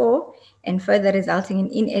 104 and further resulting in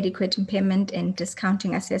inadequate impairment and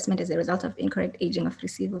discounting assessment as a result of incorrect aging of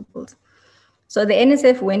receivables. So the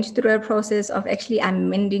NSF went through a process of actually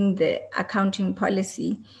amending the accounting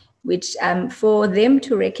policy which for them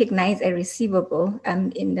to recognize a receivable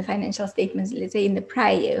in the financial statements, let's say in the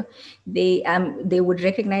prior year, they would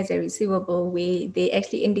recognize a receivable where they're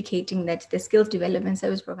actually indicating that the skills development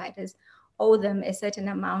service providers owe them a certain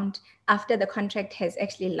amount after the contract has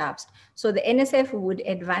actually lapsed. So the NSF would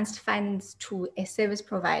advance funds to a service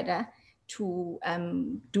provider to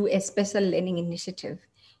do a special learning initiative.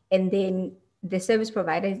 And then the service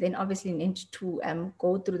providers then obviously need to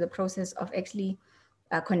go through the process of actually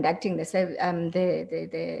conducting the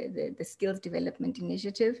skills development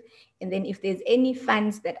initiative. And then if there's any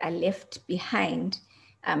funds that are left behind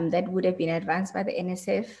that would have been advanced by the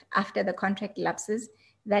NSF after the contract lapses,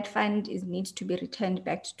 that fund needs to be returned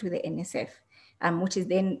back to the NSF, which is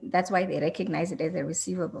then, that's why they recognize it as a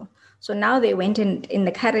receivable. So now they went in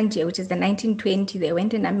the current year, which is the 1920, they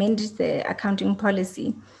went and amended the accounting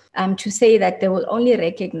policy to say that they will only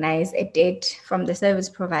recognize a debt from the service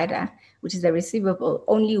provider, which is a receivable,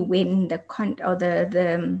 only when the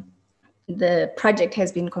project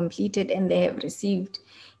has been completed and they have received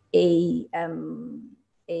a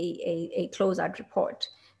closeout report.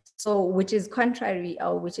 So, which is contrary,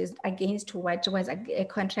 or which is against what was a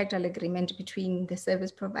contractual agreement between the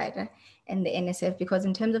service provider and the NSF, because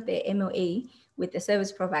in terms of the MOA with the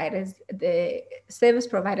service providers, the service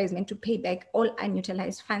provider is meant to pay back all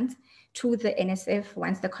unutilized funds to the NSF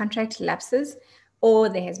once the contract lapses or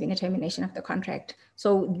there has been a termination of the contract.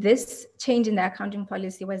 So this change in the accounting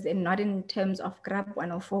policy was not in terms of GRAP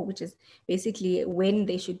 104, which is basically when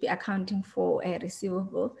they should be accounting for a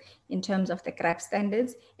receivable in terms of the GRAP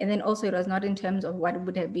standards. And then also it was not in terms of what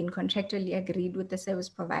would have been contractually agreed with the service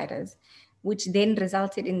providers, which then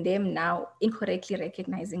resulted in them now incorrectly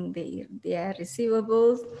recognizing their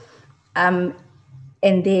receivables, and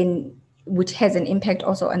then which has an impact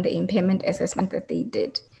also on the impairment assessment that they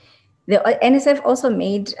did. The NSF also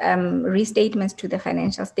made restatements to the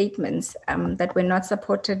financial statements that were not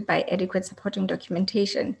supported by adequate supporting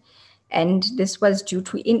documentation. And this was due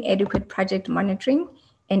to inadequate project monitoring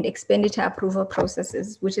and expenditure approval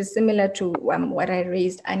processes, which is similar to what I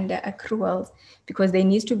raised under accruals, because there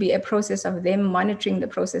needs to be a process of them monitoring the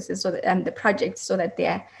processes so that, the projects, so that they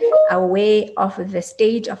are aware of the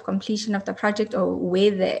stage of completion of the project or where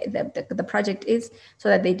the project is, so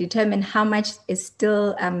that they determine how much is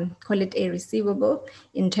still, call it a receivable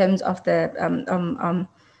in terms of the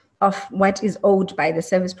of what is owed by the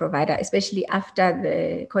service provider, especially after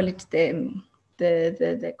the, call it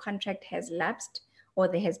the contract has lapsed or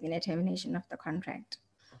there has been a termination of the contract.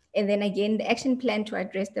 And then again, the action plan to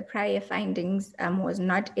address the prior findings was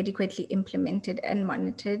not adequately implemented and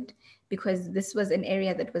monitored, because this was an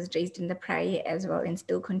area that was raised in the prior year as well and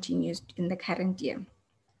still continues in the current year.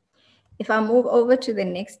 If I move over to the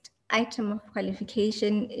next item of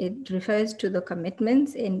qualification, it refers to the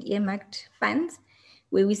commitments and earmarked funds,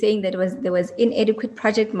 where we're saying that there was inadequate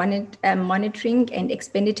project monitoring and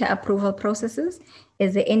expenditure approval processes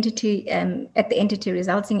as the entity at the entity,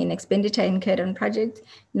 resulting in expenditure incurred on projects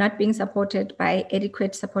not being supported by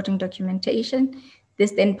adequate supporting documentation.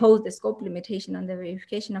 This then posed a scope limitation on the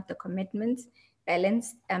verification of the commitments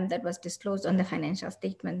balance that was disclosed on the financial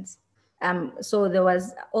statements. So there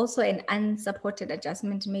was also an unsupported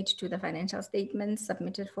adjustment made to the financial statements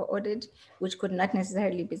submitted for audit, which could not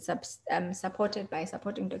necessarily be supported by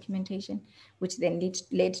supporting documentation, which then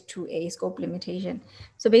led to a scope limitation.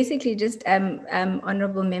 So basically, just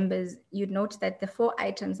honorable members, you'd note that the 4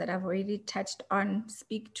 items that I've already touched on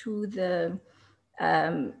speak to the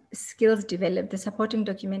skills developed, the supporting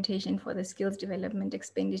documentation for the skills development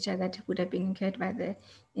expenditure that would have been incurred by the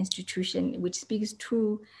institution, which speaks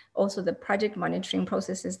to also the project monitoring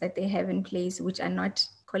processes that they have in place, which are not,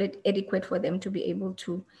 call it, adequate for them to be able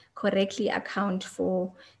to correctly account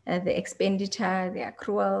for the expenditure, the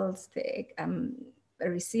accruals, the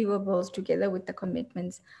receivables, together with the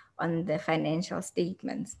commitments on the financial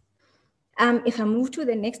statements. If I move to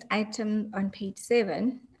the next item on page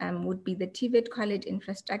 7, would be the TVET college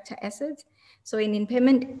infrastructure assets. So an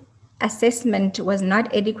impairment assessment was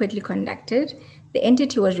not adequately conducted. The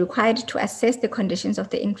entity was required to assess the conditions of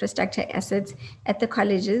the infrastructure assets at the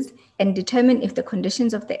colleges and determine if the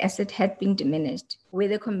conditions of the asset had been diminished. Where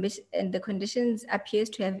the conditions appears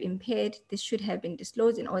to have impaired, this should have been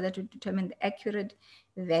disclosed in order to determine the accurate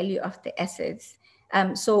value of the assets.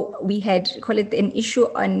 So we had, call it, an issue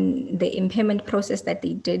on the impairment process that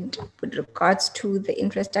they did with regards to the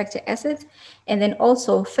infrastructure assets. And then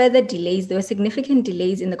also further delays, there were significant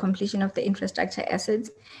delays in the completion of the infrastructure assets,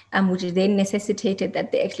 which then necessitated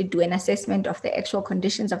that they actually do an assessment of the actual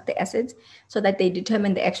conditions of the assets so that they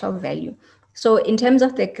determine the actual value. So in terms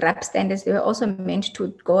of the GRAP standards, they were also meant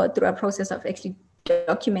to go through a process of actually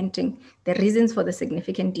documenting the reasons for the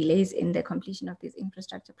significant delays in the completion of these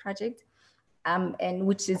infrastructure projects, and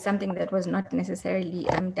which is something that was not necessarily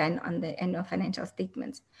done on the annual financial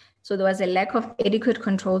statements. So there was a lack of adequate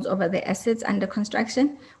controls over the assets under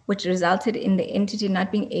construction, which resulted in the entity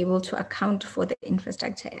not being able to account for the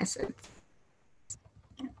infrastructure assets.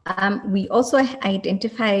 We also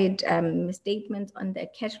identified misstatements on the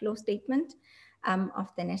cash flow statement of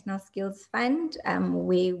the National Skills Fund,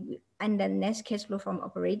 where under net cash flow from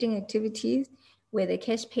operating activities, where the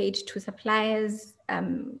cash paid to suppliers,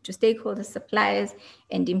 to stakeholders, suppliers,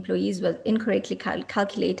 and employees was incorrectly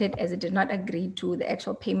calculated, as it did not agree to the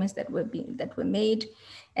actual payments that were made.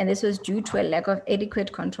 And this was due to a lack of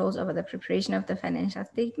adequate controls over the preparation of the financial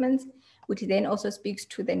statements, which then also speaks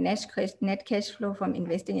to the net cash flow from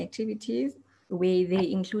investing activities, where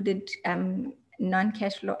they included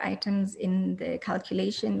non-cash flow items in the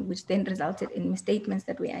calculation, which then resulted in misstatements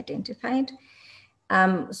that we identified.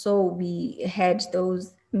 So we had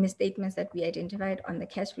those misstatements that we identified on the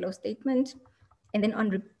cash flow statement. And then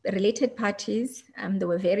on related parties, there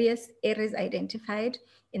were various errors identified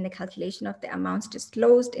in the calculation of the amounts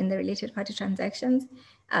disclosed in the related party transactions,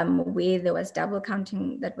 where there was double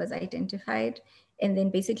counting that was identified. And then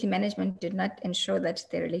basically management did not ensure that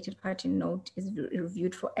the related party note is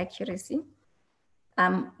reviewed for accuracy.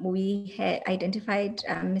 We had identified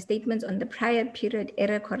misstatements on the prior period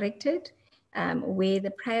error corrected, where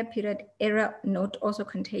the prior period error note also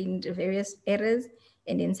contained various errors,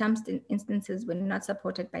 and in some instances were not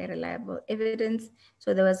supported by reliable evidence.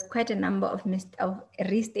 So there was quite a number of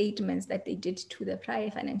restatements that they did to the prior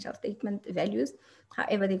financial statement values.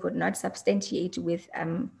 However, they could not substantiate with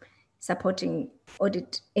supporting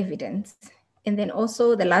audit evidence. And then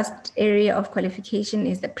also the last area of qualification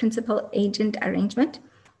is the principal agent arrangement,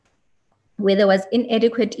 where there was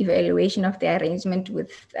inadequate evaluation of the arrangement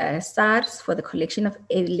with SARS for the collection of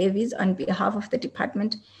levies on behalf of the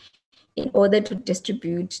department in order to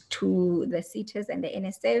distribute to the SITAs and the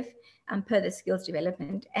NSF per the Skills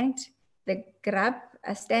Development Act. The GRAP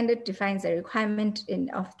standard defines a requirement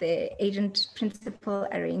of the agent principal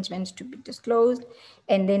arrangement to be disclosed.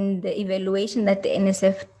 And then the evaluation that the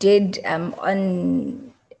NSF did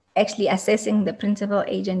on actually assessing the principal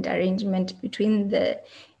agent arrangement between the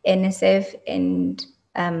NSF and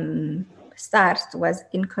SARS was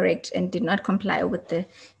incorrect and did not comply with the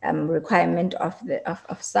requirement of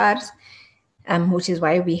SARS, which is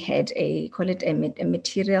why we had a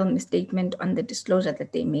material misstatement on the disclosure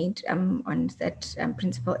that they made on that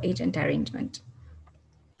principal agent arrangement.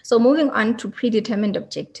 So moving on to predetermined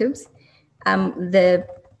objectives, the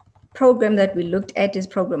program that we looked at is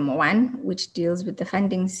program 1, which deals with the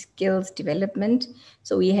funding skills development.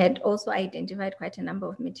 So we had also identified quite a number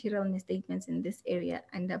of material misstatements in this area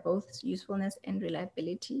under both usefulness and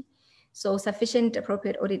reliability. So sufficient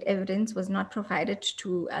appropriate audit evidence was not provided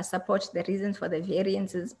to support the reasons for the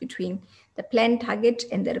variances between the planned target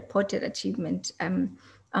and the reported achievement on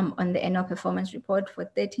the annual performance report for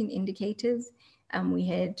 13 indicators. We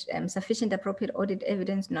had sufficient appropriate audit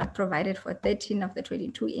evidence not provided for 13 of the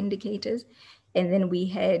 22 indicators. And then we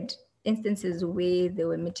had instances where there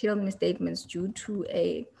were material misstatements due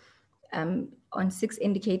to on 6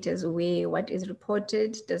 indicators where what is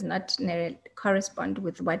reported does not correspond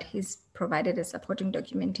with what is provided as supporting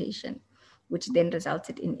documentation, which then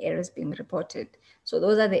resulted in errors being reported. So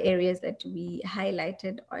those are the areas that we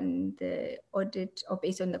highlighted on the audit, or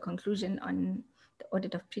based on the conclusion on the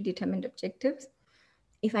audit of predetermined objectives.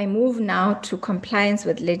 If I move now to compliance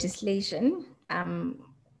with legislation,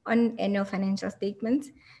 on annual financial statements,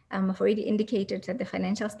 I've already indicated that the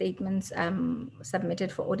financial statements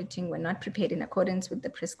submitted for auditing were not prepared in accordance with the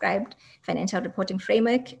prescribed financial reporting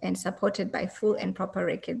framework and supported by full and proper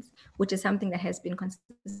records, which is something that has been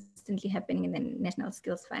consistently happening in the National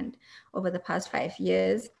Skills Fund over the past 5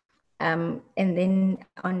 years. And then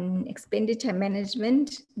on expenditure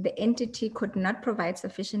management, the entity could not provide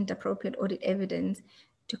sufficient appropriate audit evidence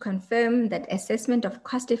to confirm that assessment of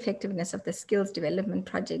cost effectiveness of the skills development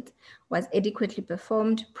project was adequately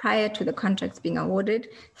performed prior to the contracts being awarded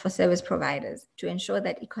for service providers, to ensure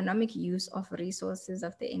that economic use of resources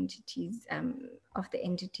of the entities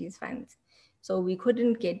funds. So we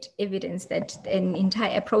couldn't get evidence that an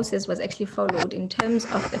entire process was actually followed in terms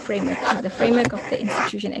of the framework. The framework of the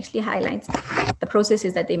institution actually highlights the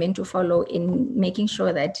processes that they meant to follow in making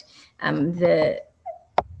sure that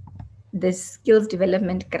the skills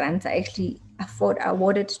development grants are actually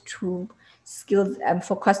awarded to skills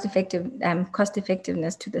for cost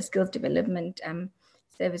effectiveness to the skills development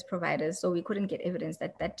service providers. So we couldn't get evidence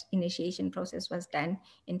that that initiation process was done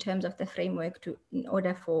in terms of the framework in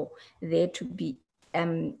order for there to be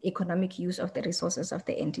economic use of the resources of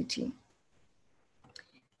the entity.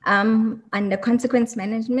 Under consequence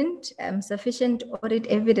management, sufficient audit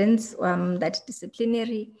evidence that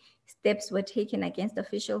disciplinary steps were taken against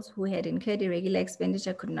officials who had incurred irregular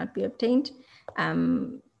expenditure could not be obtained.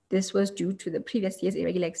 This was due to the previous year's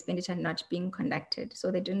irregular expenditure not being conducted.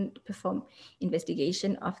 So they didn't perform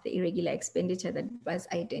investigation of the irregular expenditure that was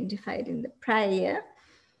identified in the prior year.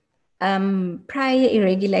 Prior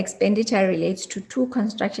irregular expenditure relates to 2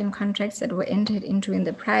 construction contracts that were entered into in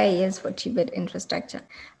the prior years for Tibet infrastructure.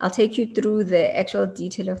 I'll take you through the actual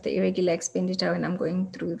detail of the irregular expenditure when I'm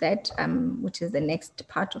going through that, which is the next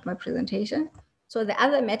part of my presentation. So the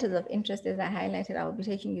other matters of interest, as I highlighted, I will be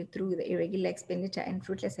taking you through the irregular expenditure and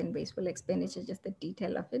fruitless and wasteful expenditure, just the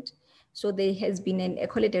detail of it. So there has been I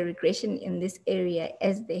call it a regression in this area,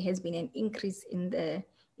 as there has been an increase in the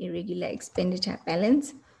irregular expenditure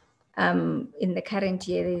balance. In the current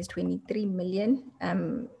year, there is 23 million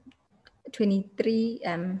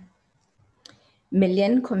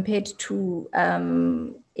compared to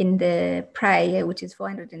in the prior year, which is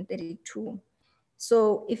 432.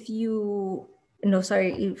 So if you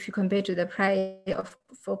compare to the prior year of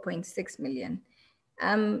 4.6 million,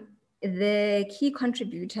 the key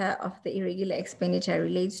contributor of the irregular expenditure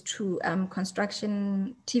relates to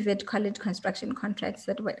construction, TVET college construction contracts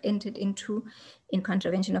that were entered into in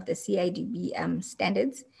contravention of the CIDB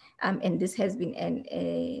standards. And this has been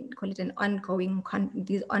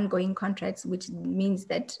these ongoing contracts, which means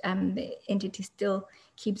that the entity still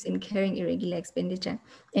keeps incurring irregular expenditure.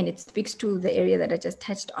 And it speaks to the area that I just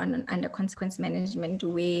touched on under consequence management,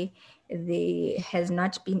 where there has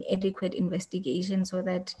not been adequate investigation so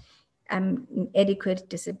that adequate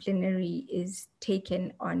disciplinary is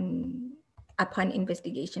taken upon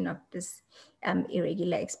investigation of this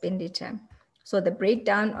irregular expenditure. So the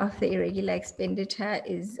breakdown of the irregular expenditure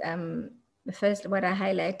is first what I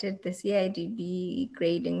highlighted, the CIDB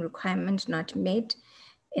grading requirement not met.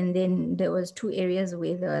 And then there was 2 areas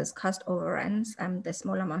where there was cost overruns, the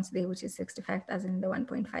small amounts there, which is 65,000, the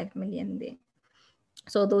 1.5 million there.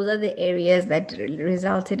 So those are the areas that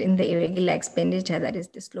resulted in the irregular expenditure that is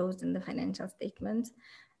disclosed in the financial statements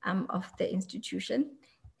of the institution.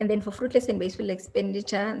 And then for fruitless and wasteful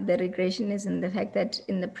expenditure, the regression is in the fact that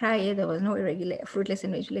in the prior year, there was no irregular fruitless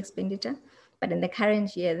and wasteful expenditure, but in the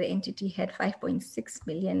current year, the entity had 5.6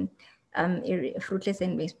 million fruitless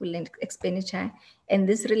and wasteful expenditure. And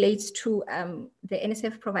this relates to the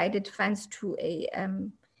NSF provided funds to a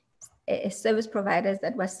service providers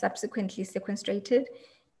that was subsequently sequestrated.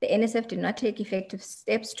 The NSF did not take effective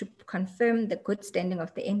steps to confirm the good standing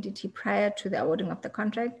of the entity prior to the awarding of the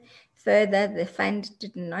contract. Further, the fund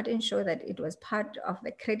did not ensure that it was part of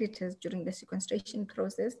the creditors during the sequestration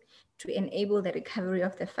process to enable the recovery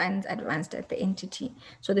of the funds advanced at the entity.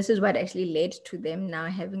 So this is what actually led to them now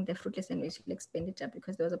having the fruitless and wasteful expenditure,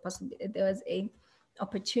 because there was a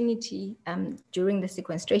opportunity during the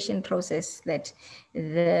sequestration process that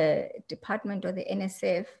the department or the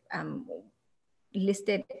NSF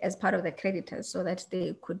listed as part of the creditors so that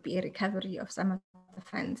there could be a recovery of some of the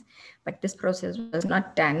funds. But this process was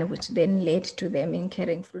not done, which then led to them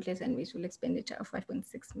incurring fruitless and wasteful expenditure of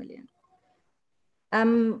 5.6 million.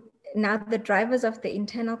 Now the drivers of the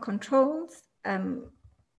internal controls are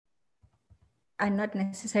not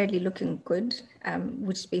necessarily looking good,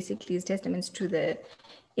 which basically is testaments to the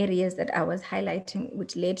areas that I was highlighting,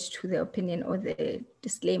 which led to the opinion or the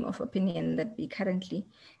disclaimer of opinion that we currently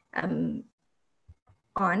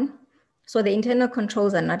on. So the internal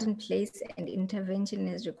controls are not in place, and intervention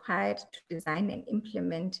is required to design and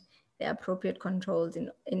implement the appropriate controls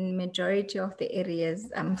in majority of the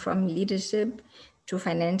areas, from leadership to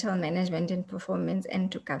financial management and performance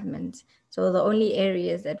and to government. So the only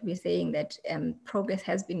areas that we're saying that progress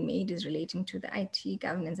has been made is relating to the IT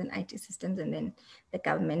governance and IT systems, and then the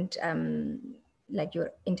government, like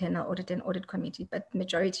your internal audit and audit committee. But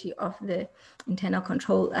majority of the internal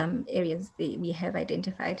control areas, we have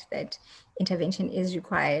identified that intervention is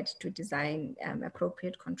required to design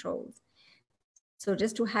appropriate controls. So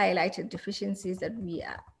just to highlight the deficiencies that we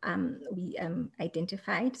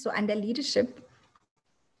identified. So under leadership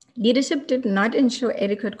did not ensure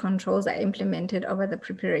adequate controls are implemented over the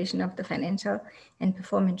preparation of the financial and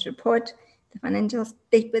performance report. The financial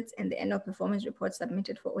statements and the annual performance report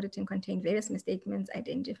submitted for auditing contained various misstatements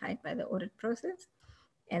identified by the audit process,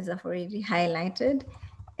 as I've already highlighted.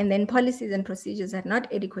 And then policies and procedures are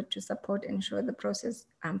not adequate to support and ensure the process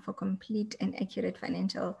for complete and accurate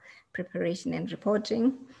financial preparation and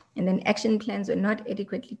reporting. And then action plans were not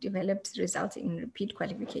adequately developed, resulting in repeat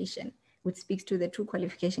qualification, which speaks to the 2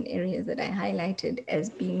 qualification areas that I highlighted as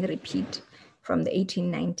being repeat from the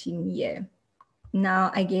 18-19 year.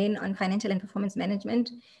 Now, again, on financial and performance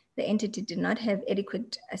management, the entity did not have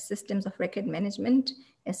adequate systems of record management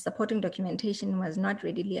as supporting documentation was not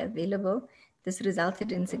readily available. This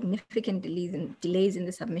resulted in significant delays in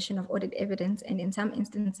the submission of audit evidence, and in some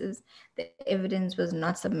instances, the evidence was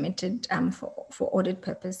not submitted for audit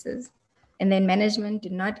purposes. And then management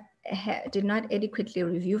did not adequately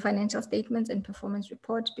review financial statements and performance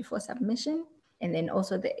reports before submission, and then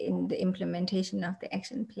also in the implementation of the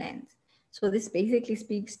action plans. So this basically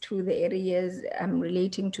speaks to the areas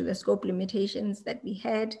relating to the scope limitations that we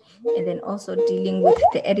had, and then also dealing with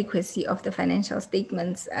the adequacy of the financial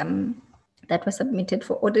statements that were submitted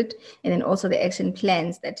for audit, and then also the action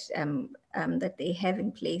plans that they have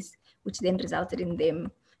in place, which then resulted in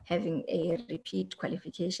them having a repeat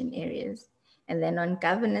qualification areas. And then on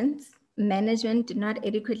governance, management did not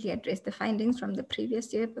adequately address the findings from the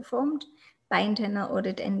previous year performed by internal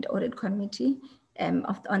audit and audit committee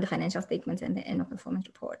on the financial statements and the annual performance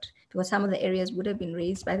report, because some of the areas would have been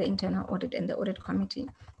raised by the internal audit and the audit committee,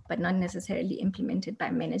 but not necessarily implemented by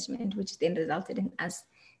management, which then resulted in us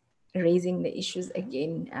raising the issues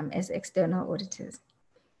again as external auditors.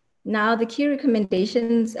 Now, the key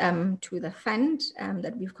recommendations to the fund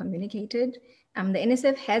that we've communicated, the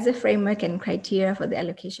NSF has a framework and criteria for the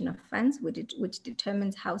allocation of funds, which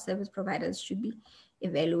determines how service providers should be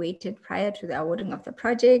evaluated prior to the awarding of the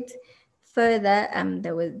project. Further,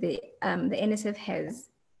 the NSF has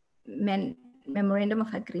memorandum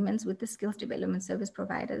of agreements with the skills development service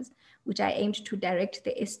providers, which are aimed to direct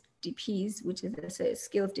the SDPs, which is the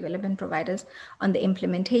skills development providers, on the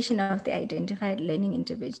implementation of the identified learning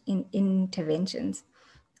interventions,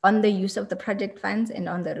 on the use of the project funds, and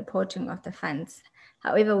on the reporting of the funds.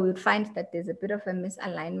 However, we would find that there's a bit of a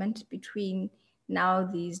misalignment between now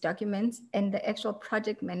these documents and the actual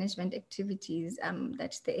project management activities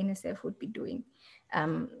that the NSF would be doing,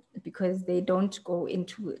 because they don't go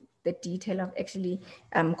into the detail of actually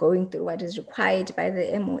going through what is required by the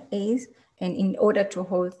MOAs, and in order to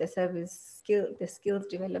hold the skills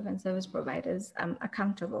development service providers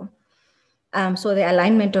accountable. So the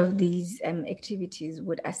alignment of these activities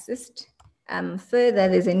would assist. Further,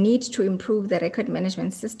 there's a need to improve the record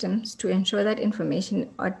management systems to ensure that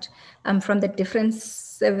information from the different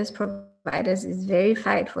service providers is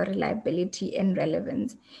verified for reliability and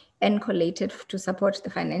relevance and collated to support the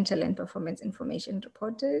financial and performance information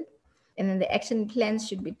reported. And then the action plans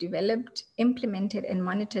should be developed, implemented, and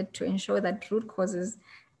monitored to ensure that root causes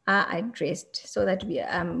are addressed, so that we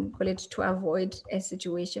call it to avoid a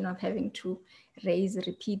situation of having to raise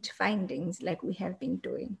repeat findings like we have been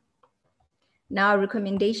doing. Now,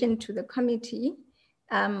 recommendation to the committee.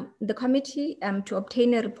 The committee to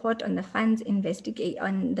obtain a report on the funds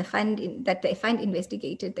that the fund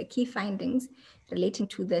investigated the key findings relating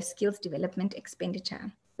to the skills development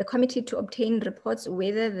expenditure. The committee to obtain reports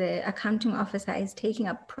whether the accounting officer is taking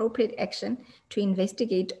appropriate action to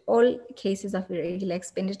investigate all cases of irregular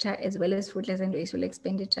expenditure as well as fruitless and wasteful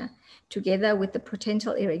expenditure, together with the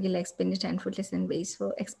potential irregular expenditure and fruitless and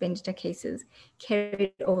wasteful expenditure cases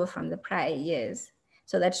carried over from the prior years,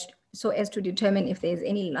 so as to determine if there's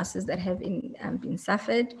any losses that have been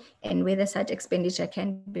suffered and whether such expenditure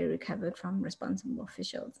can be recovered from responsible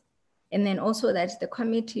officials. And then also that the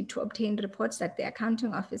committee to obtain reports that the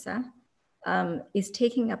accounting officer is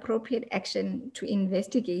taking appropriate action to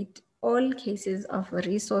investigate all cases of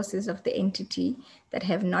resources of the entity that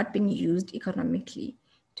have not been used economically,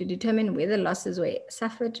 to determine whether losses were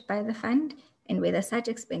suffered by the fund and whether such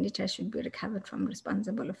expenditure should be recovered from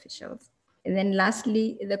responsible officials. And then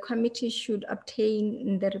lastly, the committee should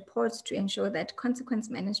obtain the reports to ensure that consequence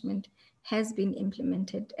management has been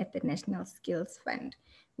implemented at the National Skills Fund,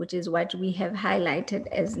 which is what we have highlighted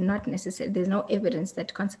as not necessary. There's no evidence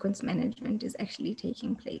that consequence management is actually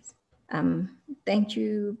taking place. Thank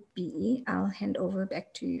you, BE. I'll hand over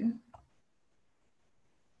back to you.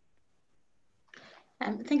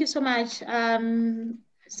 Thank you so much,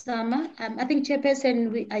 Sama. I think,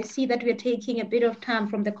 Chairperson, I see that we're taking a bit of time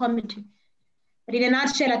from the committee. But in a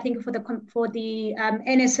nutshell, I think for the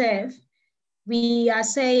NSF, we are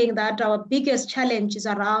saying that our biggest challenge is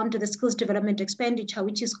around the skills development expenditure,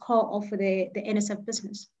 which is core of the NSF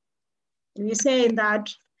business. And we're saying that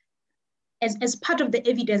as part of the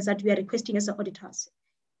evidence that we are requesting as auditors,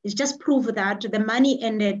 is just proof that the money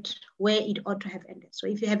ended where it ought to have ended. So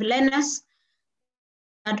if you have learners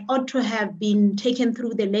that ought to have been taken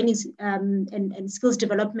through the learning and skills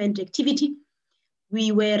development activity,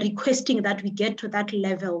 we were requesting that we get to that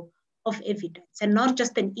level of evidence and not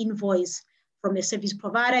just an invoice from a service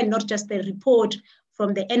provider and not just a report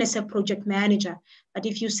from the NSF project manager. But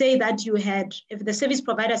if you say that if the service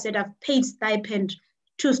provider said I've paid stipend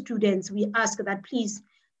to students, we ask that please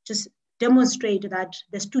just demonstrate that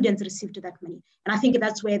the students received that money. And I think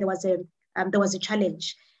that's where there was a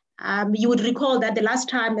challenge. You would recall that the last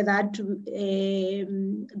time that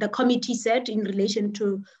the committee said in relation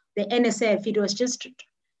to the NSF, it was just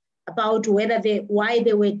about why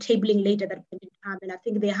they were tabling late at that point in time. And I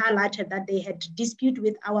think they highlighted that they had dispute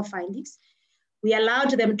with our findings. We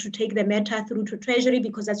allowed them to take the matter through to Treasury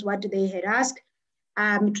because that's what they had asked.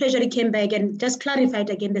 Treasury came back and just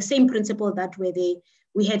clarified again the same principle that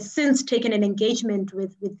we had since taken an engagement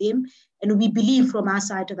with them. And we believe from our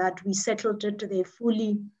side that we settled it. They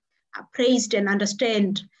fully appraised and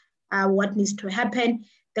understand what needs to happen.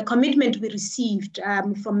 The commitment we received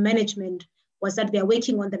from management was that they are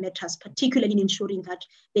working on the matters, particularly in ensuring that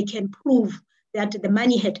they can prove that the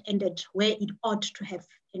money had ended where it ought to have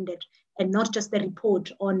ended, and not just the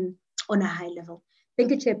report on a high level.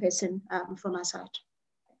 Thank you, Chairperson, from our side.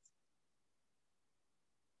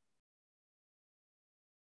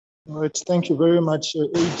 All right, thank you very much,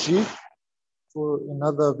 AG, for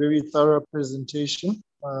another very thorough presentation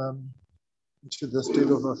to the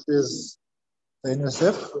state of affairs, the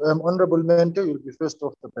NSF. Honorable Mente, you'll be first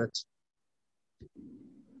off the bat.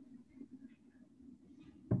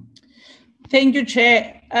 Thank you,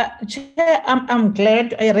 Chair. Chair, I'm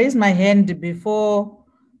glad I raised my hand before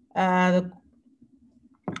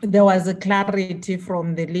there was a clarity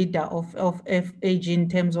from the leader of FAG in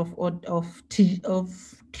terms of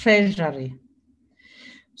Treasury.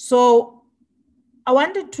 So I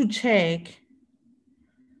wanted to check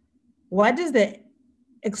what is the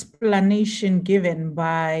explanation given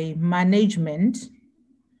by management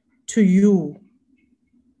to you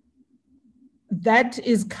that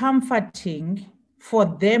is comforting for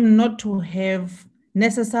them not to have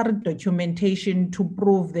necessary documentation to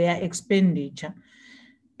prove their expenditure,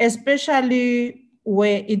 especially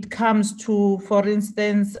where it comes to, for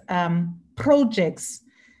instance, projects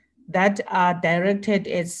that are directed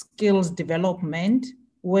at skills development,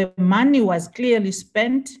 where money was clearly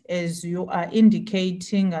spent, as you are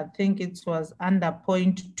indicating, I think it was under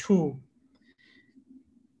point 2,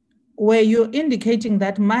 where you're indicating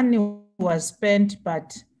that money was spent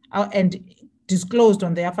and disclosed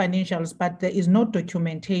on their financials, but there is no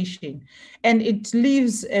documentation. And it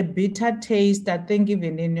leaves a bitter taste, I think,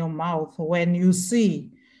 even in your mouth when you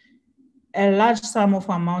see a large sum of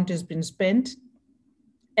amount has been spent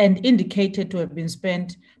and indicated to have been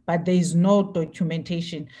spent, but there is no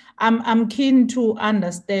documentation. I'm keen to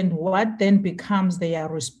understand what then becomes their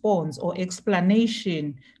response or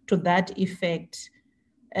explanation to that effect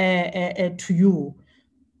to you.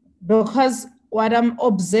 Because what I'm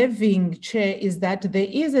observing, Chair, is that there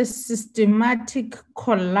is a systematic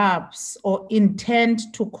collapse or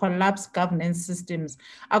intent to collapse governance systems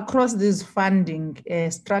across these funding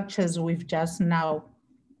structures we've just now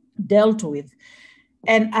dealt with.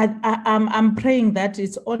 And I'm praying that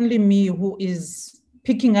it's only me who is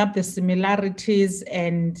picking up the similarities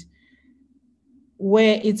and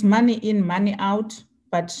where it's money in, money out,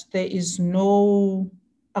 but there is no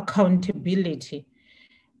accountability.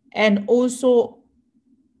 And also,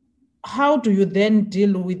 how do you then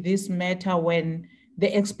deal with this matter when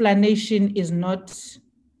the explanation is not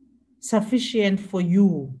sufficient for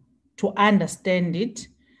you to understand it?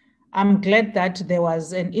 I'm glad that there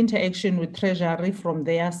was an interaction with Treasury from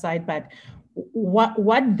their side, but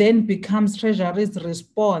what then becomes Treasury's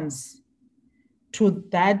response to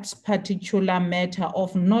that particular matter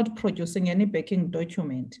of not producing any backing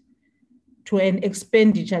document to an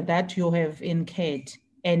expenditure that you have incurred?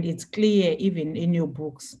 And it's clear even in your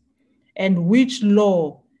books, and which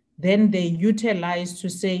law then they utilize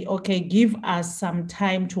to say, okay, give us some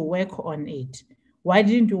time to work on it. Why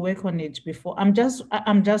didn't you work on it before? I'm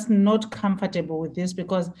just not comfortable with this,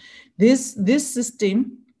 because this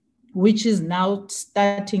system, which is now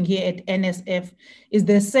starting here at NSF, is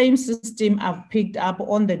the same system I've picked up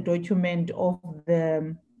on the document of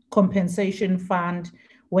the compensation fund,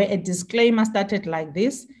 where a disclaimer started like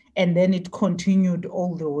this, and then it continued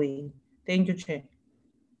all the way. Thank you, Chair.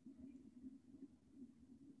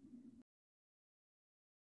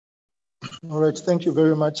 All right, thank you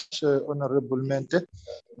very much, Honorable Mente.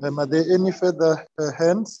 Are there any further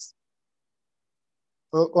hands?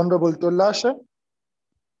 Honorable Tolashe.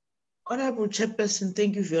 Honorable Chairperson,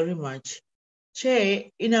 thank you very much. Chair,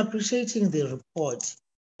 in appreciating the report,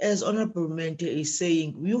 as Honorable Mente is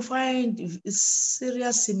saying, you find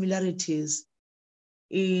serious similarities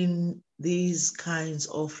in these kinds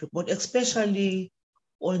of reports, especially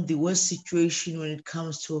on the worst situation when it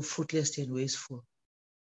comes to fruitless and wasteful.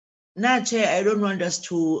 Now, Chair, I don't want us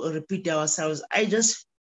to repeat ourselves. I just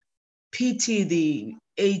pity the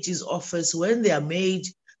AG's office when they are made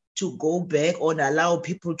to go back or allow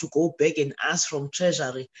people to go back and ask from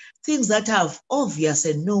Treasury. Things that are obvious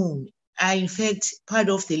and known are in fact part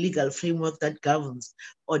of the legal framework that governs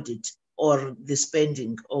audit or the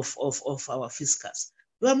spending of our fiscals.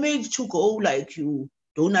 You are made to go like you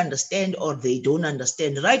don't understand or they don't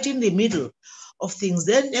understand, right in the middle of things.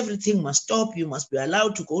 Then everything must stop. You must be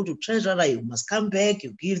allowed to go to Treasurer. You must come back.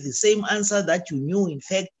 You give the same answer that you knew, in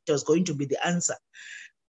fact, it was going to be the answer.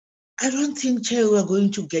 I don't think, Chair, we're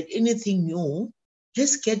going to get anything new.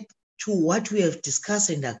 Let's get to what we have discussed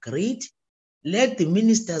and agreed. Let the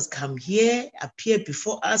ministers come here, appear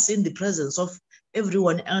before us in the presence of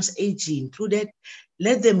everyone else, AG included.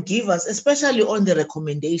 Let them give us, especially on the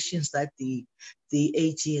recommendations that the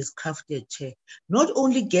AG has crafted, Chair. Not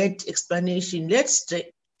only get explanation, let's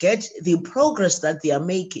get the progress that they are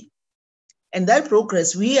making. And that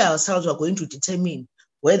progress, we ourselves are going to determine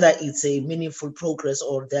whether it's a meaningful progress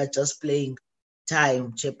or they're just playing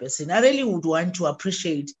time, Chairperson. I really would want to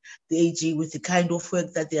appreciate the AG with the kind of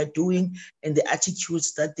work that they are doing and the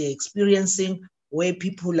attitudes that they're experiencing, where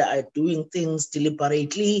people are doing things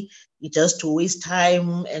deliberately, just to waste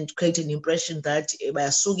time and create an impression that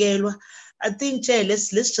I think, Chair,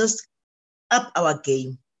 let's just up our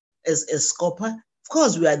game as Scopa. Of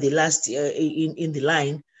course, we are the last in the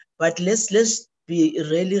line, but let's be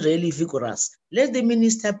really, really vigorous. Let the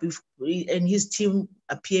minister and his team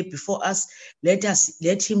appear before us. Let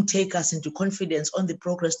him take us into confidence on the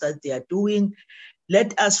progress that they are doing.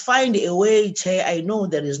 Let us find a way, Chair. I know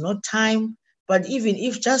there is no time, but even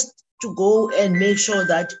if just to go and make sure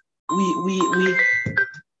that we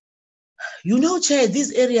you know, Chair,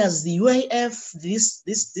 these areas, the UIF,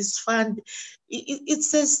 this fund,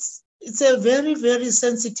 it's a very, very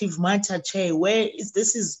sensitive matter, Chair, where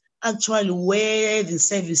this is actually where the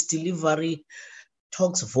service delivery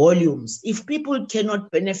talks volumes. If people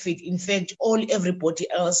cannot benefit, in fact, everybody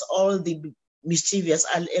else, all the mischievous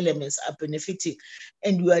elements are benefiting,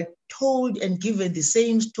 and we are told and given the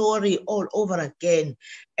same story all over again,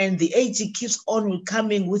 and the AG keeps on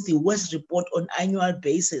coming with the worst report on annual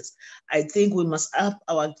basis. I think we must up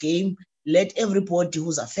our game. Let everybody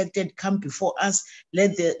who's affected come before us.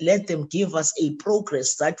 Let them give us a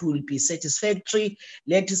progress that will be satisfactory.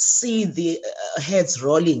 Let us see the heads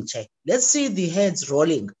rolling, Chair. Let's see the heads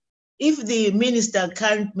rolling. If the minister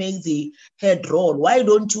can't make the head roll, why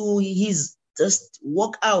don't he's just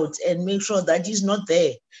walk out and make sure that he's not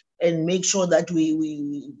there and make sure that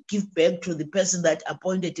we give back to the person that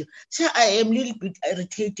appointed him. So I am a little bit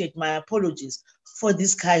irritated, my apologies, for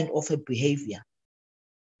this kind of a behavior.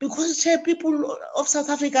 Because people of South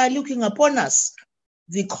Africa are looking upon us.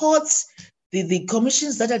 The courts, the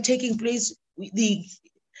commissions that are taking place, the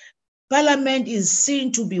Parliament is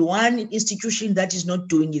seen to be one institution that is not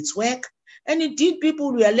doing its work. And indeed,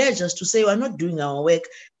 people will allege us to say we're not doing our work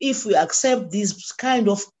if we accept these kind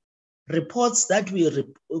of reports that we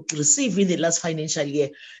receive in the last financial year,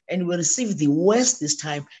 and we receive the worst this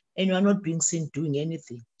time, and we are not being seen doing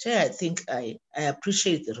anything. Chair, I think I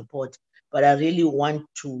appreciate the report, but I really want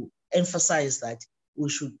to emphasize that we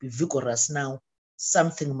should be vigorous now.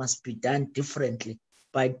 Something must be done differently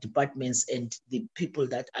by departments and the people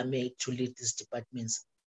that are made to lead these departments.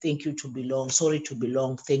 Thank you to be long. Sorry to be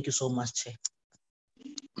long. Thank you so much, Chair.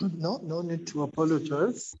 No need to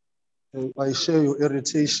apologize. I share your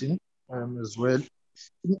irritation as well.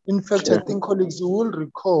 In fact, I think colleagues, you will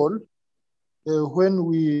recall when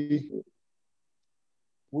we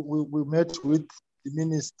met with the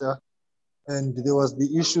minister and there was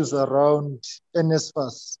the issues around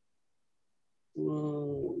NSFAS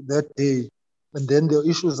that day. And then the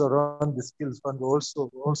issues around the skills fund were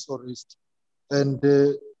also raised. And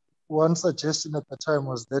one suggestion at the time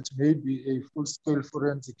was that maybe a full-scale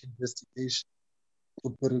forensic investigation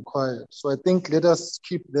would be required. So I think let us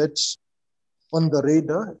keep that on the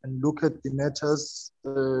radar and look at the matters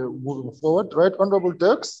moving forward. Right, Honorable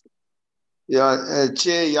Dirks? Yeah,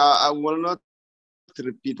 Chair, I will not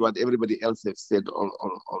repeat what everybody else has said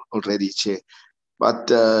already, Chair. But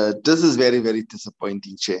this is very, very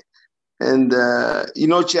disappointing, Chair. And you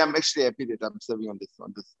know, Chair, I'm actually happy that I'm serving on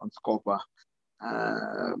SCOPA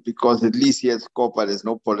because at least here at SCOPA there's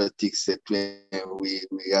no politics that we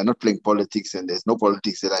are not playing politics, and there's no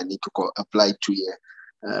politics that I need to apply to here.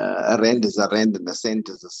 A rand is a rand and a cent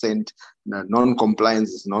is a cent.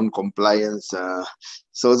 Non-compliance is non-compliance.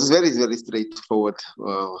 So it's very, very straightforward.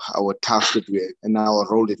 Our task that and our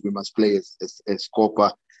role that we must play as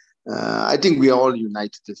SCOPA. I think we are all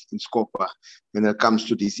united in SCOPA when it comes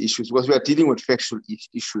to these issues, because we are dealing with factual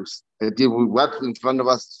issues. What's in front of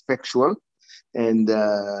us is factual, and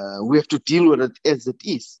we have to deal with it as it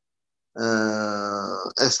is.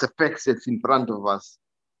 as the facts that's in front of us.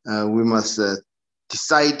 We must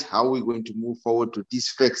decide how we're going to move forward to these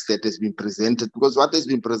facts that has been presented, because what has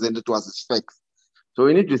been presented to us is facts. So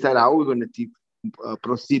we need to decide how we're going to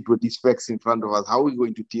proceed with these facts in front of us, how we're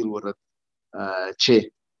going to deal with it, Chair.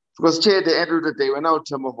 Because Chair, at the end of the day, when our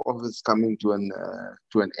term of office is coming to an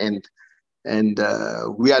end, and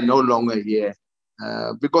we are no longer here,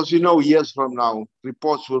 because years from now,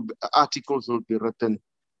 articles will be written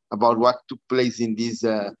about what took place in these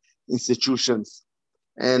institutions.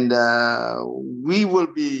 And history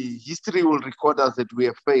will record us that we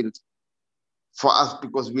have failed for us,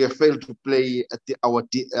 because we have failed to play our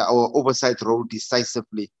oversight role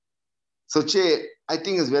decisively. So, Chair, I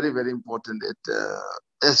think it's very, very important that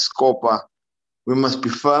as SCOPA, we must be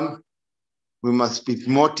firm, we must be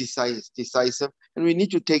more decisive, and we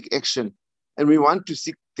need to take action. And we want to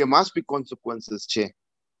see, there must be consequences, Chair.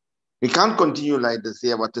 We can't continue like this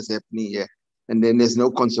here, what is happening here, and then there's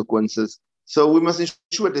no consequences. So we must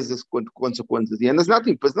ensure there's consequences here. And there's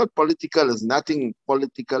nothing, it's not political, there's nothing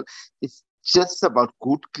political. It's just about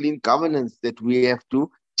good, clean governance that we have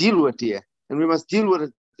to deal with here. And we must deal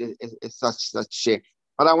with it as such Chair.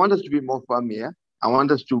 But I want us to be more firm here. I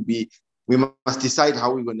want us to be, we must decide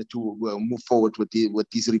how we're going to move forward with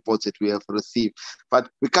these reports that we have received. But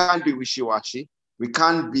we can't be wishy-washy. We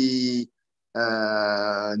can't be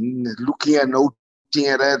looking at noting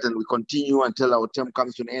at it, and we continue until our term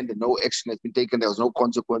comes to an end and no action has been taken, there was no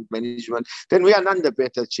consequent management. Then we are none the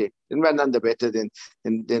better, Chair. Then we are none the better than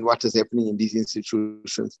what is happening in these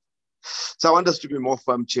institutions. So I want us to be more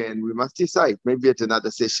firm, Chair, and we must decide, maybe at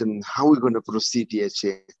another session, how we're going to proceed here,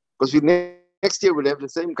 Chair. Because next year we'll have the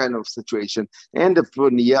same kind of situation, and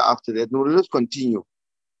the year after that, we'll just continue,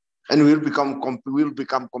 and we'll become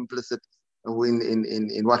complicit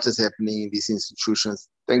in what is happening in these institutions.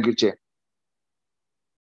 Thank you, Chair.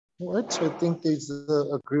 All right, so I think there's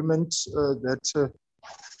an agreement that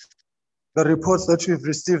the reports that we've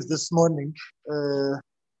received this morning,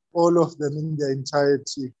 all of them in their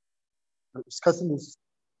entirety, discussing this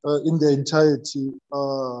in their entirety,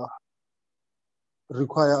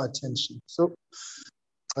 require attention. So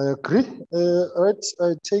I agree. All right,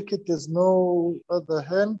 I take it there's no other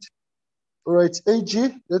hand. All right,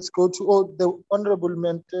 AG, let's go to the honorable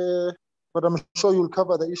member, but I'm sure you'll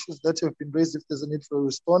cover the issues that have been raised if there's a need for a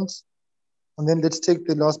response. And then let's take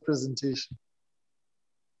the last presentation.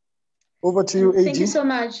 Over to you, AG. Thank you so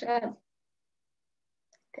much.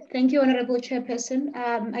 Thank you, Honorable Chairperson.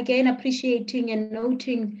 Again, appreciating and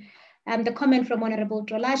noting the comment from Honorable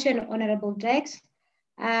Drolashe and Honorable Dex.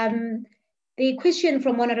 The question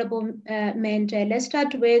from Honorable Mente, let's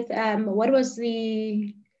start with what was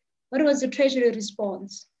the Treasury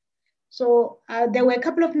response? So there were a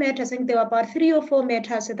couple of matters, I think there were about 3 or 4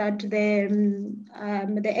 matters that the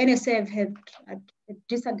NSF had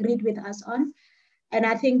disagreed with us on. And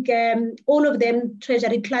I think all of them,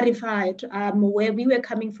 Treasury clarified where we were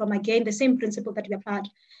coming from. Again, the same principle that we applied.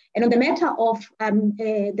 And on the matter of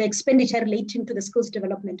the expenditure relating to the skills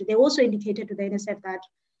development, they also indicated to the NSF that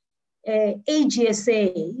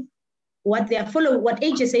AGSA, what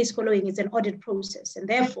AGSA is following is an audit process. And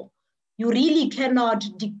therefore, you really cannot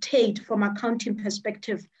dictate from accounting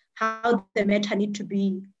perspective how the matter need to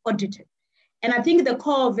be audited. And I think the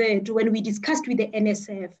core of it, when we discussed with the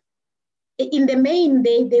NSF, in the main,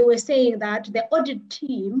 they were saying that the audit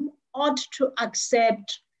team ought to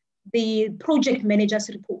accept the project manager's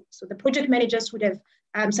report. So the project managers would have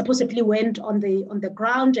supposedly went on the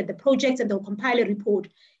ground at the projects and they'll compile a report.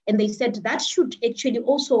 And they said that should actually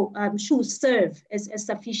also should serve as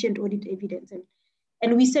sufficient audit evidence.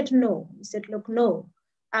 And we said no. We said, look, no,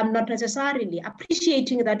 not necessarily.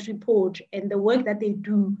 Appreciating that report and the work that they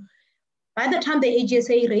do, by the time the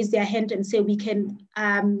AGSA raise their hand and say we can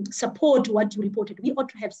support what you reported, we ought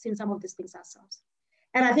to have seen some of these things ourselves.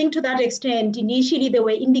 And I think to that extent, initially they were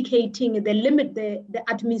indicating the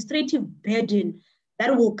administrative burden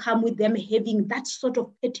that will come with them having that sort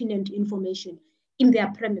of pertinent information in their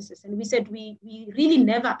premises. And we said we really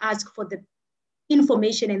never ask for the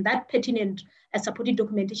information and that pertinent supporting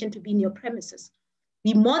documentation to be in your premises.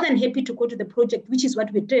 We're more than happy to go to the project, which is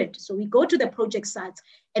what we did. So we go to the project sites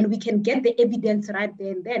and we can get the evidence right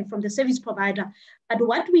there and then from the service provider. But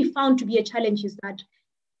what we found to be a challenge is that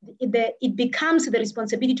it becomes the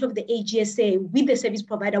responsibility of the AGSA with the service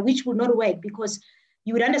provider, which will not work because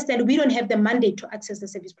you would understand we don't have the mandate to access the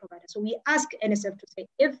service provider. So we ask NSF to say,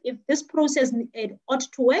 if this process ought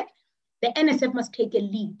to work, the NSF must take a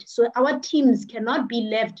lead. So our teams cannot be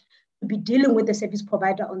left to be dealing with the service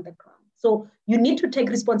provider on the ground. So you need to take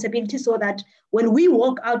responsibility so that when we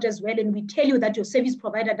walk out as well and we tell you that your service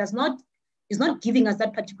provider does not is not giving us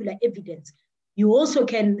that particular evidence, you also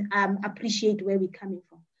can appreciate where we're coming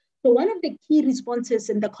from. So one of the key responses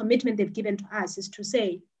and the commitment they've given to us is to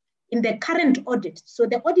say, in the current audit, so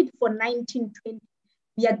the audit for 1920,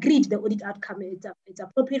 we agreed the audit outcome, it's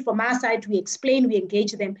appropriate from our side, we explained, we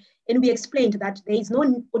engaged them, and we explained that there is no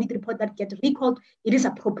audit report that gets recalled, it is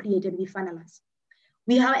appropriate, and we finalize.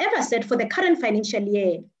 We, however, said for the current financial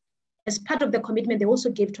year, as part of the commitment they also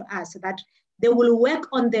gave to us, that they will work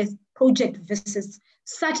on the project visits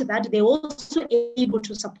such that they're also able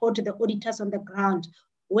to support the auditors on the ground,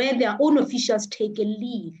 where their own officials take a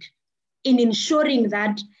lead in ensuring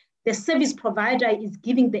that the service provider is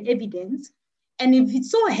giving the evidence. And if it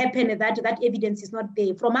so happens that that evidence is not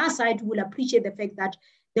there, from our side, we'll appreciate the fact that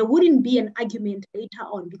there wouldn't be an argument later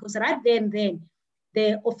on, because right then,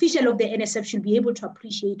 the official of the NSF should be able to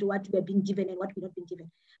appreciate what we're being given and what we're not being given.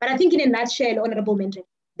 But I think in a nutshell, Honorable Member,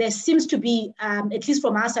 there seems to be, at least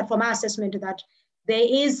from our side, from our assessment, that there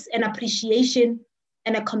is an appreciation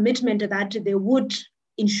and a commitment that they would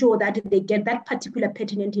ensure that they get that particular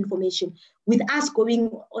pertinent information, with us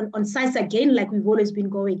going on sites again, like we've always been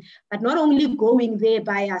going, but not only going there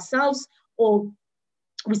by ourselves or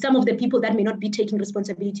with some of the people that may not be taking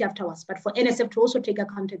responsibility after us, but for NSF to also take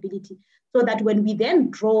accountability, so that when we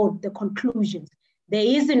then draw the conclusions, there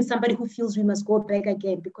isn't somebody who feels we must go back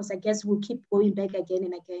again, because I guess we'll keep going back again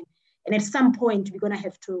and again. And at some point, we're gonna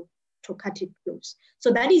have to cut it close.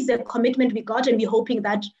 So that is the commitment we got, and we're hoping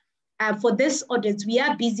that for this audit, we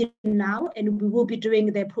are busy now, and we will be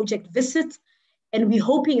doing the project visits, and we're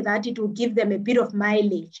hoping that it will give them a bit of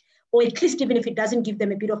mileage, or at least even if it doesn't give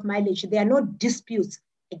them a bit of mileage, there are no disputes,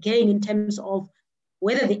 again, in terms of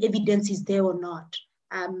whether the evidence is there or not,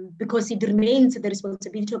 because it remains the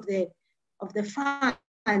responsibility of the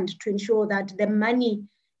fund to ensure that the money,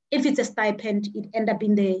 if it's a stipend, it end up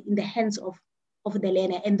in the hands of the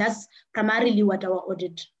learner, and that's primarily what our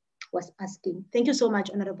audit was asking. Thank you so much,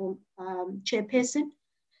 Honorable Chairperson.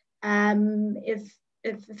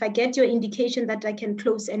 If I get your indication that I can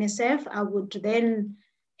close NSF, I would then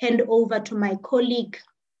hand over to my colleague,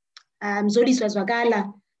 Zoliswa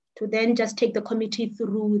Zwagala, to then just take the committee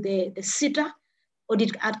through the SITA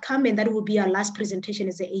audit outcome, and that will be our last presentation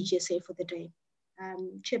as the AGSA for the day.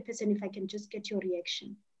 Chairperson, if I can just get your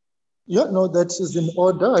reaction. Yeah, no, that is in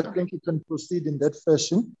order. I think you can proceed in that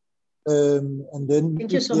fashion. And then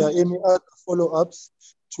if there are any other follow-ups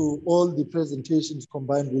to all the presentations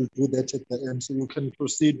combined, we'll do that at the end. So you can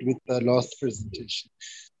proceed with the last presentation.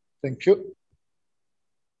 Thank you.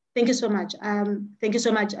 Thank you so much. Thank you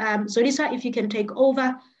so much. Zolisa, if you can take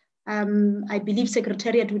over, I believe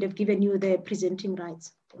Secretariat would have given you the presenting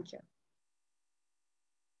rights. Thank you.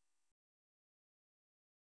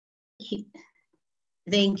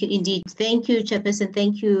 Thank you indeed. Thank you, Chairperson.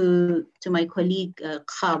 Thank you to my colleague,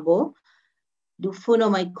 Khabo. Dufuno,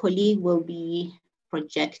 my colleague, will be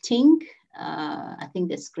projecting. I think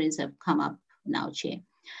the screens have come up now, Chair.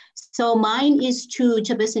 So mine is to,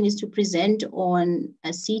 Chairperson, is to present on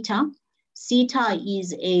SITA. SITA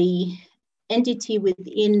is a entity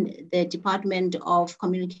within the Department of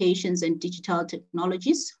Communications and Digital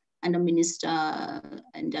Technologies under Minister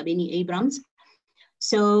Ndabeni Abrams.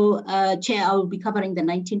 So, Chair, I will be covering the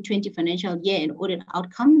 1920 financial year and audit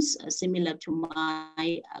outcomes, similar to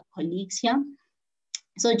my colleagues here.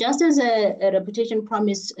 So just as a reputation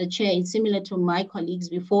promise, Chair, similar to my colleagues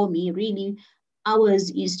before me, really ours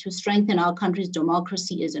is to strengthen our country's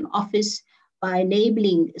democracy as an office by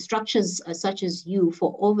enabling structures such as you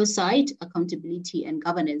for oversight, accountability, and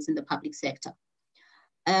governance in the public sector.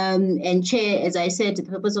 And Chair, as I said, the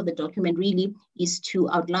purpose of the document really is to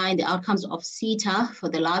outline the outcomes of SITA for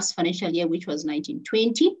the last financial year, which was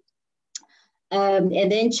 1920.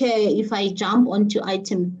 And then, Chair, if I jump onto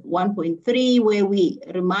item 1.3, where we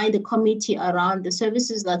remind the committee around the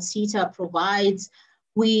services that SITA provides,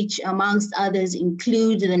 which amongst others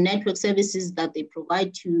include the network services that they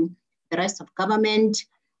provide to the rest of government,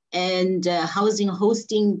 and housing,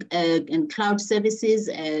 hosting, and cloud services,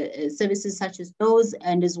 services such as those,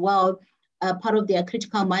 and as well, part of their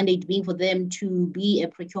critical mandate being for them to be a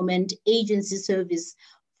procurement agency service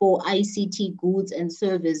for ICT goods and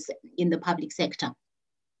service in the public sector.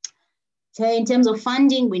 So in terms of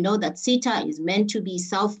funding, we know that SITA is meant to be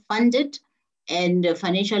self-funded and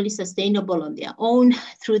financially sustainable on their own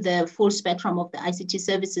through the full spectrum of the ICT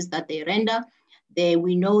services that they render.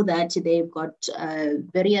 We know that they've got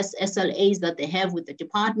various SLAs that they have with the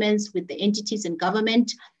departments, with the entities in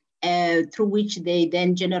government, through which they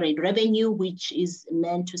then generate revenue, which is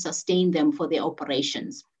meant to sustain them for their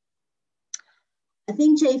operations. I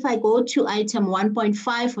think, Chair, if I go to item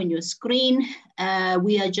 1.5 on your screen,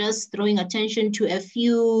 we are just drawing attention to a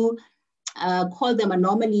few called them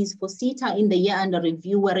anomalies for SITA in the year under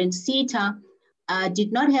review, wherein SITA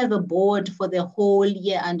did not have a board for the whole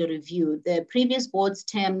year under review. The previous board's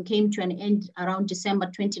term came to an end around December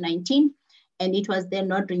 2019, and it was then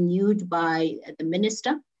not renewed by the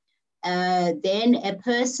minister. Then a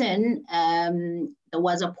person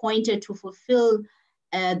was appointed to fulfill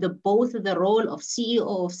both the role of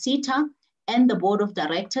CEO of SITA and the board of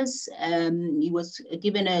directors. He was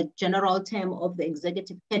given a general term of the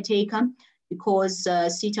executive caretaker because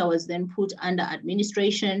SITA was then put under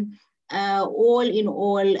administration. All in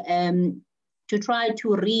all, to try to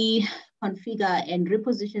reconfigure and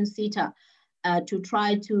reposition SITA to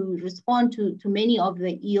try to respond to many of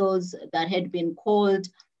the ills that had been called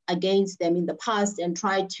against them in the past and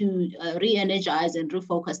try to re-energize and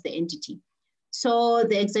refocus the entity. So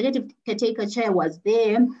the executive caretaker chair was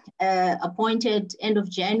there, appointed end of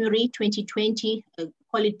January 2020,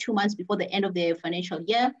 call it 2 months before the end of the financial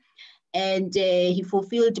year. And he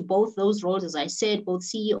fulfilled both those roles, as I said, both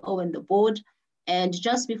CEO and the board. And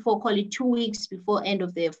just before, call it 2 weeks before end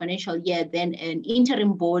of the financial year, then an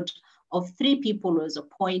interim board of 3 people was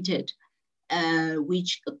appointed,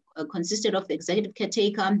 which consisted of the executive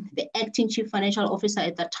caretaker, the acting chief financial officer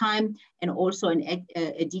at that time, and also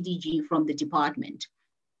a DDG from the department.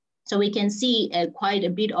 So we can see quite a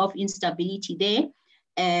bit of instability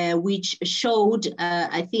there, which showed,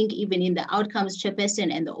 I think, even in the outcomes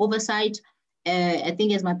chairperson and the oversight. I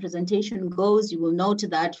think as my presentation goes, you will note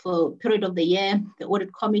that for a period of the year, the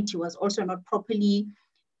audit committee was also not properly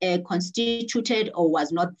constituted or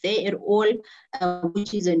was not there at all,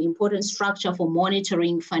 which is an important structure for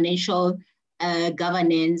monitoring financial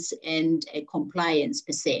governance and compliance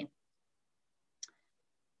per se.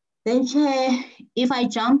 Then, Chair, if I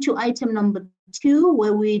jump to item number 2,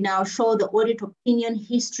 where we now show the audit opinion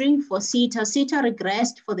history for SITA. SITA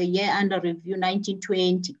regressed for the year under review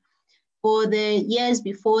 1920. For the years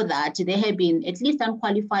before that, they had been at least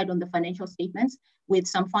unqualified on the financial statements with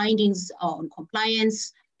some findings on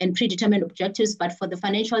compliance and predetermined objectives. But for the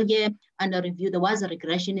financial year under review, there was a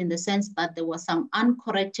regression in the sense that there were some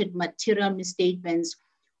uncorrected material misstatements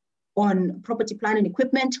on property, plant and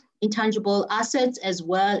equipment, intangible assets, as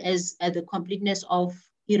well as the completeness of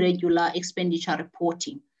irregular expenditure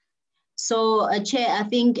reporting. So, Chair, I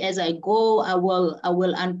think as I go, I will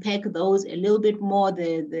unpack those a little bit more,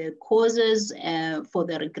 the causes for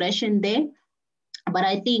the regression there. But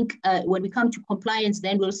I think when we come to compliance,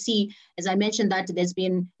 then we'll see, as I mentioned, that there's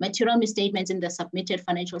been material misstatements in the submitted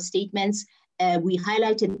financial statements. We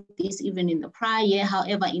highlighted this even in the prior year.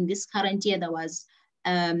 However, in this current year, there was,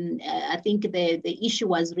 I think the issue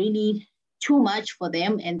was really too much for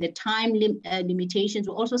them, and the time limitations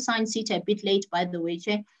were also signed SITA a bit late, by the way,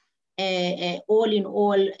 Chair. All in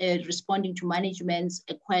all, responding to management's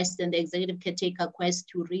quest and the executive caretaker quest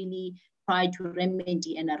to really try to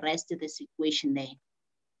remedy and arrest the situation there.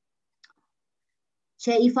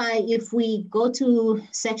 Chair, if we go to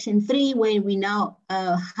section 3, where we now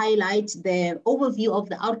highlight the overview of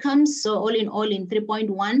the outcomes. So all in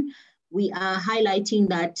 3.1, we are highlighting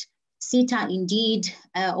that SITA indeed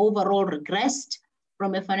overall regressed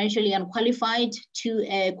from a financially unqualified to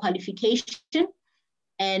a qualification,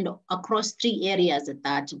 and across 3 areas at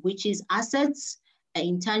that, which is assets,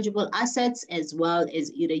 intangible assets, as well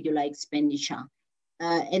as irregular expenditure.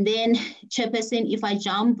 And then, Chairperson, if I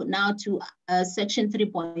jump now to section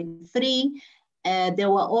 3.3, there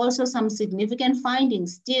were also some significant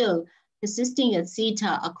findings still persisting at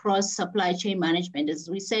SITA across supply chain management. As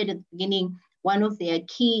we said at the beginning, one of their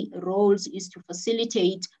key roles is to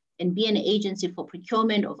facilitate and be an agency for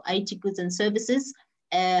procurement of IT goods and services.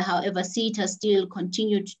 However, SITA still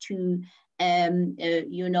continued to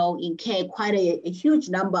incur quite a huge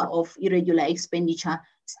number of irregular expenditure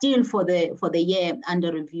still for the year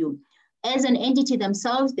under review. As an entity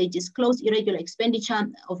themselves, they disclosed irregular expenditure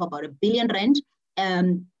of about R1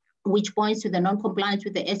 billion, which points to the non-compliance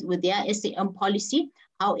with their SAM policy.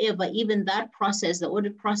 However, even that process, the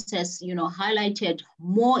audit process, highlighted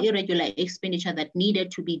more irregular expenditure that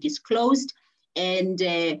needed to be disclosed. And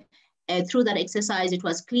through that exercise, it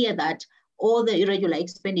was clear that all the irregular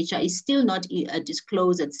expenditure is still not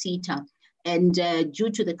disclosed at SITA. And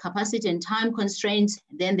due to the capacity and time constraints,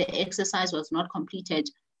 then the exercise was not completed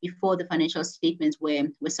before the financial statements were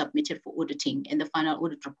submitted for auditing and the final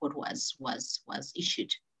audit report was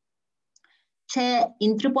issued. Chair,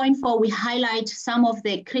 in 3.4, we highlight some of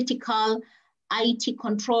the critical IT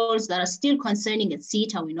controls that are still concerning at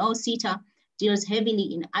SITA. We know SITA deals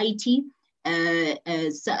heavily in IT.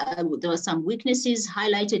 There were some weaknesses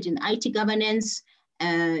highlighted in IT governance,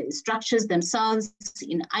 structures themselves,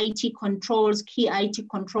 in IT controls, key IT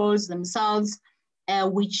controls themselves,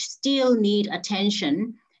 which still need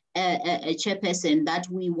attention, Chairperson, that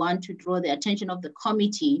we want to draw the attention of the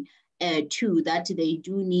committee to, that they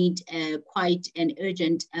do need quite an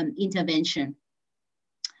urgent intervention.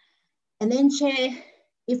 And then, Chair,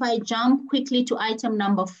 if I jump quickly to item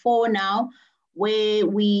number 4 now, where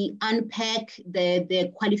we unpack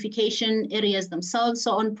the qualification areas themselves.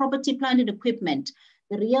 So on property, plant and equipment,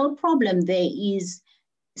 the real problem there is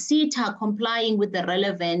SITA complying with the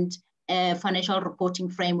relevant financial reporting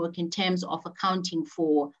framework in terms of accounting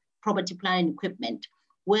for property, plant and equipment,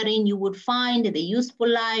 wherein you would find the useful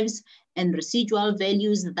lives and residual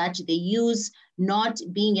values that they use not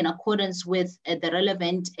being in accordance with the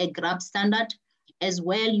relevant GRAP standard. As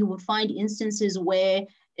well, you will find instances where,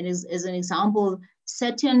 as an example,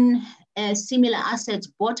 certain similar assets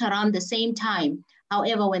bought around the same time.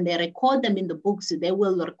 However, when they record them in the books, they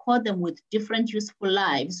will record them with different useful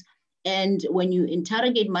lives. And when you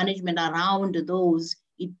interrogate management around those,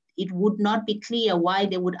 it would not be clear why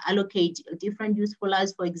they would allocate different useful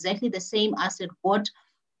lives for exactly the same asset bought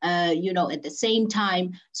at the same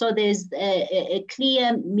time. So there's a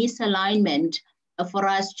clear misalignment for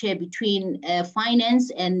us, Chair, between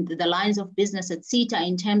finance and the lines of business at SITA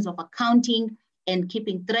in terms of accounting and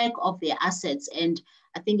keeping track of their assets. And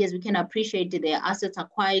I think, as we can appreciate, their assets are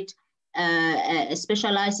quite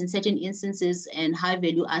specialized in certain instances and high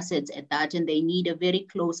value assets at that, and they need a very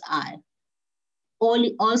close eye.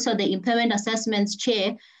 Also, the impairment assessments,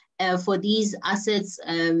 Chair, for these assets,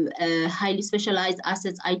 highly specialized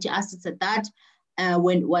assets, IT assets at that,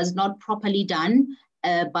 when was not properly done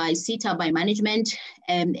by SITA, by management,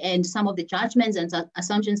 and some of the judgments and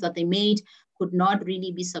assumptions that they made could not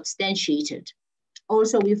really be substantiated.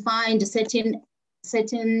 Also, we find certain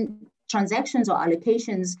transactions or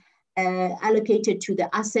allocations allocated to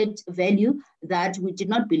the asset value that we did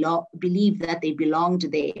not believe that they belonged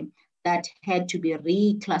there, that had to be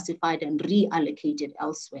reclassified and reallocated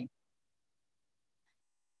elsewhere.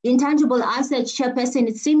 Intangible assets, Chairperson,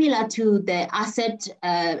 it's similar to the asset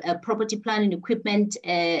property, plant and equipment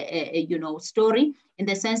story, in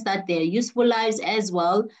the sense that their useful lives as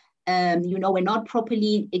well were not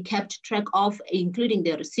properly kept track of, including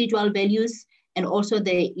the residual values and also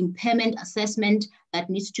the impairment assessment that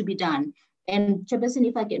needs to be done. And Chairperson,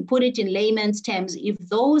 if I can put it in layman's terms, if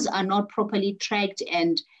those are not properly tracked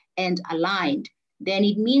and aligned, then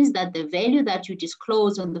it means that the value that you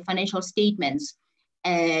disclose on the financial statements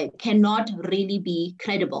cannot really be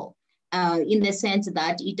credible, in the sense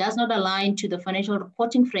that it does not align to the financial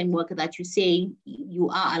reporting framework that you say you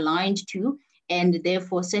are aligned to, and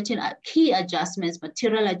therefore certain key adjustments,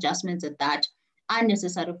 material adjustments at that, are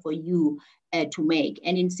necessary for you to make.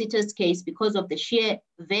 And in SITA's case, because of the sheer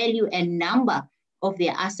value and number of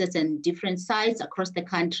their assets and different sites across the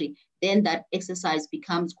country, then that exercise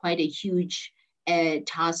becomes quite a huge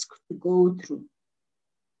task to go through.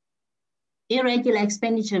 Irregular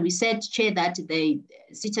expenditure, we said, Chair, that the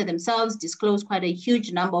SITA themselves disclosed quite a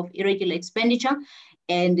huge number of irregular expenditure,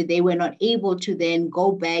 and they were not able to then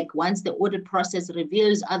go back once the audit process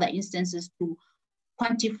reveals other instances to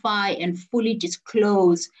quantify and fully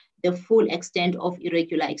disclose the full extent of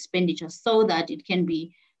irregular expenditure, so that it can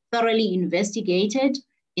be thoroughly investigated,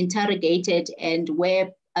 interrogated, and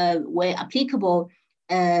where applicable,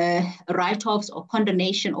 write-offs or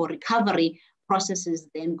condonation or recovery processes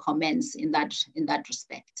then commence in that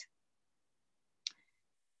respect.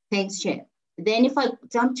 Thanks, Chair. Then if I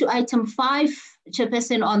jump to item 5,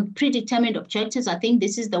 Chairperson, on predetermined objectives, I think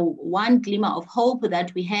this is the one glimmer of hope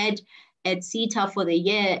that we had at SITA for the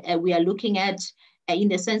year we are looking at, in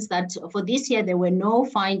the sense that for this year, there were no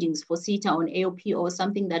findings for SITA on AOP, or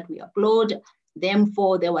something that we applaud them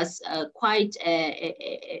for. There was quite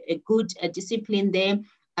a good discipline there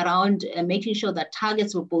around making sure that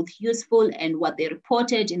targets were both useful, and what they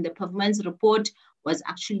reported in the performance report was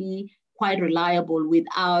actually quite reliable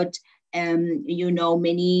without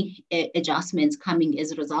many adjustments coming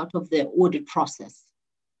as a result of the audit process.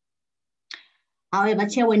 However,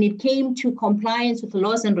 Chair, when it came to compliance with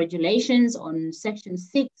laws and regulations on Section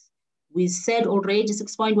 6, we said already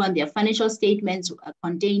 6.1, their financial statements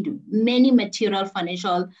contained many material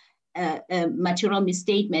financial material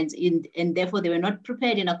misstatements, and therefore they were not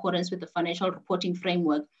prepared in accordance with the financial reporting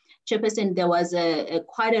framework. Chairperson, there was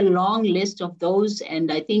quite a long list of those,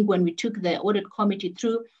 and I think when we took the audit committee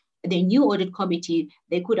through, the new audit committee,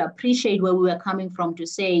 they could appreciate where we were coming from to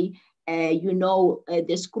say,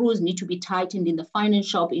 the screws need to be tightened in the finance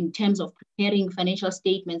shop in terms of preparing financial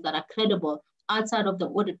statements that are credible outside of the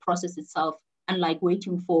audit process itself, unlike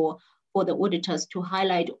waiting for the auditors to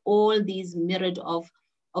highlight all these myriad of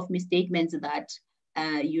misstatements that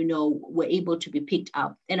were able to be picked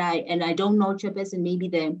up. And I don't know, Chairperson, maybe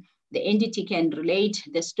the entity can relate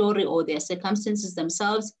the story or their circumstances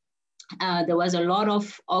themselves. There was a lot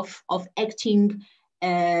of acting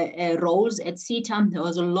roles at SITA. There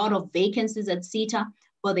was a lot of vacancies at SITA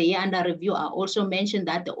for the year under review. I also mentioned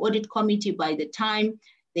that the audit committee, by the time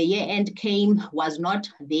the year end came, was not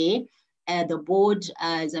there. The board,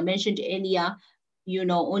 as I mentioned earlier,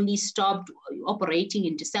 only stopped operating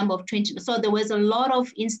in December of 20. So there was a lot of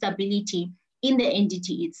instability in the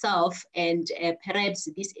entity itself, and perhaps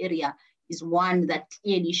this area is one that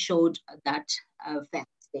clearly showed that fact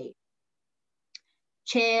there.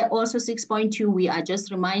 Chair, also 6.2, we are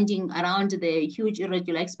just reminding around the huge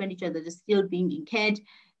irregular expenditure that is still being incurred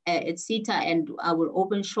at SITA, and I will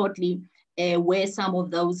open shortly where some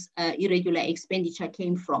of those irregular expenditure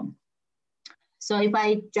came from. So if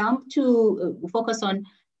I jump to focus on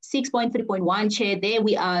 6.3.1, Chair, there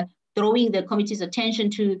we are drawing the committee's attention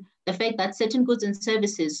to the fact that certain goods and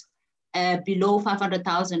services below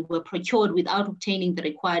 500,000 were procured without obtaining the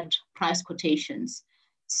required price quotations.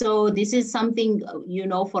 So this is something,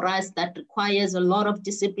 for us that requires a lot of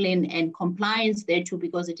discipline and compliance there too,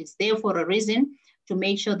 because it is there for a reason, to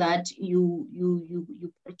make sure that you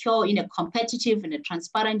procure in a competitive and a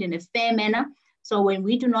transparent and a fair manner. So when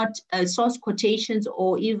we do not source quotations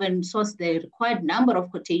or even source the required number of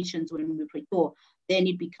quotations when we procure, then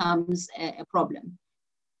it becomes a problem.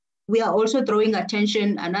 We are also drawing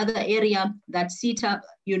attention, another area that SITA,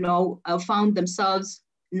 found themselves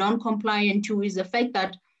non-compliant to is the fact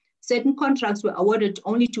that certain contracts were awarded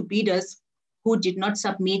only to bidders who did not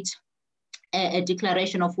submit a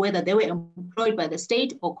declaration of whether they were employed by the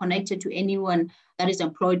state or connected to anyone that is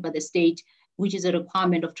employed by the state, which is a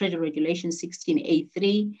requirement of Treasury Regulation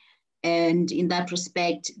 16A3. And in that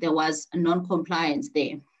respect, there was a non-compliance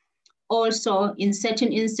there. Also, in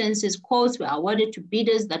certain instances, quotes were awarded to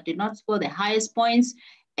bidders that did not score the highest points.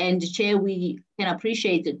 And Chair, we can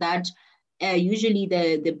appreciate that usually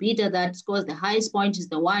the bidder that scores the highest point is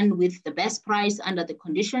the one with the best price under the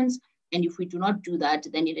conditions. And if we do not do that,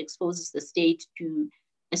 then it exposes the state to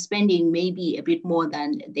spending maybe a bit more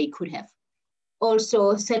than they could have.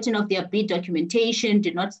 Also, certain of their bid documentation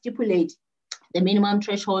did not stipulate the minimum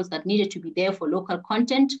thresholds that needed to be there for local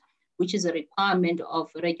content, which is a requirement of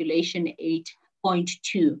Regulation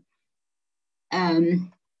 8.2.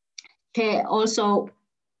 Also,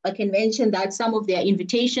 I can mention that some of their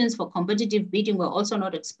invitations for competitive bidding were also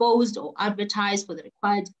not exposed or advertised for the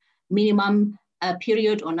required minimum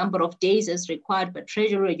period or number of days as required by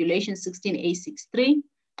Treasury Regulation 16A63.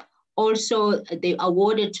 Also, they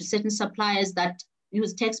awarded to certain suppliers that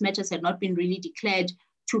whose tax matters had not been really declared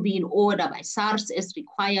to be in order by SARS as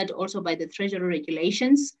required also by the Treasury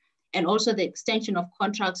regulations. And also the extension of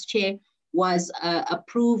contracts, Chair, was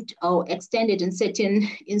approved or extended in certain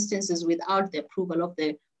instances without the approval of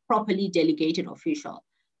the properly delegated official.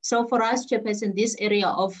 So for us, Chairperson, this area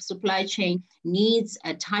of supply chain needs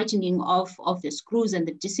a tightening of the screws and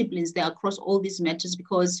the disciplines there across all these matters,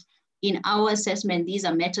 because in our assessment, these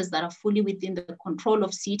are matters that are fully within the control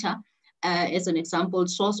of SITA. As an example,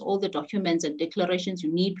 source all the documents and declarations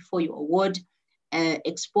you need before you award,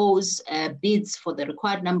 expose bids for the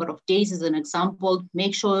required number of days as an example,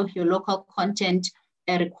 make sure your local content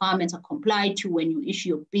requirements are complied to when you issue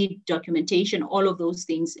your bid documentation. All of those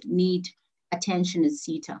things need attention at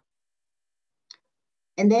SITA.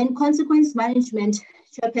 And then consequence management,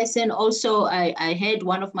 Chairperson, also I heard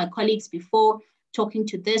one of my colleagues before talking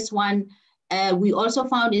to this one. We also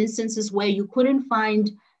found instances where you couldn't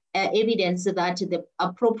find evidence that the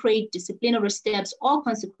appropriate disciplinary steps or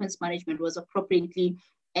consequence management was appropriately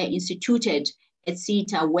instituted at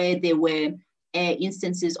SITA, where there were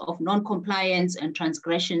instances of non-compliance and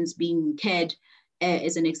transgressions being incurred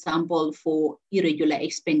as an example for irregular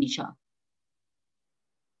expenditure.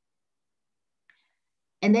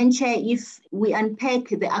 And then, Chair, if we unpack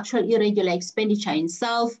the actual irregular expenditure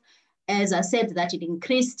itself, as I said, that it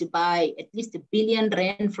increased by at least R1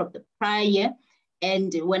 billion from the prior year.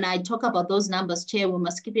 And when I talk about those numbers, Chair, we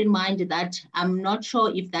must keep in mind that I'm not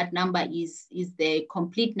sure if that number is the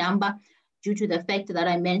complete number, due to the fact that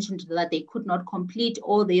I mentioned that they could not complete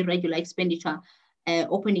all the irregular expenditure,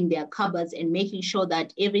 opening their cupboards and making sure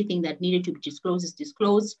that everything that needed to be disclosed is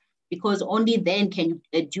disclosed, because only then can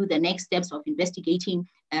you do the next steps of investigating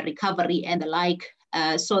recovery and the like.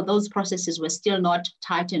 So those processes were still not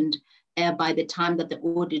tightened by the time that the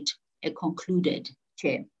audit concluded,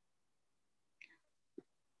 Chair.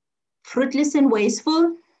 Fruitless and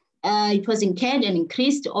wasteful, it was incurred and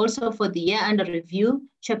increased also for the year under review,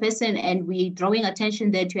 Chairperson, and we're drawing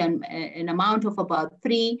attention there to an amount of about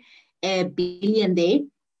 3 billion there.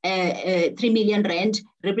 3 million rand,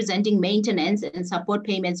 representing maintenance and support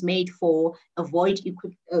payments made for a VoIP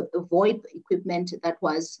equipment that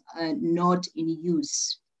was not in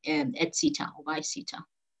use at SITA or by SITA.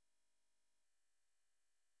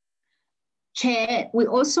 Chair, we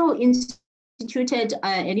also instituted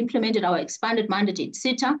and implemented our expanded mandate at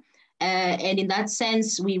SITA. And in that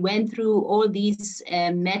sense, we went through all these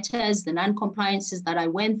matters, the non-compliances that I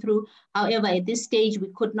went through. However, at this stage, we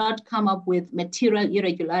could not come up with material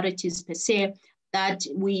irregularities per se that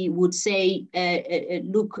we would say,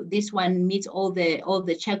 look, this one meets all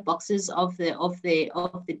the check boxes of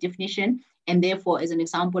the definition, and therefore, as an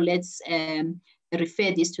example, let's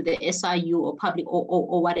refer this to the SIU or public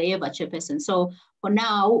or whatever, Chairperson. So for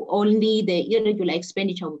now, only the irregular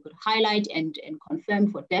expenditure we could highlight and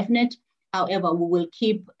confirm for definite. However, we will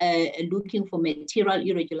keep looking for material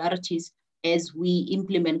irregularities as we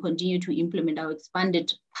continue to implement our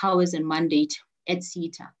expanded powers and mandate at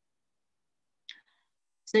SITA.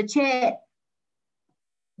 So Chair,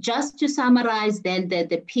 just to summarize then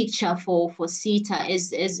the picture for SITA,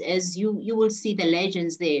 as you will see the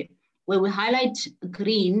legends there. Where we highlight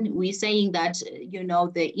green, we're saying that, you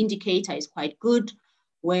know, the indicator is quite good.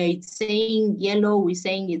 Where it's saying yellow, we're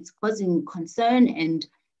saying it's causing concern. And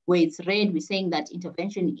where it's red, we're saying that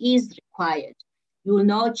intervention is required. You will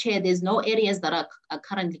know, Chair, there's no areas that are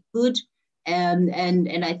currently good.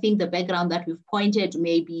 And I think the background that we've pointed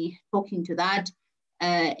may be talking to that.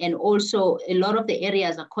 And also a lot of the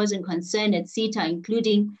areas are causing concern at SITA,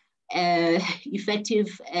 including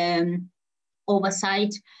effective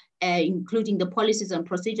oversight, including the policies and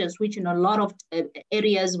procedures, which in a lot of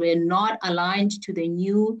areas were not aligned to the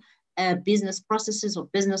new business processes or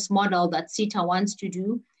business model that SITA wants to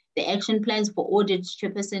do. The action plans for audit,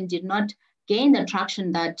 Chairperson, did not gain the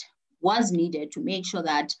traction that was needed to make sure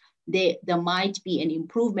that there might be an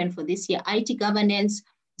improvement for this year. IT governance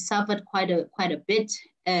suffered quite a bit,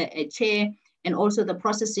 Chair, and also the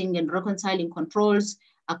processing and reconciling controls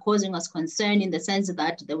are causing us concern in the sense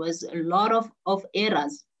that there was a lot of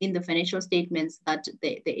errors in the financial statements that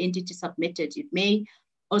the entity submitted. It may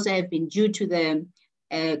also have been due to the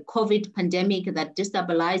COVID pandemic that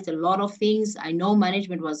destabilized a lot of things. I know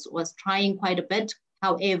management was trying quite a bit.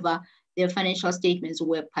 However, their financial statements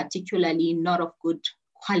were particularly not of good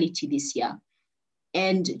quality this year.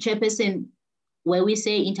 And Chairperson, where we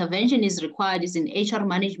say intervention is required is in HR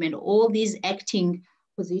management, all these acting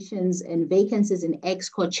positions and vacancies in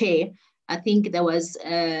ExCo Chair. I think there was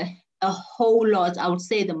a whole lot. I would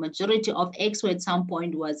say the majority of ExCo at some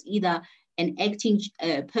point was either an acting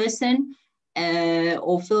person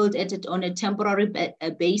or filled at it on a temporary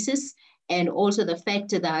basis. And also the fact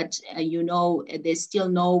that, you know, there's still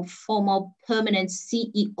no formal permanent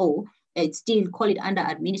CEO. It's still call it under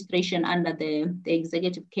administration, under the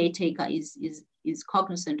executive caretaker is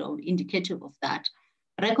cognizant or indicative of that.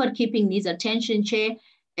 Record keeping needs attention, Chair,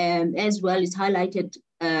 as well is highlighted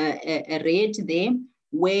a red there,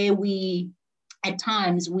 where at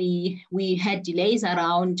times we had delays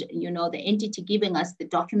around, you know, the entity giving us the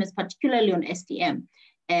documents, particularly on STM,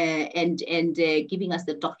 and giving us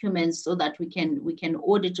the documents so that we can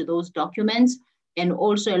audit those documents. And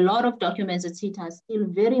also a lot of documents at SITA are still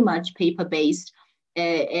very much paper-based.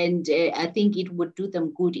 And I think it would do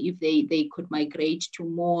them good if they could migrate to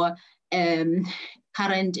more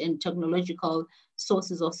current and technological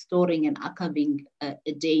sources of storing and archiving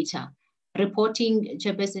data. Reporting,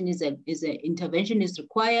 Chairperson, is an intervention is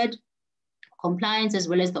required. Compliance, as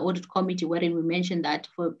well as the audit committee, wherein we mentioned that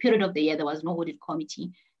for a period of the year, there was no audit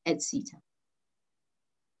committee at SITA.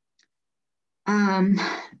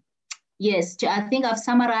 Yes, I think I've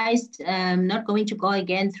summarized. I'm not going to go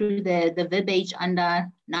again through the verbiage under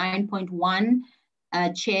 9.1,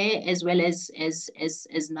 Chair, as well as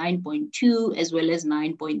 9.2, as well as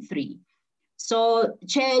 9.3. So,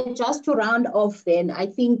 Chair, just to round off then, I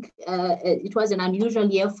think it was an unusual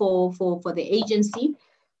year for the agency,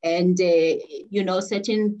 and you know,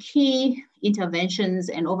 certain key interventions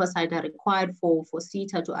and oversight are required for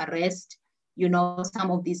SITA to arrest, you know,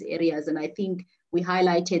 some of these areas, and I think we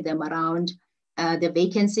highlighted them around the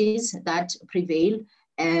vacancies that prevail,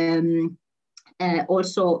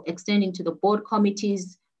 also extending to the board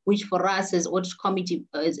committees, which for us as audit committee,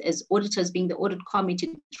 as auditors being the audit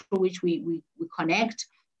committee through which we connect,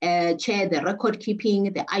 Chair, the record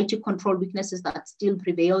keeping, the IT control weaknesses that still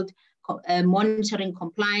prevailed, monitoring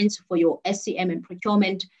compliance for your SCM and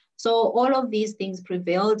procurement. So all of these things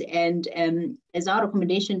prevailed, and as our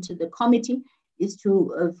recommendation to the committee is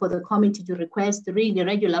for the committee to request really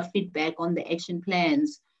regular feedback on the action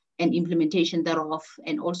plans and implementation thereof.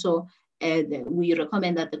 And also we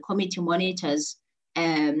recommend that the committee monitors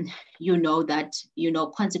you know, that, you know,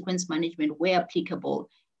 consequence management, where applicable,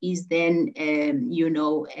 is then,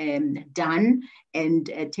 done and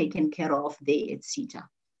taken care of there at SITA.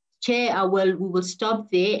 Chair, we will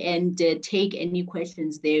stop there and take any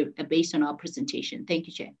questions there based on our presentation. Thank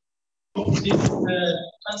you, Chair.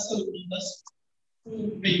 Council members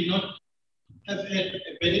who may not have had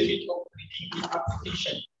a benefit of reading the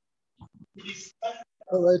application.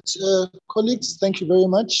 All right, colleagues, thank you very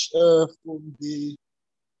much from the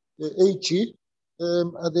AG.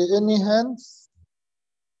 Are there any hands?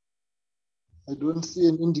 I don't see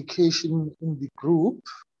an indication in the group.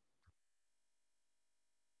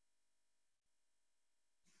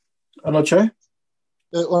 Hello, Chair.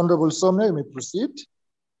 Honorable Somne, you may proceed.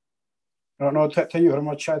 No, thank you very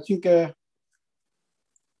much. I think,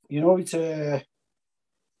 you know, it's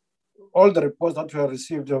all the reports that we have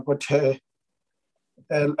received have got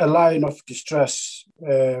a line of distress.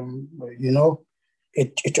 You know,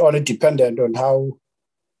 it only dependent on how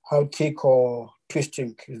thick or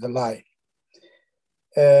twisting is the line.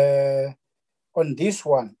 On this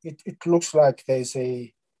one, it looks like there's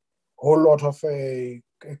a whole lot of a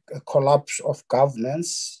collapse of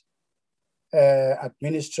governance,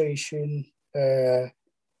 administration, and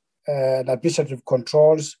administrative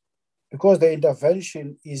controls, because the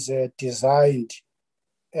intervention is designed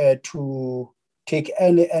to take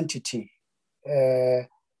any entity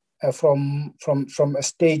from a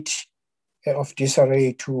state of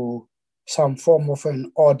disarray to some form of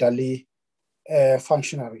an orderly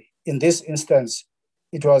functionary. In this instance,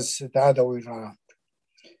 it was the other way around.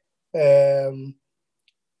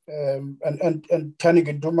 And turning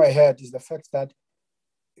into my head is the fact that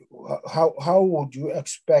how would you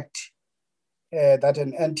expect that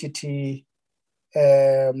an entity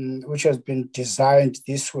which has been designed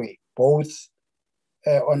this way, both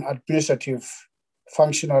on administrative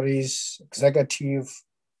functionaries, executive,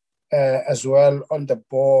 as well on the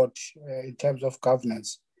board in terms of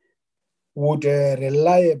governance, would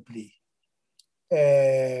reliably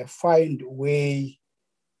find a way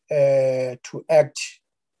to act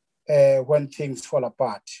when things fall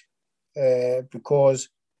apart, because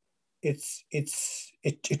it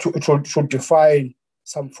should define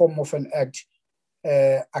some form of an act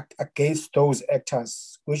against those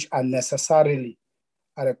actors which are necessarily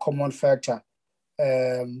are a common factor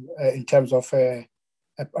in terms of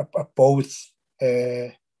both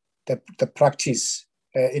the practice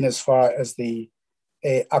in as far as the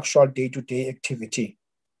actual day-to-day activity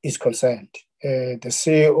is concerned. The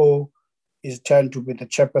CEO is turned to be the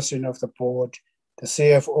chairperson of the board. The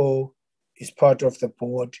CFO is part of the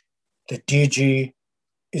board. The DG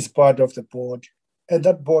is part of the board. And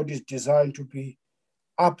that board is designed to be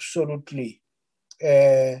absolutely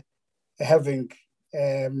having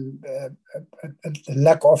a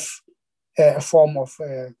lack of a form of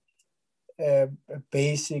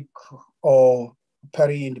basic or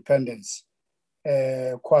peri-independence,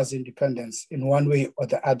 quasi-independence in one way or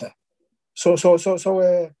the other. So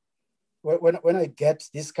when I get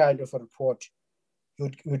this kind of a report,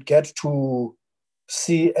 you'd get to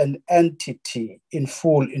see an entity in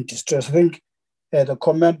full in distress. I think the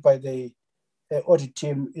comment by the audit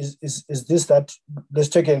team is this, that let's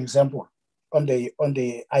take an example on the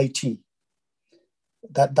IT,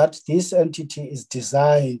 that this entity is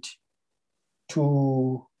designed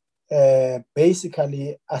to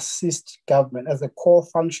basically assist government as a core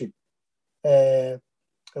function,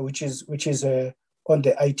 which is on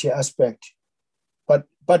the IT aspect, but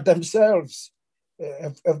themselves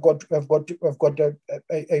have got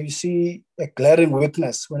you see a glaring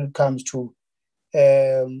weakness when it comes to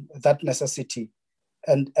that necessity,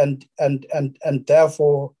 and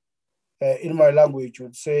therefore, in my language,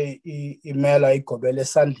 would say imela ikobele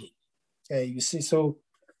sandli. You see, so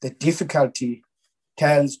the difficulty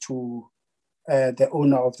turns to the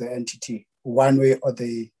owner of the entity, one way or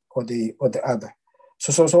the other.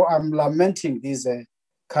 So I'm lamenting these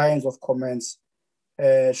kinds of comments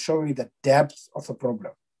showing the depth of the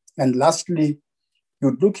problem. And lastly,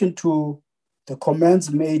 you look into the comments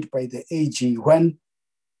made by the AG when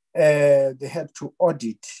they had to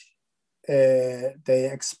audit the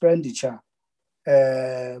expenditure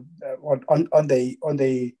on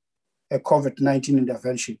the COVID-19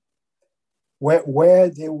 intervention, where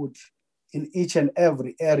they would, in each and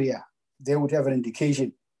every area, they would have an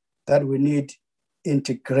indication that we need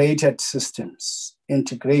integrated systems,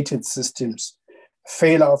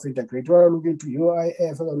 failure of integrated, whether looking to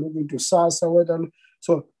UIF, whether looking to SASA,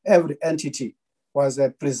 so every entity was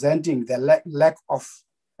presenting the lack of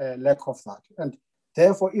that. And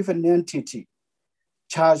therefore, if an entity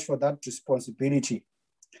charged for that responsibility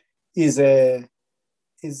is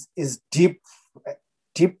deep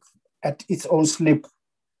dip at its own slip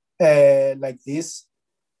like this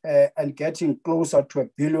and getting closer to R1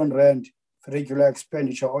 billion regular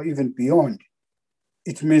expenditure or even beyond,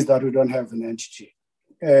 it means that we don't have an entity.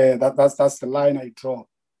 That's the line I draw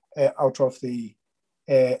out of the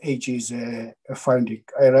AG's finding.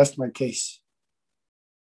 I rest my case.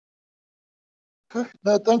 Okay.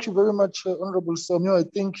 No, thank you very much, Honorable Samuel. I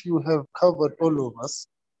think you have covered all of us.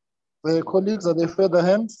 Colleagues, are there further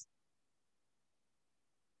hands?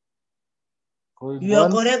 You are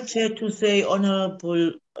correct here to say,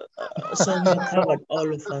 Honorable Sonia covered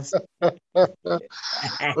all of us.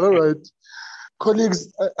 All right.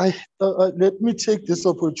 Colleagues, let me take this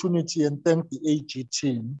opportunity and thank the AG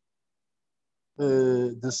team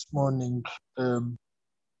this morning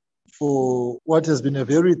for what has been a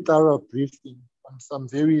very thorough briefing on some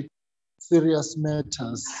very serious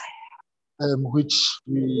matters, which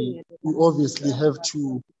we obviously have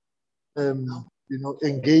to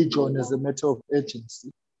engage on as a matter of urgency.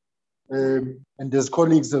 And as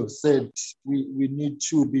colleagues have said, we need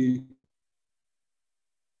to be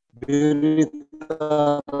very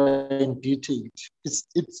thorough and detailed.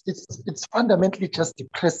 It's fundamentally just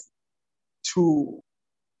depressing to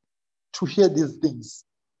hear these things,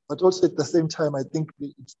 but also at the same time, I think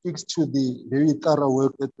it speaks to the very thorough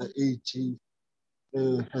work that the AG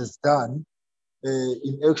has done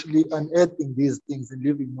in actually unearthing these things and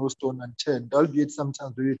leaving no stone unturned, albeit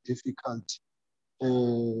sometimes very difficult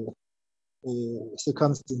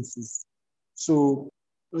circumstances. So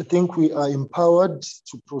I think we are empowered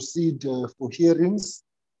to proceed for hearings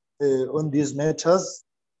on these matters,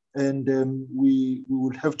 and we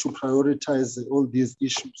will have to prioritize all these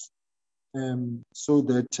issues so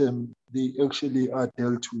that they actually are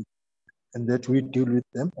dealt with and that we deal with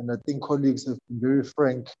them. And I think colleagues have been very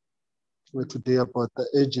frank today about the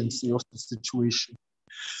urgency of the situation.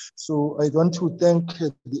 So I want to thank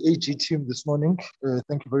the AG team this morning.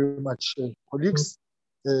 Thank you very much, colleagues.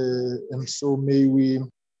 And so may we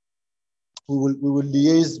will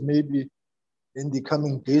liaise maybe in the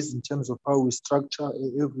coming days in terms of how we structure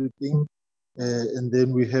everything, and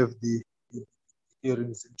then we have the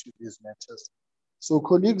hearings into these matters. So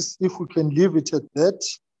colleagues, if we can leave it at that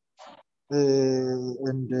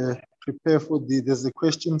and prepare for there's a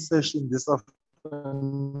question session this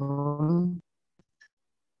afternoon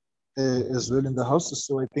as well in the House.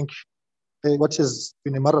 So I think what has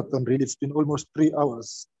been a marathon really, it's been almost 3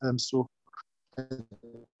 hours. So I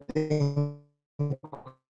think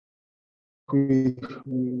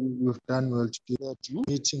we've done well to do that.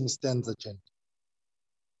 Meeting stands adjourned.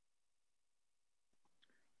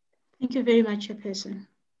 Thank you very much, Chairperson.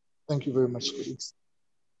 Thank you very much, colleagues.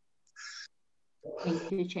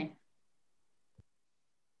 Thank you, Chair.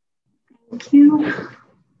 Thank you.